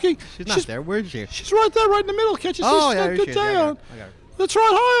busy talking. She's not there. Where is she? She's right there, right in the middle. Can't you see? Oh, She's yeah, got a there good she is. day Yeah, I on. got her. That's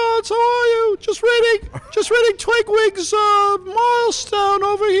right. Hi, Hans. How are you? Just reading Twigwig's milestone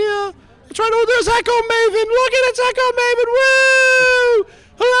over here. That's right. Oh, there's Echo Maven. Look at it. It's Echo Maven. Woo!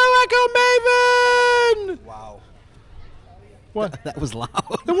 Hello, Echo Maven. Wow. What? That was loud.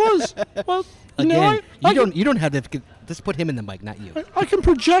 It was. Well, you know, Again, I you don't have to. Just put him in the mic, not you. I can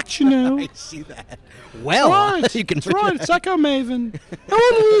project, you know. I see that. Well, Right. you can. That's right. It's Echo Maven.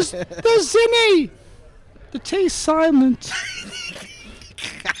 Oh, there's Zinni. The T's silent.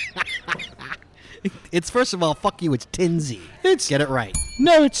 It's first of all, fuck you. It's Tinsy. It's Get it right.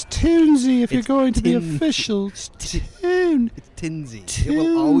 No, it's Toonsy if you're It's going to be Tin- official. It's Toon. It's Tinsy. It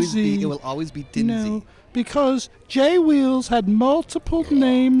will always be. Tinsy. It will always be Tinsy. No, because J Wheels had multiple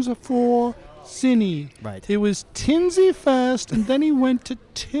names for Zinni. Right. It was Tinsy first, and then he went to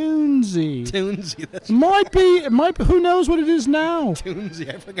Toonsy. Tinsy. That's Might be. Who knows what it is now?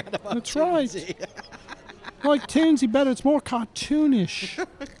 Tinsy. I forgot about. That's right. Tinsy. I like Toonsy better. It's more cartoonish.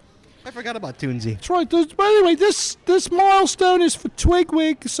 I forgot about Toonsy. That's right. But anyway, this milestone is for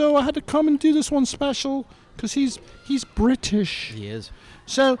Twigwig, so I had to come and do this one special because he's British. He is.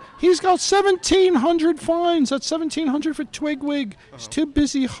 So he's got 1,700 fines. That's 1,700 for Twigwig. He's too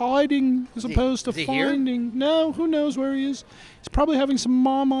busy hiding as opposed to is he here? finding. No, who knows where he is? He's probably having some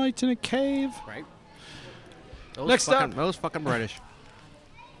Marmite in a cave. Right. Next up. Those fucking British.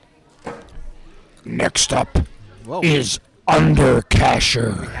 Next up Whoa. is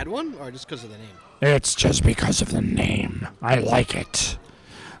Undercasher. Had one, or just because of the name? It's just because of the name. I like it.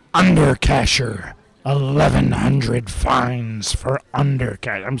 Undercasher. 1,100 fines for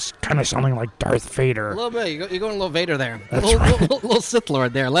Undercash. I'm kind of sounding like Darth A Vader. little bit. You're going a little Vader there. That's little Sith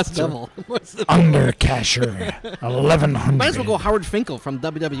Lord there. Less devil. Undercasher. 1,100. Might as well go Howard Finkel from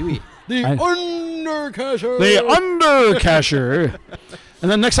WWE. The Undercasher. The Undercasher. And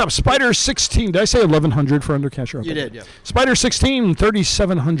then next up, Spider 16. Did I say 1,100 for Undercasher? You did, yeah. Spider 16,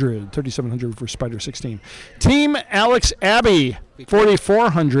 3,700. 3,700 for Spider 16. Team Alex Abbey,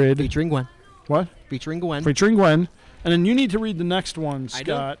 4,400. Featuring Gwen. What? Featuring Gwen. Featuring Gwen. And then you need to read the next one, I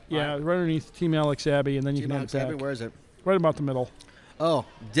do? Scott. Yeah, All right underneath Team Alex Abbey, and then you Team can Alex have it Abbey, back. where is it? Right about the middle. Oh,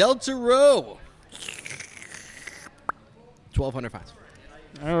 Delta Row. 1,200 fines.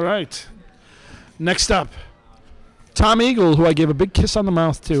 All right. Next up, Tom Eagle, who I gave a big kiss on the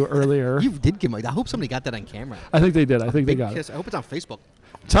mouth to earlier. You did give me. I hope somebody got that on camera. I think they did. I think they Big got kiss. I hope it's on Facebook.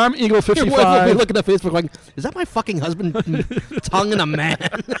 it. Tom Eagle, We're 55. looking at Facebook like, is that my fucking husband tonguing a man?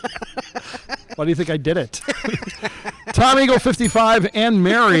 Why do you think I did it? Tom Eagle, 55, and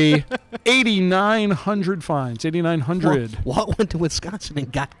Mary, 8,900 fines. 8,900. Walt went to Wisconsin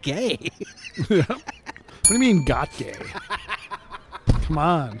and got gay. What do you mean got gay? Come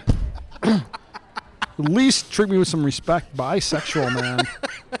on. At least treat me with some respect. Bisexual, man.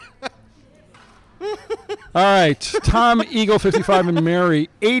 All right. Tom Eagle, 55, and Mary,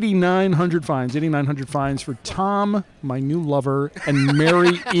 8,900 fines. 8,900 fines for Tom, my new lover, and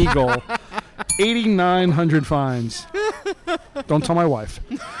Mary Eagle. 8,900 fines. Don't tell my wife.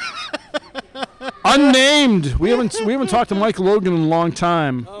 Unnamed. We haven't talked to Mike Logan in a long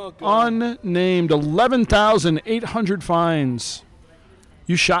time. Unnamed. 11,800 fines.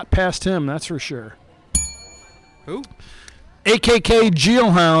 You shot past him, that's for sure. Who? AKK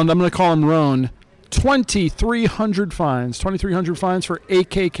Geohound. I'm going to call him Roan. 2,300 fines. 2,300 fines for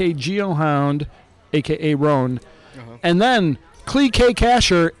AKK Geohound, a.k.a. Roan. And then Klee K.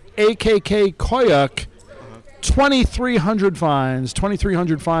 Casher, AKK Koyuk, 2,300 fines.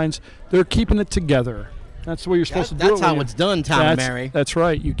 2,300 fines. They're keeping it together. That's the way you're supposed to do it. That's how it's done, Tom and Mary. That's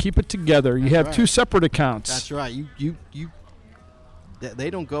right. You keep it together. You have two separate accounts. That's right. You.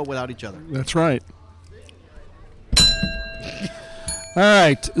 They don't go without each other. That's right. All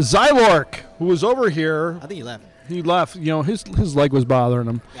right. Zylork, who was over here. I think he left. He left. You know, his leg was bothering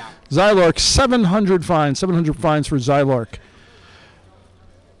him. Yeah. Zylork, 700 fines. 700 fines for Zylork.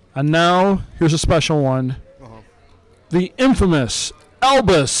 And now, here's a special one. The infamous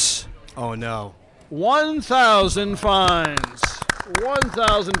Elvis. Oh, no. 1,000 fines.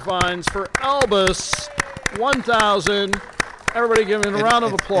 1,000 fines for Elvis. 1,000. Everybody give him a round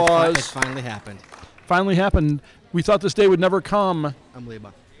of applause. It finally happened. Finally happened. We thought this day would never come.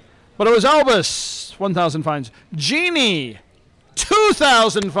 Unbelievable. But it was Elvis. 1,000 fines. Genie.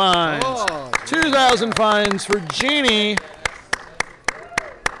 2,000 fines. Oh, 2,000 fines for Genie.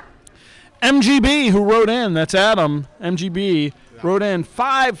 MGB, who wrote in, that's Adam. MGB wrote in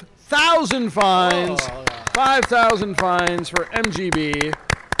 5,000 fines. 5,000 fines for MGB.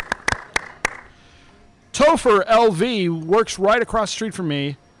 Topher LV works right across the street from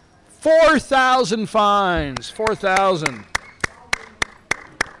me. 4,000 fines. 4,000.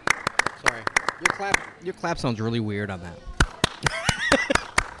 Sorry. Your clap sounds really weird on that.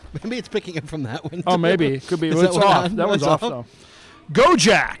 Maybe it's picking up from that one. Oh, maybe. Could be. Is It's that off. one? That one's off, though.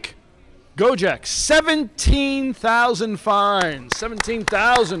 Gojak. 17,000 fines.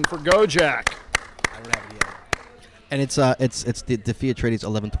 17,000 for Gojak. I don't have it yet. And it's the Defia Trading's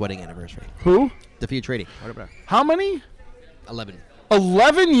 11th wedding anniversary. Who? Defia Trading. How many? 11.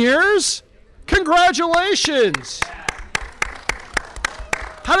 11 years? Congratulations.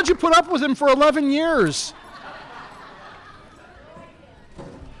 How did you put up with him for 11 years?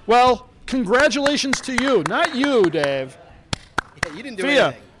 Well, congratulations to you. Not you, Dave. Yeah, you didn't do Fia.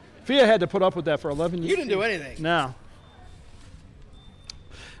 anything. Fia had to put up with that for 11 years. You didn't do anything. No.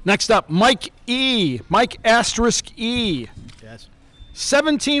 Next up, Mike E. Mike asterisk E. Yes.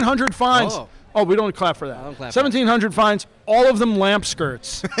 1,700 fines. Oh, we don't clap for that. I don't clap 1,700 fines, all of them lamp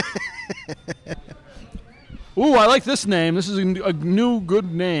skirts. Ooh, I like this name. This is a new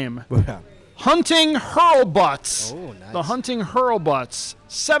good name. Hunting Hurlbutts. Oh, nice. The Hunting Hurlbutts.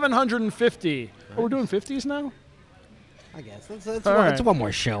 750. Nice. Oh, we're doing 50s now? I guess. Right. One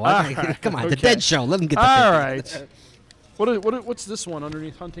more show. Right. Come on, Okay. the Dead Show. Let them get the All 50s. right. What's this one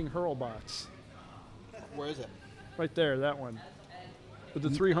underneath Hunting Hurlbutts? Where is it? Right there, that one. With the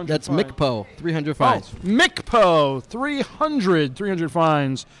 300 That's fine. McPo. 300 fines. Oh, McPo. 300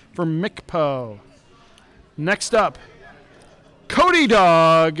 fines for McPo. Next up, Cody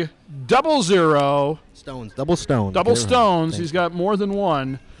Dog, 00. Stones. Double stones. Double Zero. stones. Thank He's got more than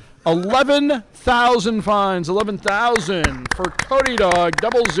one. 11,000 fines. 11,000 for Cody Dog,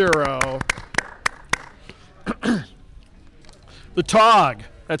 00. The Tog.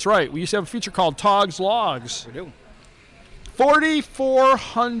 That's right. We used to have a feature called Tog's Logs. We do.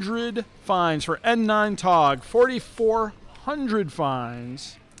 4,400 fines for N9 Tog. 4,400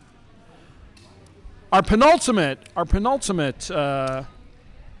 fines. Our penultimate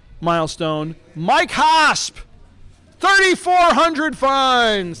milestone, Mike Hosp. 3,400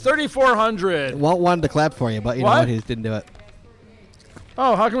 fines. 3,400. Walt wanted to clap for you, but you know What? what? He just didn't do it.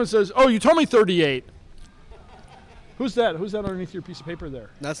 Oh, how come it says? Oh, you told me 38. Who's that? Who's that underneath your piece of paper there?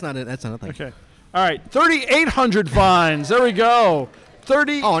 That's not it. That's not a thing. Okay. All right, 3,800 fines. There we go.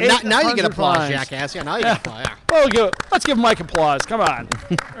 3,800 Oh, now you get applause, fines. jackass. Yeah, now you get applause. Yeah. Well, let's give Mike applause. Come on.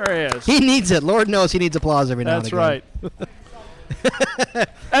 There he is. He needs it. Lord knows he needs applause every now and That's again. right.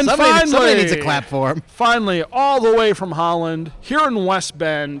 And somebody needs a clap for him. Finally, all the way from Holland, here in West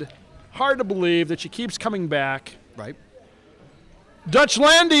Bend. Hard to believe that she keeps coming back. Right.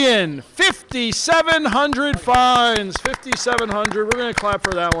 Dutchlandian, 5,700 fines. 5,700. We're going to clap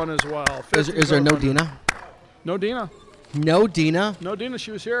for that one as well. Is there no Dina? No Dina. No Dina? No Dina.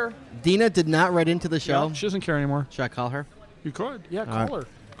 She was here. Dina did not write into the show? No, she doesn't care anymore. Should I call her? You could. Yeah, All call her.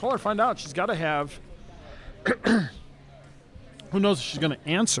 Call her, find out. She's got to have... Who knows if she's going to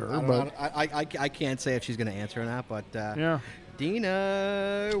answer, but... I can't say if she's going to answer or not, but... yeah.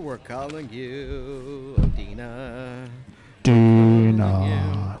 Dina, we're calling you. Oh, Dina.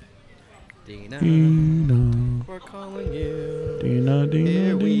 Dina. Dina. Dina. We're calling you. Dina, Dina,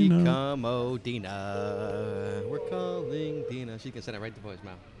 Here we Dina. come, oh, Dina. We're calling Dina. She can send it right to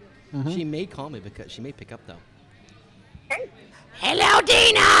voicemail. She may call me because she may pick up, though. Hello,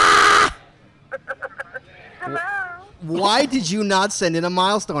 Dina! Why did you not send in a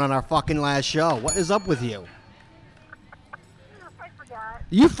milestone on our fucking last show? What is up with you?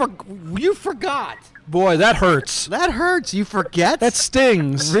 You forgot. Boy, that hurts. That hurts. You forget? That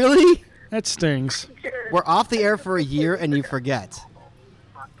stings. Really? That stings. We're off the air for a year and you forget.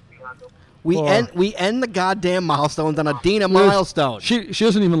 We Boy. end the goddamn milestones on a Dina milestone. She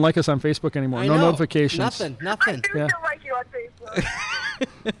doesn't even like us on Facebook anymore. I No know. notifications. Nothing. Yeah. like you on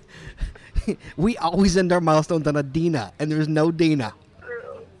Facebook. We always end our milestones on a Dina, and there's no Dina.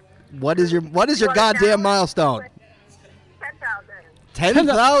 What is your goddamn milestone? 10,000. 10,000.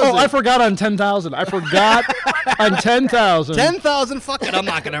 Oh, I forgot on 10,000. I forgot on 10,000. 10,000. Fuck it. I'm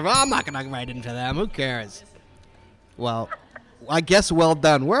not gonna write into them. Who cares? Well, I guess well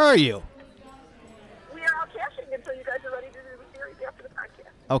done. Where are you? We are all cashing until you guys are ready to do the series after the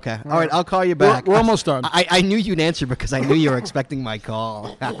podcast. Okay. All right. I'll call you back. We're almost done. I knew you'd answer because I knew you were expecting my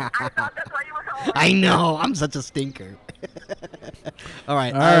call. I thought that's why you were calling. I know. I'm such a stinker. All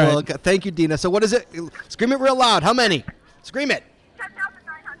right. All I will- right. Thank you, Dina. So what is it? Scream it real loud. How many? Scream it.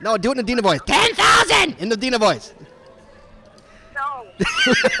 10,900. No, do it in the Dina voice. 10,000 in the Dina voice. No.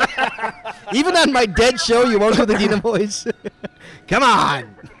 Even on my dead show, you won't do the Dina voice. Come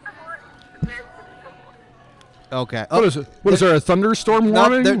on. Okay. What is it? What is there, a thunderstorm No,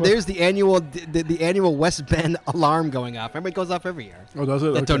 warning? there's the annual West Bend alarm going off. Everybody goes off every year. Oh, does it?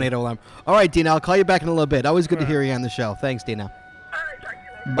 The Okay. tornado alarm. All right, Dina. I'll call you back in a little bit. Always good to hear you on the show. Thanks, Dina. All right, talk to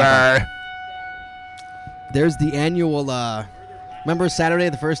you later. Bye. There's the annual. Remember Saturday,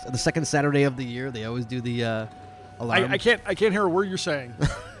 the second Saturday of the year. They always do the alarm. I can't hear a word you're saying.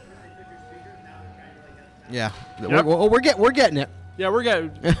 Yeah. Yep. We're getting it. Yeah, we're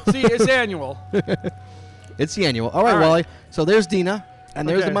good. See, it's annual. It's the annual. All right, All right. Wally. So there's Dina, and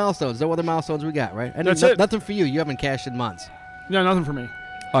there's Okay. the milestones. No other milestones we got, right? And That's it. Nothing for you. You haven't cashed in months. No, nothing for me.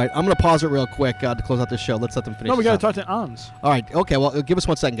 All right, I'm going to pause it real quick to close out the show. Let's let them finish. No, we this got to up. talk to Ans. All right. Okay. Well, give us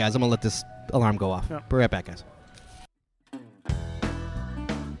 1 second, guys. I'm going to let this alarm go off. Yep. Be right back, guys.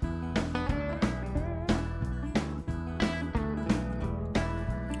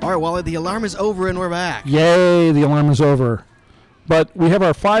 All right, Wally. The alarm is over, and we're back. Yay, the alarm is over. But we have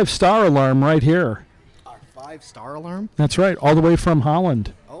our 5-star alarm right here. Our 5-star alarm. That's right, all the way from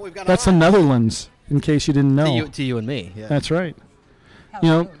Holland. Oh, we've got. That's the Netherlands, in case you didn't know. to you and me. Yeah. That's right. You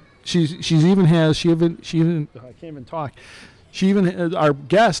know, she even I can't even talk. She even our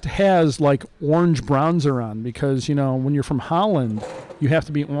guest has like orange bronzer on because when you're from Holland, you have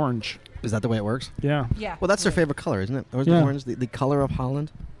to be orange. Is that the way it works? Yeah, Yeah. Well, that's their favorite color, isn't it? Or is Yeah. it orange? The color of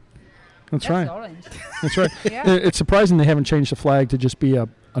Holland. that's right. Orange. That's right. Yeah. It's surprising they haven't changed the flag to just be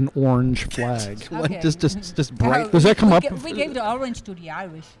an orange flag. What? Okay. Just bright. Does that come up? We gave the orange to the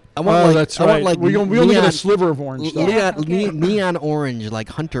Irish. I want That's I right. want like we only get neon- a sliver of orange. Though. Yeah. neon orange, like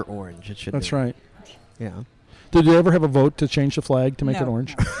hunter orange. It should. That's be. right. Yeah. Did you ever have a vote to change the flag to make it No.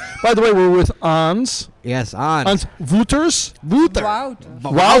 orange? By the way, we're with Ans. Yes, on. Ans Wouters? Wout.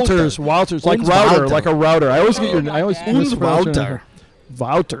 Wouters, like Uns router, Wouter. like a router. I always get like that. mispronounce Uns your Wouter. name.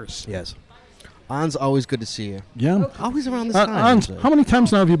 Wouters. Yes. On's always good to see you. Yeah. Always around this time. Ans, how many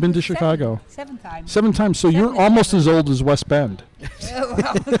times now have you been to Chicago? 7 times. 7 times. So you're 7 almost as old as West Bend.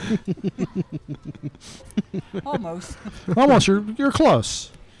 Almost. Almost. You're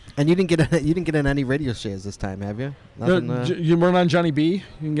close. And you didn't get in any radio shows this time, have you? Nothing. You weren't on Johnny B? You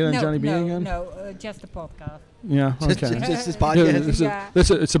can get on Johnny B again? No, just the podcast. Yeah. Okay. Just this Yeah,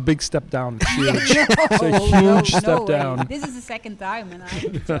 podcast. it's a big step down. It's huge. It's a huge step down. This is the second time, and I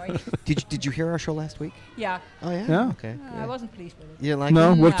enjoy it. Did you hear our show last week? Yeah. Oh yeah. Yeah. Okay. I wasn't pleased with it. You didn't like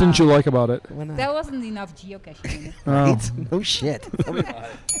No. it? What didn't you like about it? Why not? There wasn't enough geocaching in it. Oh. Right? No shit.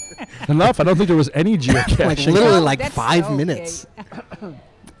 Enough. I don't think there was any geocaching. Like literally No, like that's 5 okay. minutes.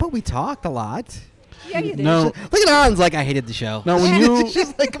 But we talked a lot. Yeah, you did. No. Look at Hans, like I hated the show. Now, when you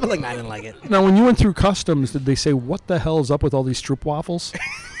She's like, I'm like, I didn't like it. now when you went through customs, did they say what the hell is up with all these stroopwafels?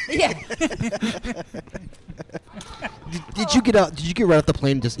 Yeah. Did you get out? Did you get right off the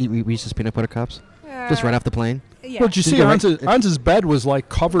plane and just eat Reese's peanut butter cups? Just right off the plane? Yeah. Well, did you Did see you get Hans's bed was like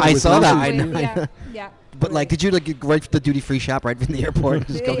covered I with saw that. Reese's. I know. Yeah. Yeah. But like, did you like get right from the duty free shop right from the airport and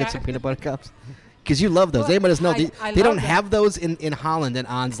just go Yeah. get some peanut butter cups? Because you love those. Well, Anybody doesn't know I they don't love them. have those in Holland, and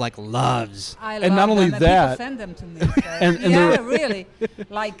Ans like loves. I And not love only them, and that- people send them to me. So and yeah, they're- really,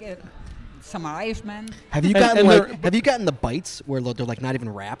 like some Irishman. Have you And- gotten and like? they're- Have you gotten the bites where they're like not even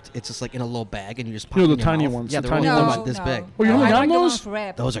wrapped? It's just like in a little bag, and you just pop You know, in the your tiny mouth. ones, Yeah, the they're tiny only ones. about this big. Oh, you haven't I gotten like the those? ones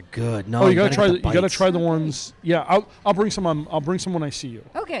wrapped. Those are good. No, Oh, you gotta try. get You gotta bites. try the ones. Yeah, I'll bring some. I'll bring some when I see you.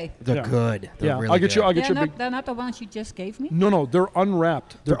 Okay. They're Yeah. good. They're Yeah, really I'll get you. good. I'll get you a big. They're not the ones you just gave me. No, they're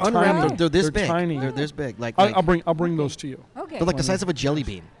unwrapped. They're unwrapped. tiny. They're this They're big. tiny. They're this big. Like, I'll bring those to you. Okay. they're like the size of a jelly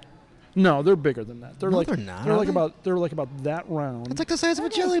bean. No, they're bigger than that. They're No, like they're not, They're are like they? about that round It's like the size of a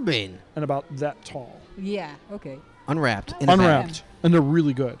jelly bean. and about that tall. Yeah. Okay. Unwrapped. In a bag. Unwrapped, and they're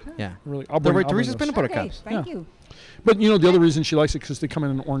really good. Yeah. Really. I'll They're bring. right. I'll The bring Reese's those. peanut butter Okay. cups. Thank Yeah. you. But you know the other reason she likes it because they come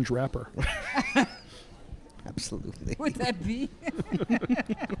in an orange wrapper. Absolutely. Would that be?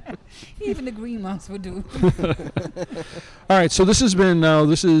 Even the green ones would do. All right, so this has been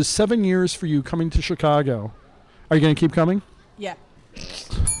this is 7 years for you coming to Chicago. Are you going to keep coming? Yeah.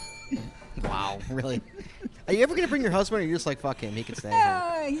 Wow. Really? Are you ever gonna bring your husband, or you're just like fuck him? He can stay.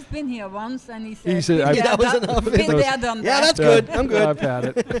 Here. He's been here once, and he said, He said, "Been I- there, That was done- enough. Been That was- there, done Yeah, that." that's good. I'm good. I've had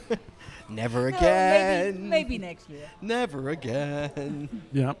it. Never No, again. maybe next year. Never again.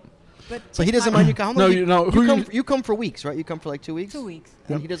 Yeah. But So he doesn't mind you coming. No, you know, who you come for weeks, right? You come for like 2 weeks. 2 weeks.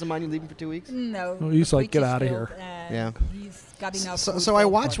 And he doesn't mind you leaving for 2 weeks. No. Oh, he's the like, fridge "Get is outta filled, here." and Yeah. He's got enough. So, food so I for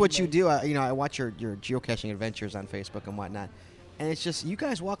watch 40 what you days. do. I watch your geocaching adventures on Facebook and whatnot, and it's just you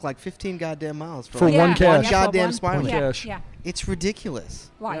guys walk like 15 goddamn miles For like one yeah, cache. for goddamn one- smiley. One Yeah, cache. yeah. It's ridiculous.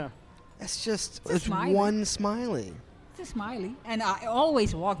 Why? Yeah. It's just It's a it's smiley. one smiley. It's a smiley, and I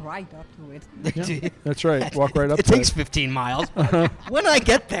always walk right up to it. Yeah, that's right. Walk right up It to takes 15 miles. When I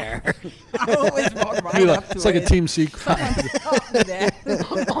get there, I always walk right Be like- up to it. it's like a team secret. Stop me there.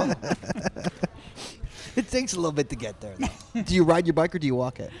 it takes a little bit to get there. Though. Do you ride your bike or do you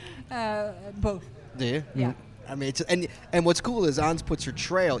walk it? Both. Do you? Yeah. I mean, it's, and what's cool is Ans puts her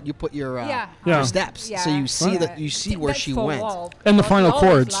trail. You put your Yeah. Yeah. your steps, so Yeah. you see that you see where That's she for went. Walt, And the because final he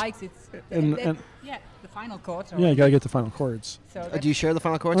always chords. likes it. And- That- and- yeah, the final chords. Yeah, you got to get the final chords. So Do you share the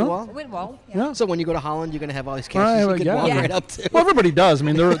final chords Huh? at Walt? with Walt? Yeah. So when you go to Holland, you're gonna have all these Right, caches you well, can yeah. walk Yeah. right up to. Well, everybody does. I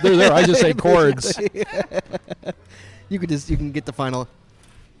mean, they're there. I just say chords. You can get the final.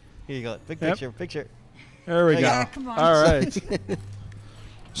 Here you go. Big Yep. picture. There we go. Yeah, come on. All right.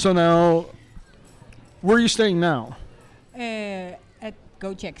 So now, where are you staying now? At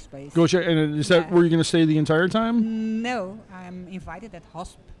Go Check Space. Go check. And is that Yeah. where you're going to stay the entire time? No, I'm invited at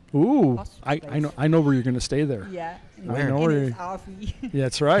Hosp. Ooh, Hospice I know where you're going to stay there. Yeah. I know in where. his RV. Yeah,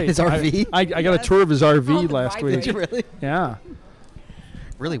 that's right. His RV? I got a Yes. tour of his Oh, RV the last right week. way. Did you really? Yeah.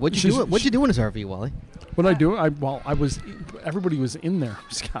 Really? What'd you She's- do? What'd you do in his RV, Wally? What I do? I was. Everybody was in there,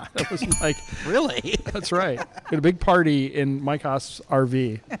 Scott. I was like, Really? that's right. We had a big party in Mike Haas's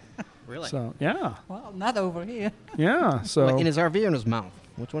RV. Really? So yeah, Well, not over here. yeah. So in his RV or in his mouth?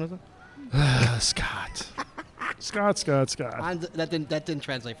 Which one is it? Scott. Hans, that didn't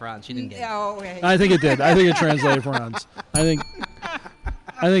translate for Hans. She didn't get it. Oh, okay. I think it did. I think it translated for Hans.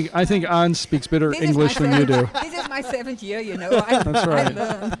 I think Hans speaks better This is English my than you do. seventh- This is my 7th year, you know. That's right. I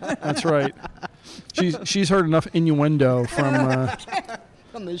learned. That's right. She's heard enough innuendo from.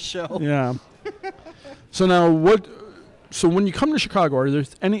 On this show. Yeah. So now what? So when you come to Chicago,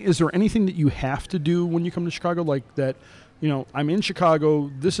 is there anything that you have to do when you come to Chicago, like that? You know, I'm in Chicago.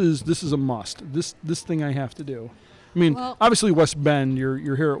 This is a must. This thing I have to do. I mean, Well- obviously West Bend.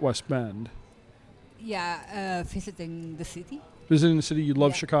 You're here at West Bend. Yeah, visiting the city. Visiting the city. You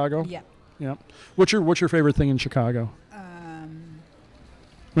love Yeah. Chicago. Yeah. Yeah. What's your favorite thing in Chicago?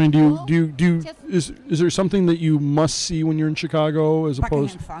 I mean, well, do you just- is there something that you must see when you're in Chicago as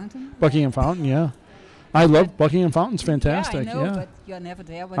opposed Buckingham Fountain. Buckingham Fountain? Yeah. I love Buckingham Fountain's fantastic. Yeah, I know, but you're never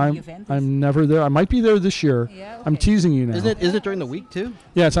there when the event is. I'm never there. I might be there this year. Yeah, I'm okay. teasing you now. Isn't it during the week too?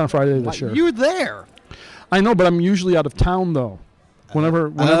 Yeah, it's on Friday this year. You're there. I know, but I'm usually out of town though.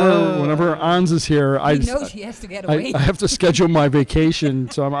 Whenever Ans is here, He knows he has to get away. I have to schedule my vacation,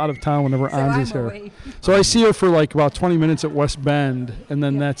 so I'm out of town whenever So Ans I'm is here. away. So I see her for like about 20 minutes at West Bend, and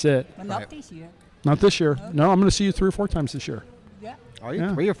then that's it. But not this year. Not this year. No, I'm going to see you 3 or 4 times this year. Yeah. Are you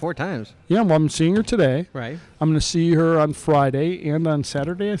Yeah. 3 or 4 times? Yeah, well, I'm seeing her today. Right. I'm going to see her on Friday and on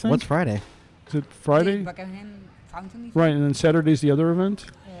Saturday, I think. What's Friday? Is it Friday? The Buckingham Fountain event. Right, and then Saturday's the other event.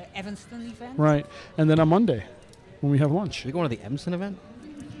 Evanston event. Right, and then on Monday, when we have lunch. Are you going to the Evanston event?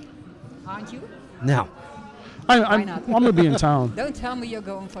 Aren't you? No. Why I'm not? going to be in town. Don't tell me you're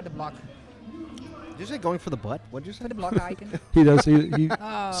going for the block. Did you say going for the butt? What'd you say? For the block icon. He does. He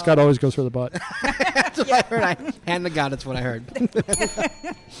Oh. Scott always goes for the butt. That's what I heard. Hand to God, that's what I heard.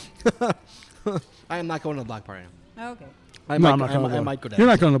 I am not going to the block party. Okay. I No, might, I'm not going to I go. might go down. You're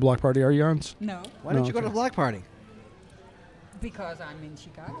not going to the block party, are you, Hans? No. Why don't you go to okay. the block party? Because I'm in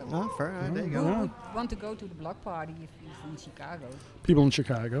Chicago. Oh, fair. There you Who go. would want to go to the block party if he's in Chicago? People in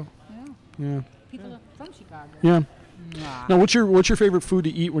Chicago. Yeah. Yeah. People from Chicago. Yeah. Nah. Now, what's your favorite food to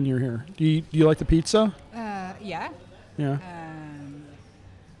eat when you're here? Do you like the pizza? Yeah. Yeah.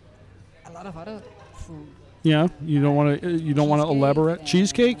 A lot of other food. Yeah. You don't want to elaborate.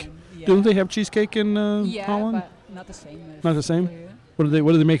 Cheesecake? Yeah. Don't they have cheesecake in Yeah, Holland? but not the same. As Not the same. here. What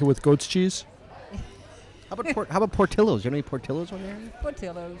do they make it with? Goat's cheese? How about Portillo's? You know any Portillo's on there?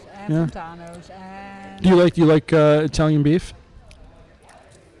 Portillo's and Yeah. Fontano's and. Do you like Italian beef?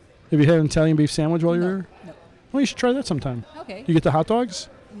 Have you had an Italian beef sandwich while you're here? No. Well, you should try that sometime. Okay. You get the hot dogs?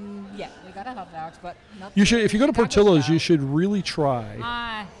 Yeah, we got a hot dogs, but not. You should. If you go to Chicago Portillo's, style. you should really try.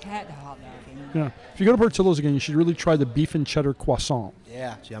 I had a hot dog. Yeah. If you go to Portillo's again, you should really try the beef and cheddar croissant.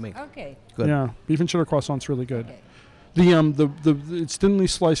 Yeah, it's yummy. Okay. Good. Yeah, beef and cheddar croissant's really good. Okay. The it's thinly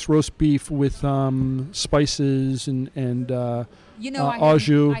sliced roast beef with spices and You know, au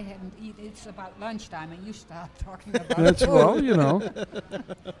jus. I hadn't eaten. It's about lunchtime, and you start talking about. That's food. well, you know.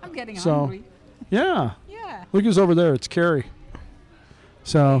 I'm getting So, hungry. Yeah. Yeah. Look who's over there. It's Carrie.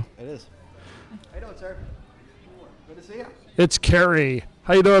 So It is. How you doing, sir? Good to see you. it's Carrie.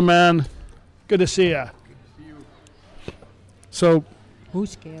 How you doing, man? Good to see ya. So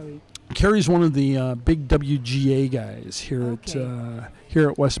Who's scary? Carrie's one of the big WGA guys here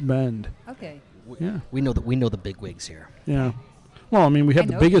at West Bend. Okay. Yeah. We know the big wigs here. Yeah. Well, I mean, we have I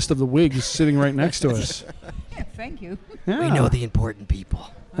the know. biggest of the wigs sitting right next to us. Yeah, thank you. Yeah. We know the important people.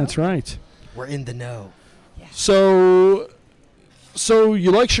 That's right. We're in the know. So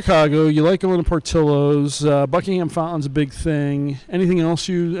you like Chicago? You like going to Portillo's? Buckingham Fountain's a big thing. Anything else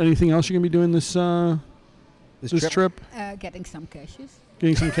you're gonna be doing this trip? Getting some cashes.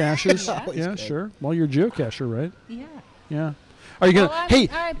 Getting some cashes? Yeah. Yeah, good. sure. Well, you're a geocacher, right? Yeah. Yeah. Are you gonna? Well, hey,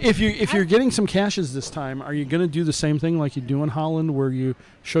 I'm- if you're getting some caches this time, are you gonna do the same thing like you do in Holland, where you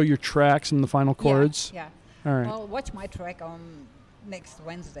show your tracks and the final chords? Yeah. All right. Well, watch my track on next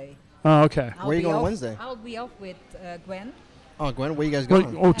Wednesday. Oh, okay. I'll Where are you be going on off- Wednesday? I'll be off with Gwen. Oh, Gwen, where you guys What,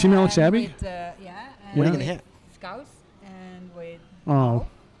 going? oh, Team Alex and Abbey? With, yeah. And What are you Yeah. gonna with hit? Scouts and with. Oh,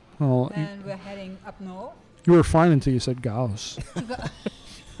 well, And we're heading up north you were fine until you said Gauss.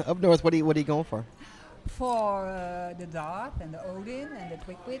 Up north, what are you going for? for the Dart and the Odin and the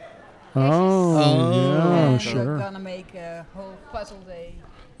Twickwit. Oh, yeah, and sure. We're gonna make a whole puzzle day.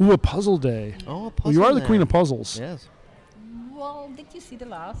 Ooh, a puzzle day. Oh, a Well, puzzle you are the day. queen of puzzles. Yes. Well, did you see the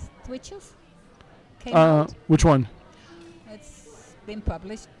last Twitches? Came out. Which one? It's been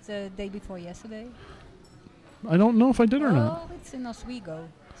published the day before yesterday. I don't know if I did or not. Oh, it's in Oswego.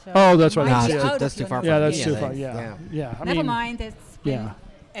 So Oh, that's it right. might Nah, be that's- out that's of too your far Yeah, that's Yeah, too they- far. Yeah, yeah. I Never mean, mind, it's been yeah.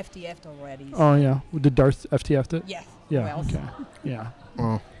 FTF'd already. Oh yeah, did Darth FTF'd it? Yeah. Yeah. Who else? Okay. Yeah.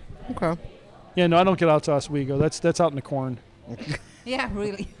 Oh. Okay. Yeah. No, I don't get out to Oswego. That's out in the corn. Yeah,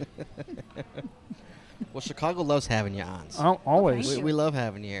 really. Well, Chicago loves having you on. Always. Thank you. We love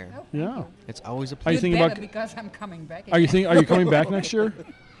having you here. Oh, thank Yeah. you. It's always a Are you pleasure. You'd thinking better about? because I'm coming back. Are you again. Are you coming back next year?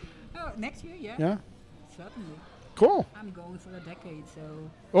 Oh, next year, yeah. Yeah. Certainly. Cool. I'm going for a decade, so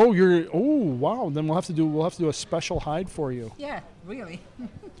Oh, you're. Oh, wow. Then we'll have to do a special hide for you. yeah, really.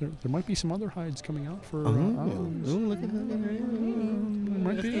 There might be some other hides coming out for. Ooh, look at that.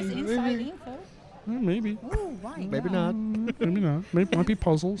 Might Is be. this inside info? Maybe. Oh, why? Maybe not? not. Maybe not. Maybe might be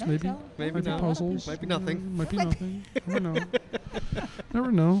puzzles. Don't Maybe. tell. Maybe Might be not. puzzles. Might be nothing. Might be nothing. Never know.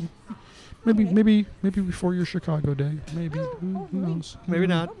 Never know. Maybe before your Chicago day. Maybe. Who knows? Maybe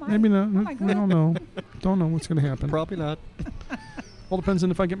not. Oh, my. Maybe not. my We don't know. Don't know what's going to happen. Probably not. All depends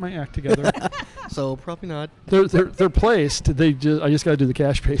on if I get my act together. So probably not. They're placed. I just got to do the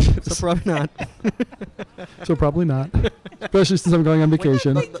cash pages. So probably not. So probably not. Especially since I'm going on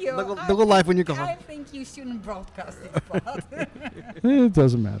vacation. Thank you. Look at life when you go I home. think you shouldn't broadcast this part. It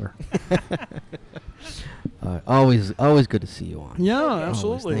doesn't matter. Always good to see you on. Yeah, Always.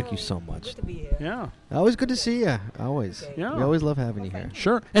 absolutely. Thank you so much. Good to be here. Yeah. Always good to see you. Always. Yeah. We always love having you here.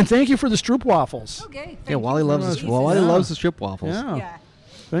 Sure. And thank you for the Stroop waffles. Okay. Yeah, Wally loves the much. Yeah. loves the strip waffles. Yeah. Yeah.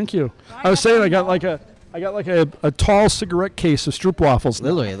 Thank you. I was saying I got like a tall cigarette case of Stroop waffles.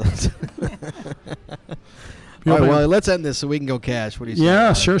 Literally. All right, Wally, let's end this so we can go cash. What do you say?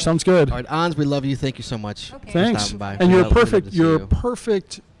 Yeah, sure. Sounds good. All right, Ons, we love you. Thank you so much. Okay. for Thanks. stopping by. And We you're love- we love perfect. to see You're a you.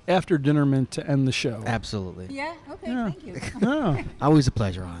 perfect after dinnerman to end the show. Absolutely. Yeah. Okay. Yeah. Thank you. Yeah. Always a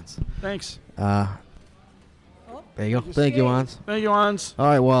pleasure, Ons. Thanks. There you go. Thank you, Ons. Thank you, Hans. All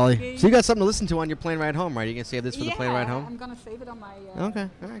right, Wally. Okay. So you got something to listen to on your plane ride home, right? You can save this for the plane ride home? I'm gonna save it on my Okay.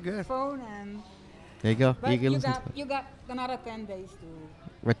 All right, good. phone and. There you go. But You can you listen got you got another 10 days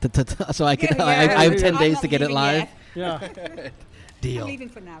to. to So I can. Yeah, I have 10 I'm days not to get it leaving live. yet. Yeah. Deal. I'm leaving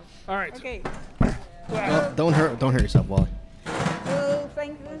for now. All right. Okay. Well, don't hurt yourself, Wally. So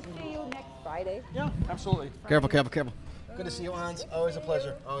thank you. See you next Friday. Yeah, absolutely. Careful. Good to see you, Ons. Always a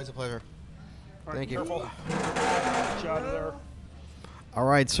pleasure. Always a pleasure. Thank you. Careful. Get you out of there. All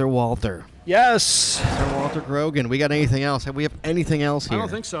right, Sir Walter. Yes. Sir Walter Grogan. We got anything else? Have we have anything else I here? don't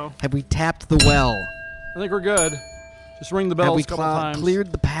think so. Have we tapped the well? I think we're good. Just ring the Have bells we a couple times.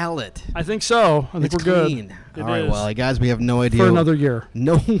 cleared the palate? I think so. I think It's we're clean. good. All It right, is. well, guys, we have no idea For another year.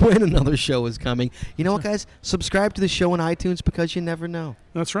 know when another show is coming. You know what, guys? Subscribe to the show on iTunes because you never know.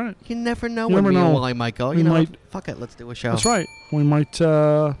 That's right. You never know You when never me and know. Wally might go. We You know, might- fuck it, let's do a show. That's right. We might,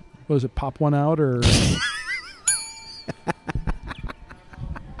 what is it, pop one out or...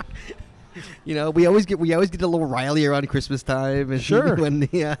 You know, we always get a little Riley around Christmas time, and Sure.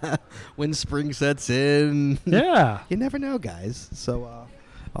 when spring sets in. Yeah. You never know, guys. So,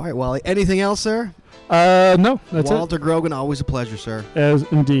 all right, Wally. Anything else, sir? No, that's Walter Grogan, always a pleasure, sir. it. As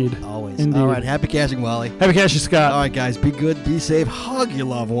indeed. Always. Indeed. All right, happy cashing, Wally. Happy Cashy Scott. All right, guys, be good, be safe, hug your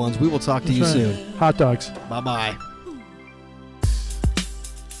loved ones. We will talk to you That's right. soon. Hot dogs. Bye-bye.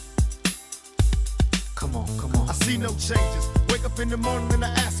 Come on. I see no changes. Wake up in the morning and I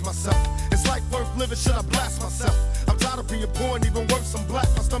ask myself, is life worth living? Should I blast myself? I'm tired of being poor and even worse, I'm black.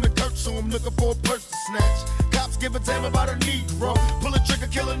 My stomach hurts, so I'm looking for a purse to snatch. Cops give a damn about a Negro. Pull a trigger,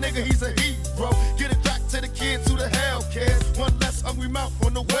 kill a nigga, he's a hero. Get it back to the kids who the hell cares. One less hungry mouth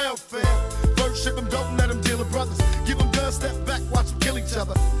on the welfare. First ship them, don't let them deal with brothers. Give them guns, step back, watch them kill each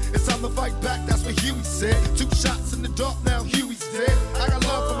other. It's time to fight back, that's what Huey said. 2 shots in the dark, now Huey's dead. I got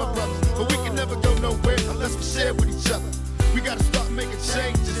love for my brothers, but we can never go nowhere unless we share with each other. We gotta start making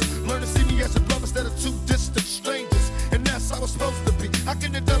changes. Learn to see me as a brother instead of 2 distant strangers. And that's how it's supposed to be. How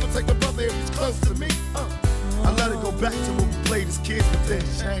can the devil take my brother if he's close to me? I let it go back to when we played as kids, but then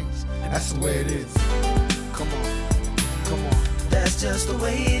changed. That's the way it is. Come on. That's just the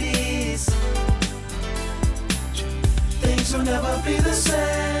way it is. Things will never be the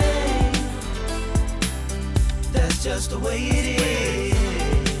same. That's just the way it is.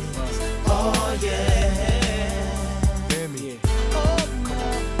 Oh yeah.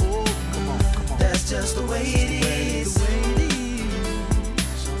 That's just the way it is.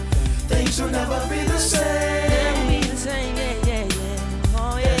 Things will never be the same.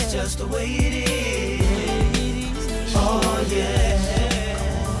 Oh yeah. That's just the way it is. Oh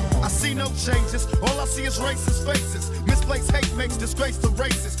yeah. I see no changes, all I see is racist faces. Misplaced hate makes disgrace to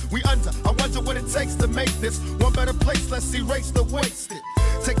races. We I wonder what it takes to make this one better place. Let's erase the wasted.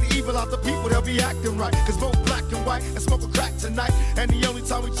 Take the evil out the people, they'll be acting right. Cause both black and white and smoke a crack tonight. And the only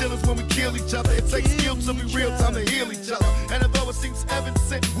time we chill is when we kill each other. It takes skill to be real time to heal each other. And although it seems heaven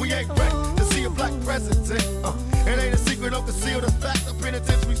sent, we ain't ready to see a black president. It ain't a secret, don't conceal the fact. The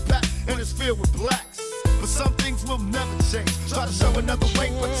penitentiary's packed and it's filled with blacks. But some things will never change. Try to show another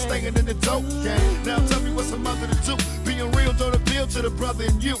way, but you're staying in the dope game. Now tell me what's a mother to do. Being real don't appeal to the brother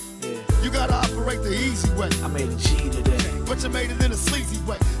in you. You gotta operate the easy way. I made a G today. But you made it in a sleazy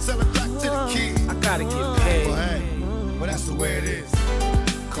way. Sell it back to the kids. I gotta get paid. Well, hey, well, that's the way it is.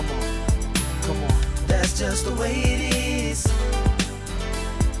 Come on. That's just the way it is.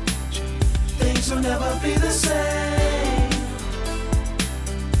 Things will never be the same.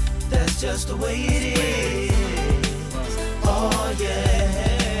 That's just the way it is. Oh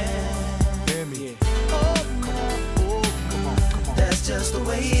yeah. Hear me. That's just the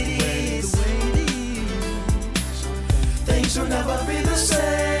way it is. Things will never be the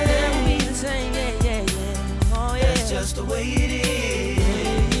same. That's just the way it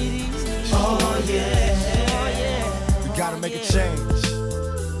is. Oh yeah. We gotta make a change.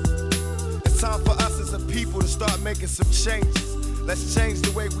 It's time for us as a people to start making some changes. Let's change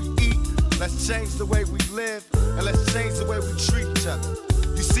the way we eat. Let's change the way we live. And let's change the way we treat each other.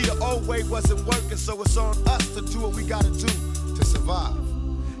 You see, the old way wasn't working, so it's on us to do what we gotta do to survive.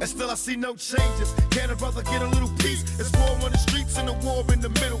 And still I see no changes. Can a brother get a little peace? It's war on the streets and a war in the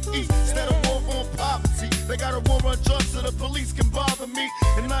Middle East. Instead of war on poverty, they got a war on drugs so the police can bother me.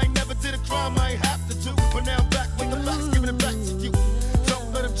 And I ain't never did a crime I ain't have to do. But now I'm back with the facts, giving it back to you.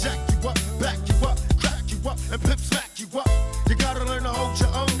 Don't let them jack you up, back you up, crack you up, and pimp smack you up. You gotta learn to hold your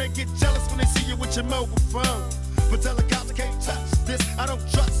own. They get jealous when they see you with your mobile phone. But tell the cops I can't touch this. I don't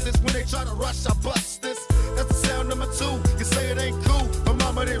trust this. When they try to rush, I bust this. That's the sound number 2. You say it ain't cool. My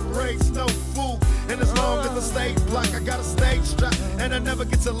mama didn't raise no fool. And as long as I stay black, I got a stage strap. And I never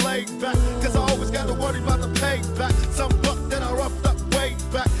get to lay back. Cause I always gotta worry about the payback. Some buck that I roughed up way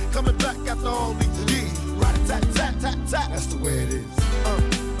back. Coming back after all these years. Rat-a-tat-tat-tat-tat. That's the way it is.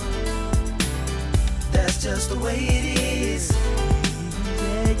 That's just the way it is.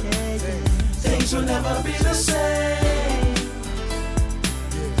 Things will never be the same.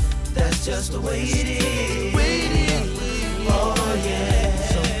 That's just the way it is. Oh yeah.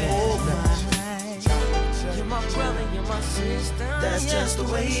 You're my brother, you're my sister. That's just the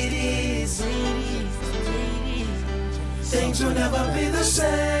way it is. Things will never be the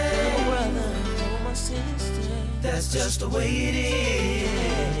same. That's just the way it is.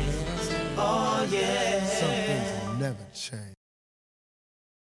 Oh yeah. Some things will never change.